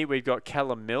 Sydney, we've got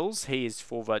Callum Mills. He is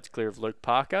 4 votes clear of Luke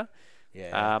Parker.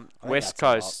 Yeah. I think West that's a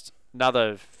lot. Coast,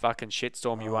 another fucking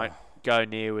shitstorm you won't go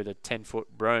near with a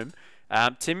 10-foot broom.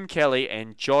 Tim Kelly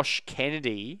and Josh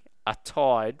Kennedy are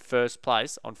tied first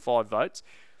place on 5 votes.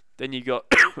 Then you got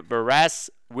Barras,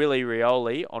 Willie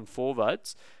Rioli on 4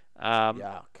 votes.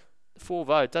 Yuck. 4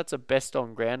 votes. That's a best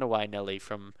on ground away, Nelly,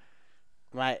 from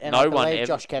Mate, and no I one believe ever.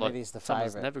 Josh Kennedy's the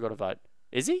someone's favourite. never got a vote.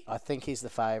 Is he? I think he's the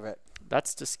favourite.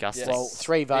 That's disgusting. Yes. Well,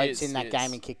 3 votes is, in that he game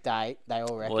is. and kicked 8. They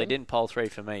all reckon. Well, he didn't poll 3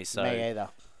 for me, so Me either.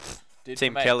 Did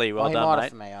Tim for me. Kelly, well he done, might mate. have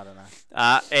for me. I don't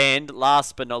know. And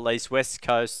last but not least,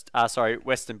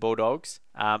 Western Bulldogs,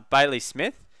 Bailey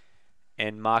Smith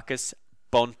and Marcus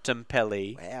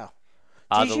Bontempelli Wow.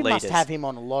 are Geez, the you leaders. must have him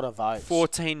on a lot of votes.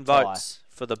 14 Ty. votes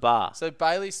for the bar So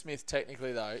Bailey Smith,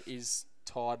 technically, though, is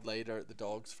tied leader at the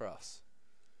Dogs for us.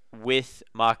 with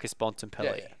Marcus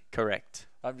Bontempelli. Yeah. Correct.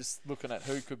 I'm just looking at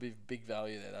who could be big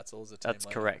value there. That's all as a team That's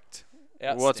leader. correct.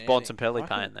 What's Outstanding. Bontempelli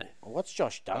paying there? What's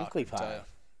Josh Oh, I Dunkley couldn't tell paying? you.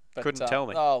 But, Couldn't tell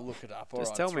me. Oh, look it up. All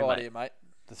Just right, tell it's me, right mate. here, mate.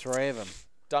 The 3 of them.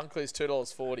 Dunkley's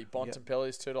 $2.40.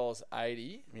 Bontempelli's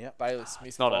 $2.80. Yep. Bailey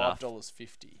Smith not enough. $5.50.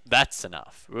 That's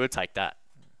enough. We'll take that.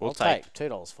 I'll take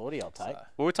 $2.40. I'll take.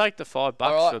 We'll take the $5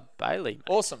 All right. for Bailey. mate.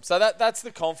 Awesome. So that's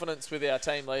the confidence with our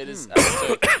team leaders. Hmm. As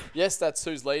to, yes, that's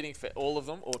who's leading for all of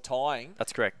them or tying.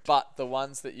 That's correct. But the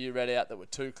ones that you read out that were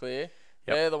too clear,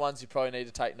 Yep. they're the ones you probably need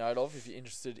to take note of if you're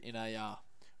interested in a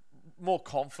more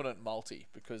confident multi.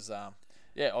 Because,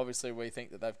 obviously we think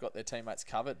that they've got their teammates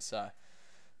covered. So,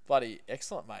 bloody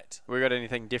excellent, mate. We got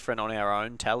anything different on our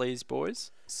own tallies,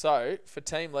 boys? So, for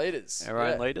team leaders. Our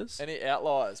own leaders? Any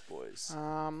outliers, boys?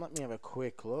 Let me have a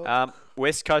quick look.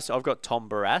 West Coast, I've got Tom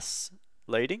Barras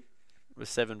leading with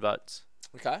 7 votes.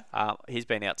 Okay. He's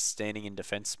been outstanding in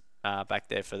defence back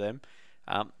there for them.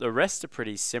 The rest are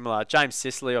pretty similar. James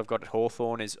Sicily, I've got at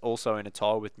Hawthorn, is also in a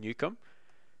tie with Newcomb.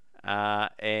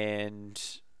 And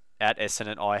at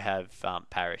Essendon, I have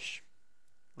Parrish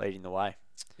leading the way.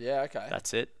 Yeah, okay.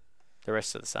 That's it. The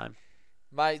rest are the same.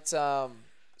 Mate,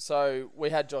 so we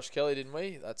had Josh Kelly, didn't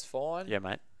we? That's fine. Yeah,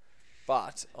 mate.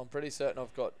 But I'm pretty certain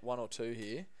I've got 1 or 2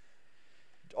 here.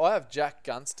 I have Jack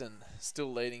Gunston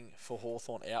still leading for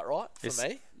Hawthorn outright for Yes.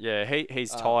 me. Yeah,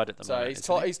 he's tied at the So moment. he's,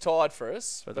 isn't he? he's tied for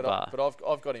us. For the but bar.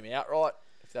 I've got him outright.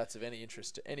 If that's of any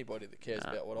interest to anybody that cares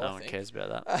about what no I one think. cares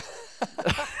about that.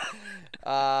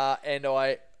 And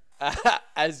I,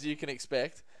 as you can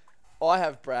expect, I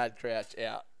have Brad Crouch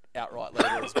outright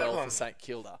leader as well for St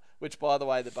Kilda, which, by the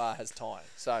way, the bar has tying.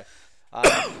 So,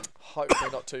 hopefully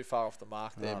not too far off the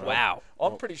mark there. But Wow.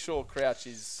 I'm pretty sure Crouch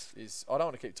is. I don't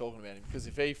want to keep talking about him because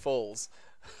if he falls,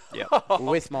 Yep.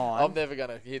 With mine, I'm never going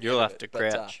to hit You'll him have with to it. But,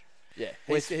 crouch. yeah,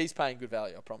 With- he's paying good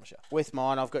value, I promise you. with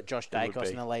mine, I've got Josh would Dacos be.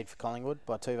 in the lead for Collingwood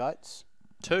by 2 votes.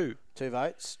 2. 2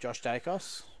 votes, Josh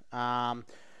Dacos.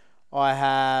 I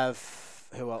have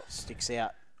who else sticks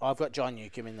out? I've got John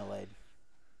Newcomb in the lead.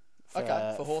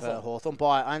 Okay, for Hawthorn.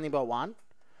 Hawthorn only by 1.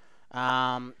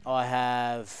 I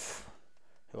have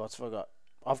who else have I got?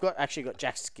 I've actually got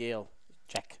Jack Steele.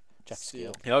 Jack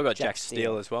Steele. Yeah, I got Jack Jack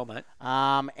Steele as well, mate.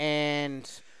 And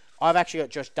I've actually got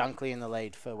Josh Dunkley in the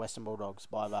lead for Western Bulldogs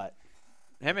by a vote.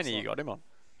 How many you got him on?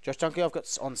 Josh Dunkley I've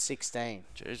got on 16.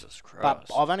 Jesus Christ.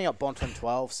 But I've only got Bont on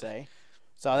 12, see?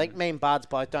 So I think me and Buds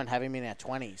both don't have him in our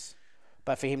 20s.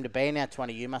 But for him to be in our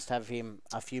 20, you must have him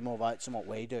a few more votes than what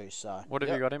we do. So What have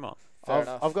you got him on? Fair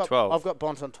enough. I've got 12. I've got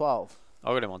Bont on 12.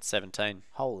 I got him on 17.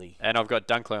 Holy. And I've got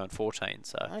Dunkley on 14,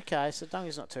 so... Okay, so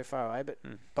Dunkley's not too far away, but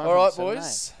Bont All on right, 17.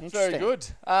 boys. Interesting. Very good.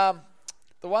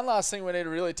 The one last thing we need to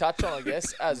really touch on, I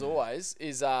guess, as always,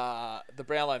 is the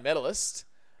Brownlow medalist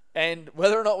and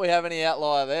whether or not we have any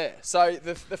outlier there. So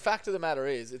the fact of the matter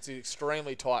is it's an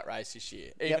extremely tight race this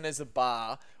year. Even as a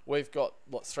bar, we've got,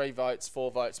 3 votes, 4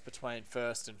 votes between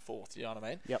first and fourth. You know what I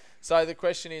mean? Yep. So the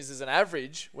question is, as an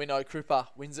average, we know Cripper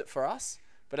wins it for us.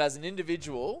 But as an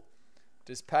individual,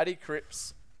 does Paddy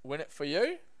Cripps win it for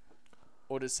you?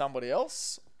 Or does somebody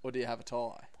else? Or do you have a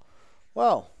tie?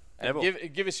 Well, And Neville.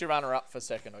 give us your runner-up for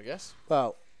second, I guess.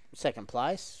 second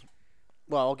place.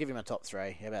 Well, I'll give him a top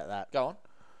 3. How about that? Go on.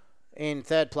 In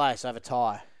third place, I have a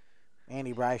tie.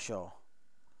 Andy Brayshaw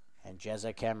and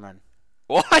Jezza Cameron.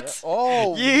 What?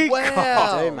 Oh, You wow.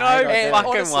 I do, mate. No I do. And fucking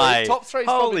honestly, way. top 3 is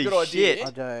probably Holy a good idea. shit.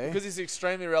 I do. Because it's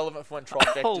extremely relevant for when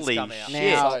trifectas Holy come out.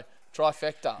 shit. So,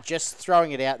 trifecta. Just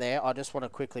throwing it out there, I just want to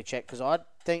quickly check because I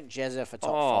think Jezza for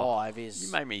top 5 is.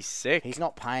 You made me sick. He's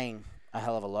not paying a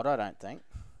hell of a lot, I don't think.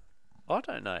 I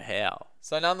don't know how.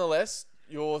 So, nonetheless,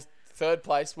 your third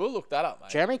place, we'll look that up, mate.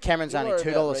 Jeremy Cameron's You only worry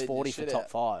about $2.40 reading for this top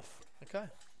shit 5. Okay,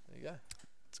 there you go.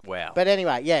 Wow. But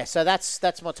anyway, yeah, so that's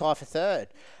my tie for third.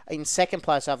 In second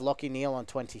place, I have Lockie Neal on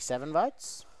 27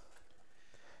 votes.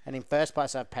 And in first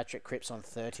place, I have Patrick Cripps on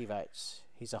 30 votes.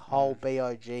 He's a whole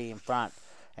BOG in front.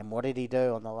 And what did he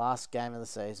do on the last game of the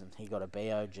season? He got a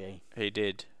BOG. He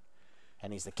did.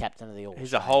 And he's the captain of the All.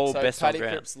 He's a whole So, best on Paddy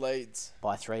ground. Cripps leads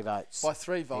by 3 votes. by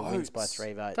 3 He votes. wins by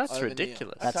 3 votes. That's Over Neil.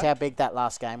 ridiculous. That's Okay. how big that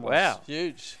last game was. Wow.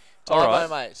 Huge. All Tybo,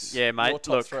 right. mate. Yeah, mate. Your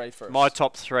top Look, 3 first. my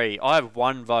top 3. I have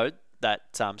 1 vote that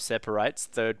separates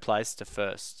third place to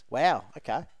first. Wow,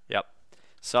 okay. Yep.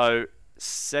 So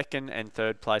second and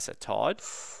third place are tied,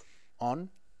 On.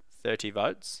 30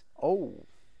 votes. Oh,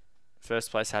 First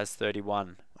place has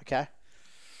 31. okay.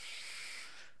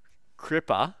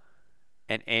 Cripper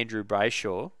and Andrew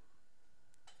Brayshaw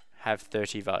have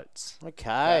 30 votes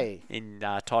Okay. in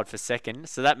tied for second.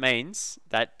 So that means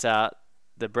that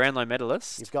the Brownlow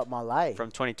medalist You've got my lay.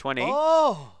 from 2020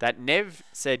 Oh! that Nev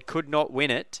said could not win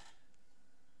it,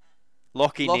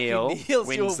 Lockie Neal Neal's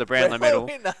wins your the Brownlow medal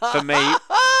winner. for me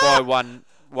by one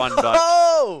vote.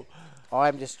 Oh!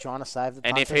 I'm just trying to save the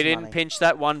And if he punters' didn't money. pinch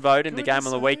that 1 vote in the Good game to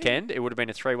on the see. weekend, it would have been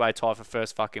a 3-way tie for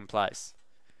first fucking place.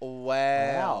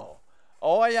 Wow.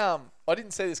 I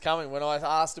didn't see this coming when I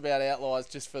asked about outliers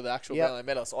just for the actual Yep. Brownlow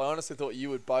medals. I honestly thought you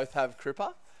would both have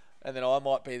Cripper, and then I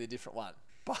might be the different one.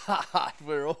 But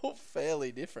we're all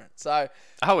fairly different. So,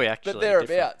 Oh, we actually but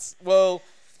thereabouts. Well,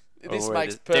 this we're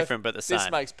makes different but the This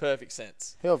same. makes perfect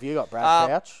sense. Who have you got, Brad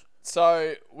Crouch?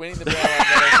 So, winning the Brownlow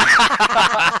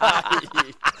medal.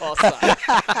 You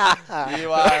possum.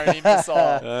 You are an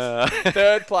imbecile.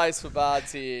 Third place for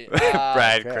Bards here.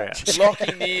 Brad Crouch. Crouch.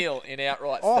 Lockie Neal in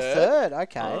outright Oh, third third.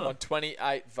 Okay. on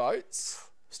 28 votes.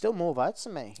 Still more votes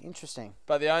than me. Interesting.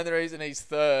 But the only reason he's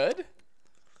third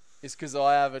is because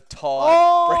I have a tied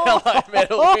Oh! Brownlow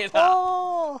medal winner.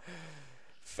 Oh!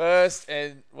 First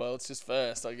and, well, it's just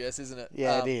first, I guess, isn't it?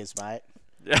 Yeah, it is, mate.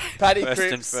 Paddy First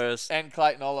Cripps and first. and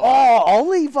Clayton Oliver. Oh,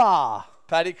 Oliver.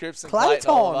 Paddy Cripps and Clayton. Clayton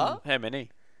Oliver How many?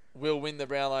 will win the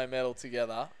Brownlow medal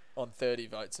together on 30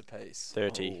 votes apiece.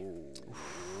 30.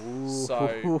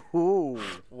 So, Ooh.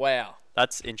 wow.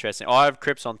 That's interesting. I have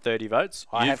Cripps on 30 votes.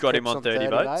 I You've have got him Cripps on 30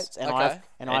 votes. and Okay.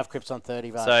 I have Cripps on 30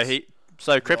 votes.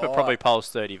 So Cripper Right. probably polls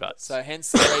 30 votes. So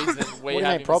hence the reason we What do you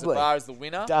have mean, him probably? as the bar as the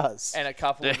winner. does. And a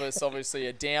couple of us obviously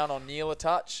are down on Neil a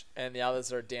touch, and the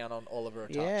others are down on Oliver a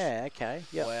touch. Yeah. Okay.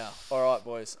 Yeah. Wow. All right,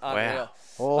 boys. Unreal.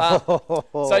 Oh.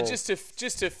 So just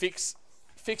to fix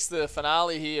the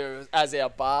finale here as our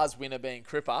bars winner being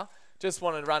Cripper, just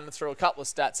wanted to run through a couple of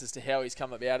stats as to how he's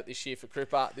come about it this year for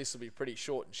Cripper. This will be pretty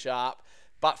short and sharp.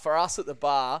 But for us at the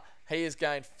bar, he has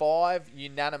gained 5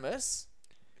 unanimous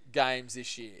games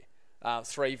this year,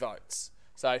 3 votes.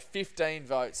 So 15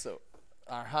 votes that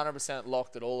are 100%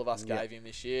 locked that all of us gave him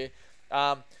this year.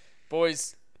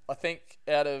 Boys, I think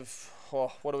out of,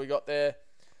 what do we got there?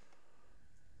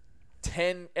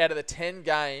 10 out of the 10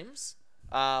 games,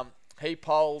 he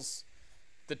polls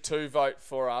the 2 vote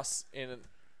for us in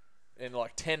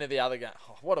like 10 of the other games.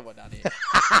 Oh, what have I done here?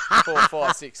 4,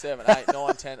 5, 6, 7, 8,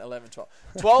 9, 10, 11,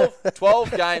 12.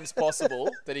 12 games possible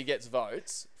that he gets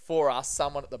votes for us,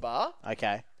 someone at the bar.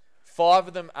 Okay. 5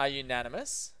 of them are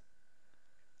unanimous.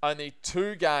 Only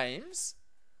 2 games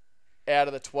out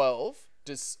of the 12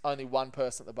 does only one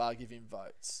person at the bar give him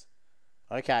votes.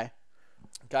 Okay.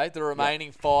 Okay, the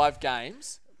remaining 5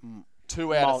 games,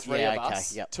 2 out of 3 of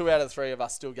us, 2 out of 3 of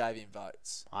us still gave him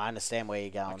votes. I understand where you're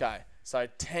going. Okay, so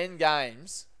 10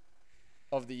 games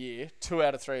of the year, 2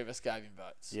 out of 3 of us gave him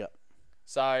votes. Yep.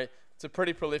 So it's a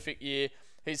pretty prolific year.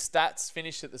 His stats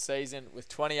finished at the season with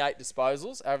 28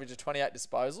 disposals, average of 28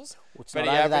 disposals. It's but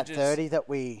not he over averages, that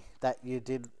 30 that you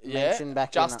did mention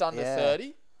back just in under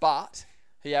 30, but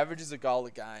he averages a goal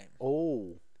a game.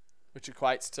 Oh. Which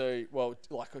equates to, well,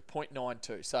 like a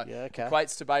 .92. So okay.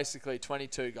 equates to basically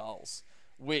 22 goals,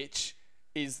 which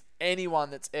is anyone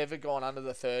that's ever gone under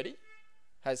the 30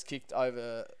 has kicked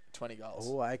over 20 goals.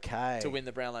 Oh, okay. To win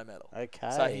the Brownlow medal.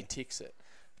 Okay. So he ticks it.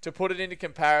 To put it into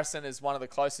comparison as one of the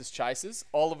closest chasers,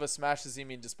 Oliver smashes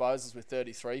him in disposals with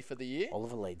 33 for the year.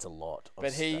 Oliver leads a lot.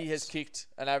 But he has kicked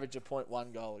an average of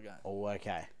 0.1 goal a game. Oh,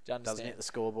 okay. Do you understand? Doesn't hit the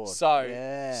scoreboard.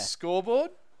 So,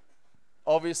 scoreboard,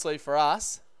 obviously for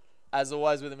us, as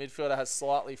always with a midfielder, has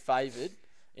slightly favoured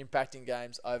impacting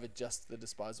games over just the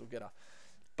disposal getter.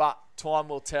 But time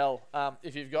will tell.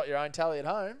 If you've got your own tally at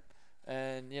home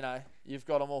and, you know, you've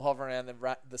got them all hovering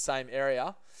around the same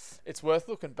area, it's worth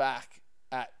looking back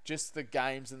at just the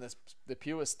games and the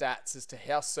pure stats as to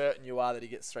how certain you are that he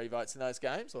gets 3 votes in those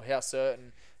games, or how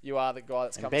certain you are the guy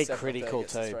that's and come be second critical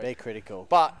gets the too. 3. Be critical.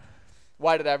 But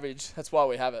weighted average, that's why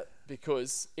we have it,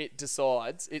 because it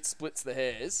decides, it splits the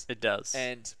hairs. It does.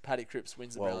 And Paddy Cripps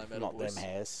wins the Brownlow medal. Not boys. them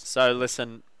hairs. So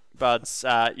listen, Buds,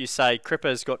 you say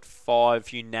Cripper's got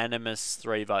 5 unanimous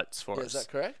 3 votes for us. Is that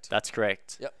correct? That's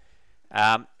correct.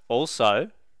 Yep.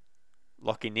 Also,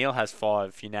 Lockie Neal has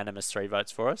 5 unanimous 3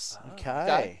 votes for us.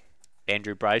 Okay.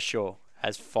 Andrew Brayshaw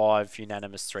has 5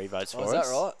 unanimous 3 votes for Is us.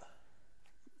 that right?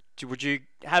 Would you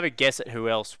have a guess at who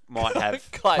else might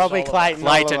have? Probably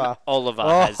Clayton Oliver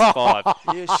has 5.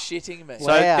 You're shitting me. So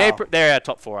Wow. they're our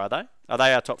top 4, are they? Are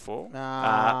they our top 4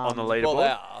 on the leaderboard?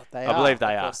 Well, They I are. believe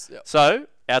they are. course, yep. So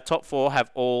our top 4 have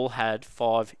all had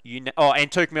 5.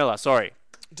 And Took Miller, sorry.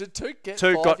 Did Took get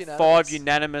Took 5 got unanimous? 5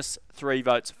 unanimous 3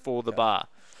 votes for the bar.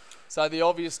 So the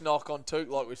obvious knock on Took,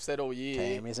 like we've said all year,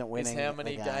 Team isn't winning is how the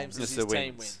many games. games does Just his the team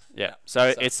win? wins. Yeah.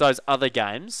 So it's those other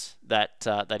games that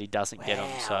he doesn't get on.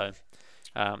 So,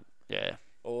 yeah.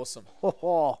 Awesome. That's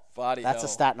hell. a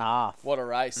stat and a half. What a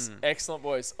race. Excellent,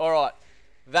 boys. All right.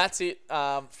 That's it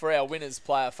for our winners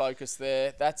player focus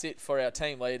there. That's it for our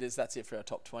team leaders. That's it for our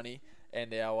top 20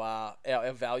 and our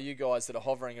value guys that are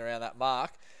hovering around that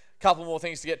mark. Couple more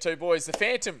things to get to, boys. The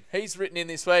Phantom, he's written in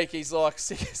this week. He's like,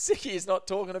 Sicky is not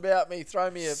talking about me.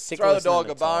 Throw the dog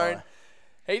a bone.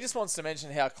 He just wants to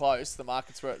mention how close the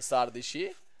markets were at the start of this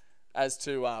year as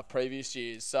to previous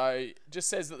years. So just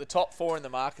says that the top 4 in the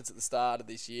markets at the start of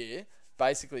this year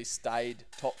basically stayed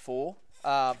top 4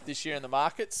 this year in the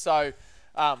markets. So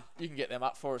you can get them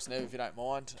up for us, Nev, if you don't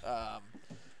mind,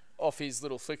 off his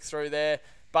little flick through there.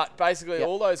 But basically,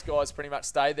 all those guys pretty much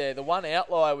stayed there. The one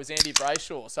outlier was Andy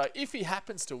Brayshaw. So if he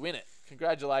happens to win it,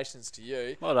 congratulations to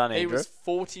you. Well done, Andrew. He was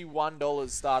 $41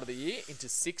 start of the year into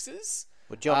 6s.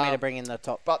 Would you want me to bring in the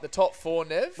top? But the top 4,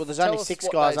 Nev. Well, there's tell only us 6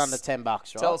 what guys they under $10, right?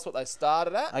 Tell us what they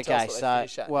started at. Okay, tell us what they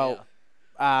finish at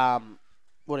now.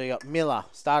 what do you got? Miller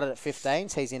started at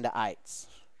 15s. He's into 8s,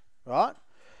 right?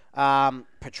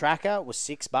 Petraka was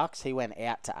 $6. He went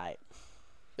out to 8.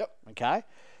 Yep. Okay.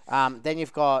 Then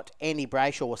you've got Andy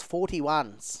Brayshaw was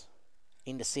 41s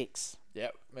into 6.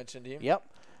 Yep, mentioned him. Yep.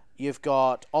 You've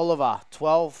got Oliver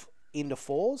 12 into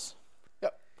 4s.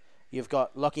 Yep. You've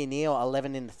got Lockie Neal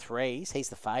 11 into 3s. He's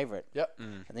the favourite. Yep.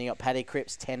 And then you got Paddy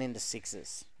Cripps 10 into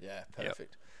 6s. Yeah,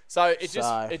 perfect. So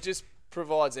it just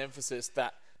provides emphasis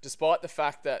that despite the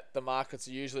fact that the markets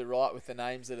are usually right with the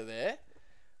names that are there,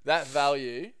 that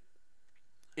value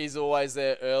is always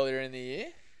there earlier in the year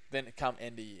than it come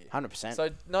end of year. 100%. So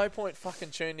no point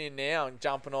fucking tuning in now and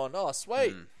jumping on, oh,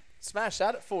 sweet, smash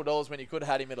that at $4 when you could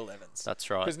have had him at 11s. That's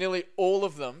right. Because nearly all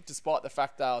of them, despite the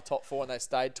fact they were top 4 and they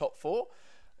stayed top 4,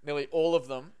 nearly all of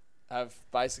them have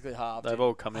basically halved. They've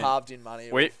all come in. Halved in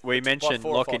money. We by mentioned $4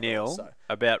 or Lockie $5, Neal so.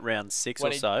 about round 6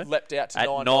 When or he so. leapt out to at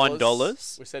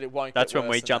 $9. We said it won't. That's get when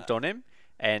worse we than jumped that. on him,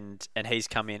 and he's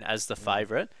come in as the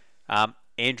favourite.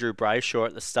 Andrew Brayshaw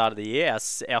at the start of the year,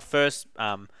 our first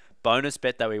bonus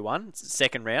bet that we won,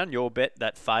 second round, your bet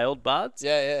that failed, Bards.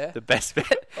 Yeah. The best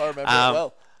bet. I remember it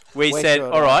well. We Went said, through it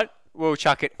all all. right, we'll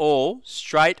chuck it all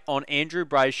straight on Andrew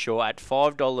Brayshaw at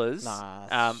 $5.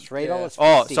 Nah, $3.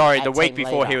 Oh, sorry, the week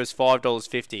before he was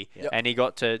 $5.50, Yep. and he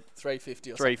got to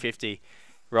 $3.50 or $3.50,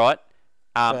 right?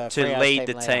 For To Freo lead team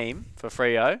the leader. team for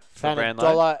Freo, for Found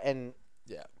Brownlow. $1 and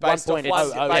yeah. Based off 1.0. one,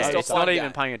 Oh, based yeah, off It's one not game.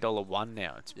 even paying $1.01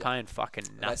 now. It's paying fucking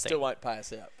And they nothing. still won't pay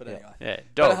us out. But Yeah. anyway. Yeah,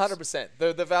 But dogs. 100%.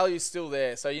 The value's still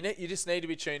there. So you just need to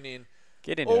be tuned in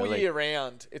Get in all early. year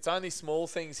round. It's only small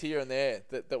things here and there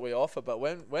that we offer. But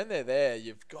when they're there,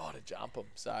 you've got to jump them.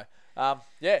 So,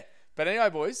 yeah. But anyway,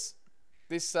 boys,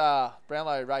 this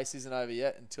Brownlow race isn't over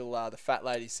yet until the Fat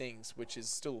Lady sings, which is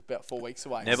still about 4 weeks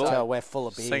away. Neville? So, so we're full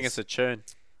of beers. Sing us a tune.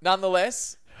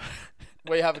 nonetheless,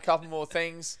 we have a couple more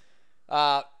things.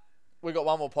 We've got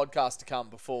one more podcast to come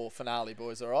before finale,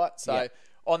 boys. All right. So Yeah.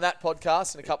 on that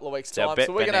podcast in a couple of weeks' our time, bet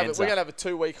so we're bonanza. gonna have a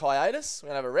 2-week hiatus. We're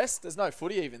gonna have a rest. There's no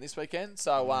footy even this weekend,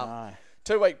 so No.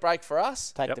 2-week break for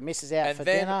us. Take Yep. the missus out And for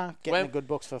then dinner, getting when- the good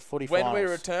books for footy When we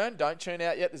finals. return, don't tune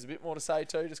out yet. There's a bit more to say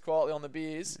too. Just quietly on the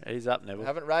beers. He's up, Neville.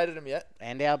 Haven't rated them yet,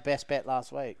 And our best bet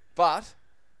last week. but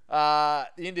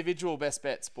the individual best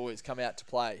bets, boys, come out to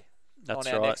play. That's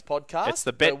on our right. next podcast. It's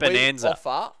the Bet where Bonanza. We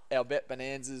offer our bet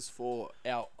bonanzas for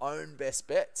our own best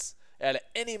bets out of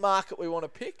any market we want to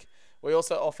pick. We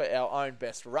also offer our own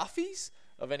best roughies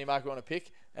of any market we want to pick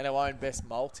and our own best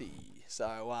multi.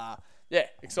 So, yeah,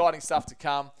 exciting stuff to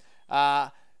come.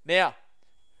 Now,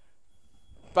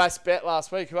 best bet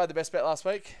last week. Who had the best bet last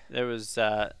week? There was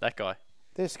that guy.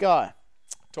 This guy.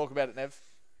 Talk about it, Nev.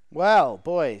 Well,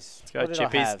 boys. Let's go, what did I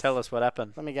Chippies. have? Tell us what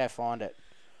happened. Let me go find it.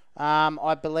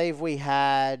 I believe we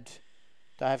had.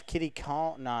 Do I have Kitty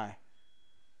Cole? No.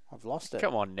 I've lost it.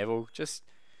 Come on, Neville.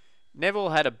 Neville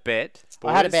had a bet.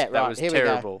 I had a boys, bet, that right. was Here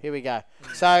terrible. we go. Here we go.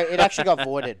 So it actually got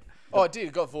voided. Oh, it did.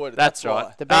 It got voided. That's why.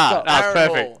 right. The bet got- That's Aaron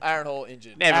perfect. Hall. Aaron Hall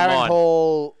injured. Never Aaron mind.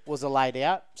 Hall was a laid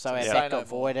out, so our Yeah. bet Say no got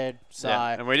more. voided. So Yeah,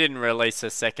 and we didn't release a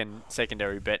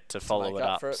secondary bet to follow Make it up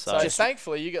up. for it. So So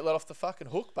thankfully, you get let off the fucking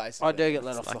hook, basically. I do get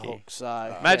let off the lucky. hook.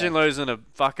 So imagine yeah. losing a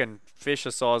fucking fish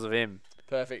the size of him.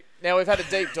 Perfect. Now we've had a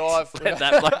deep dive. Let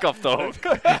that bloke off the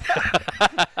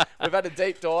hook. We've had a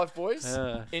deep dive, boys,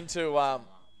 Yeah. into our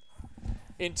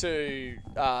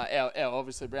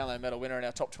obviously Brownlow medal winner in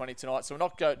our top 20 tonight. So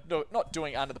we're not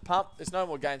doing under the pump. There's no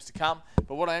more games to come.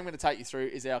 But what I am going to take you through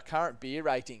is our current beer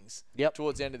ratings. Yep.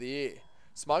 Towards the end of the year.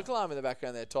 Smoke alarm in the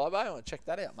background there, Tybo. I want to check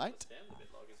that out, mate.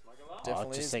 I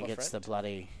Definitely just is, think my it's the friend.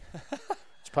 bloody.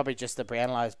 It's probably just the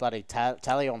Brownlow's bloody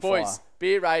tally on Boys, fire.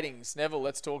 beer ratings. Neville,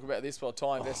 let's talk about this while Ty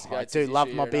I investigates. do his love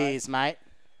issue my here, eh? beers, mate.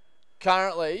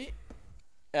 Currently,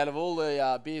 out of all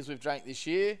the beers we've drank this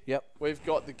year, Yep. we've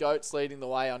got the Goats leading the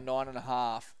way on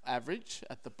 9.5 average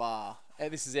at the bar.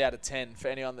 And this is out of 10 for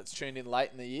anyone that's tuned in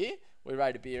late in the year. We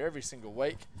rate a beer every single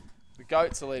week. The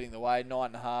Goats are leading the way,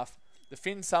 9.5. The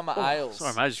Finn Summer Ales.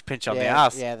 Sorry, mate, I just pinch on the Yeah,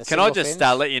 ass. yeah, the Can I single just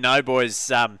fins. let you know, boys?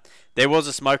 There was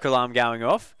a smoke alarm going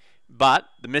off, but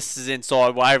the missus is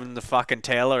inside waving the fucking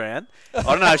towel around. I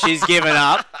don't know if she's given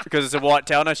up because it's a white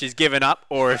towel. I don't know if she's given up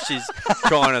or if she's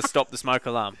trying to stop the smoke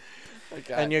alarm.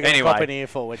 Okay. And you're going to Anyway. cop an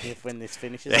earful when this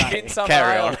finishes. Yeah. aren't Finn you? Summer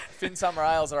Carry Ale, on. Finn Summer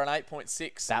Ales are an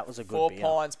 8.6. That was a good Four beer.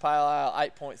 Pines Pale Ale,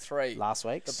 8.3. Last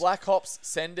week's. The Black Hops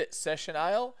Send It Session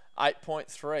Ale,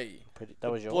 8.3. That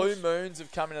was yours. Blue Moons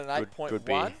have come in at an Good 8.1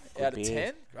 beer. out Good of beer.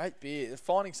 10. Great beer. They're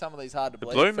finding some of these hard to The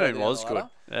believe. Blue further Moon down was the good. ladder.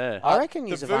 Yeah. I reckon The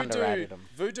you've underrated them.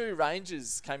 Voodoo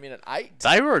Rangers came in at 8.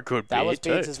 They were a good beer That was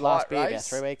too. Beats' last Tight beer about race.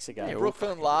 3 weeks ago. Yeah,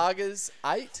 Brooklyn Lagers,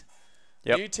 8.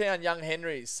 Yep. Newtown Young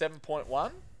Henrys,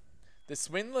 7.1. The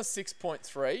Swindler,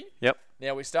 6.3. Yep.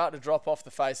 Now we start to drop off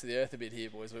the face of the earth a bit here,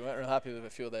 boys. We weren't real happy with a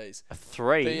few of these. A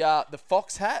 3. The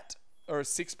Fox Hat are a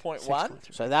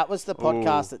 6.1. So that was the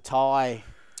podcast that Ty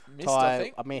Missed, I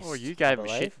think. I missed. Oh, you gave I him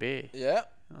believe. shit beer. Yeah.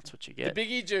 That's what you The get.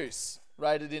 Biggie Juice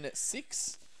rated in at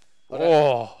 6. I don't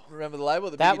Oh. remember the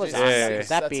label. The That Biggie was Juice unreal. is Yeah. 6.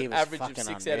 That That's beer an was average of fucking 6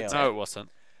 out of unreal. 10. No, it wasn't.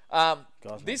 Guys,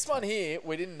 This one here,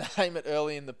 we didn't name it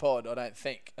early in the pod, I don't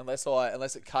think, unless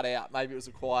it cut out. Maybe it was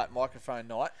a quiet microphone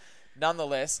night.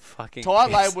 Nonetheless, Fucking Ty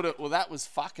piss. labelled it, well, that was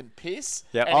fucking piss.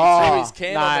 Yep. And he threw his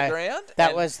can on the ground. That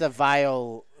and- was the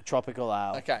Vale Tropical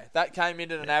Ale. Okay, that came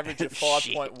in at an average of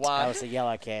Shit. 5.1. That was the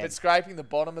yellow can. But scraping the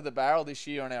bottom of the barrel this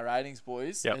year on our ratings,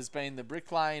 boys, Yep. has been the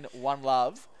Brick Lane One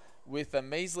Love with a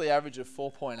measly average of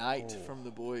 4.8 from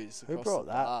the boys. Who across brought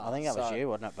the that? bar. I think that was So, you,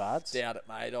 wasn't it, Bards? Doubt it,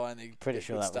 mate. I think Pretty they're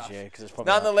sure good that was stuff. you because it's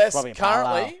probably Nonetheless, probably a pale ale.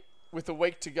 currently, with a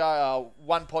week to go,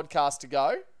 one podcast to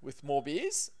go with more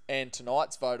beers, and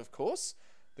tonight's vote, of course,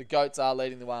 the Goats are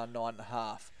leading the way on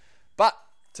 9.5. But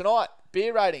tonight,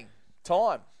 beer rating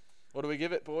time. What do we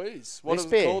give it, boys? What This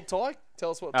is beer? it called, Ty?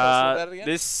 Tell us about it again.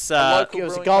 This local It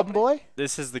was a brewing Golden company? Boy.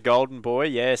 This is the Golden Boy,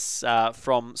 yes,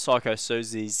 from Psycho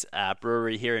Susie's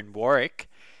brewery here in Warwick.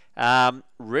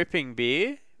 Ripping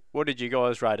beer. What did you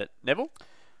guys rate it, Neville?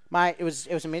 Mate, it was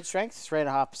a mid-strength,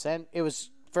 3.5%. It was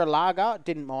for a lager,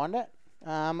 didn't mind it.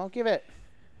 I'll give it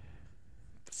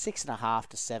 6.5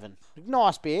 to 7.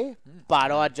 Nice beer,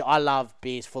 but I love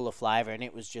beers full of flavour, and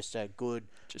it was just a good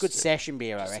session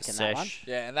beer, I reckon, that one.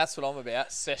 Yeah, and that's what I'm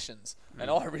about, sessions. And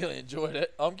I really enjoyed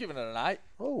it. I'm giving it an 8.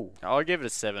 Oh, I'll give it a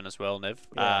 7 as well, Nev.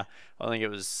 Yeah. I think it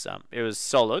was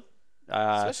solid.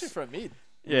 Especially for a mid.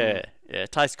 Yeah,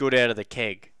 it tastes good out of the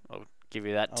keg. I'll give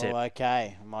you that tip.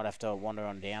 okay. I might have to wander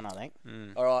on down, I think.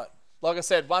 All right. Like I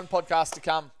said, one podcast to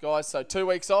come, guys. So 2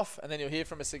 weeks off, and then you'll hear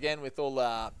from us again with all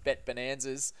bet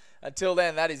bonanzas. Until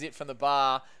then, that is it from the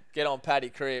bar. Get on Paddy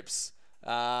Cripps,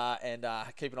 and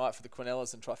keep an eye out for the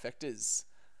Quinellas and Trifectas.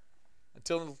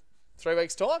 Until 3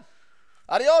 weeks' time.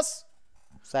 Adios.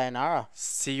 Sayonara.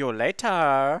 See you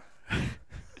later.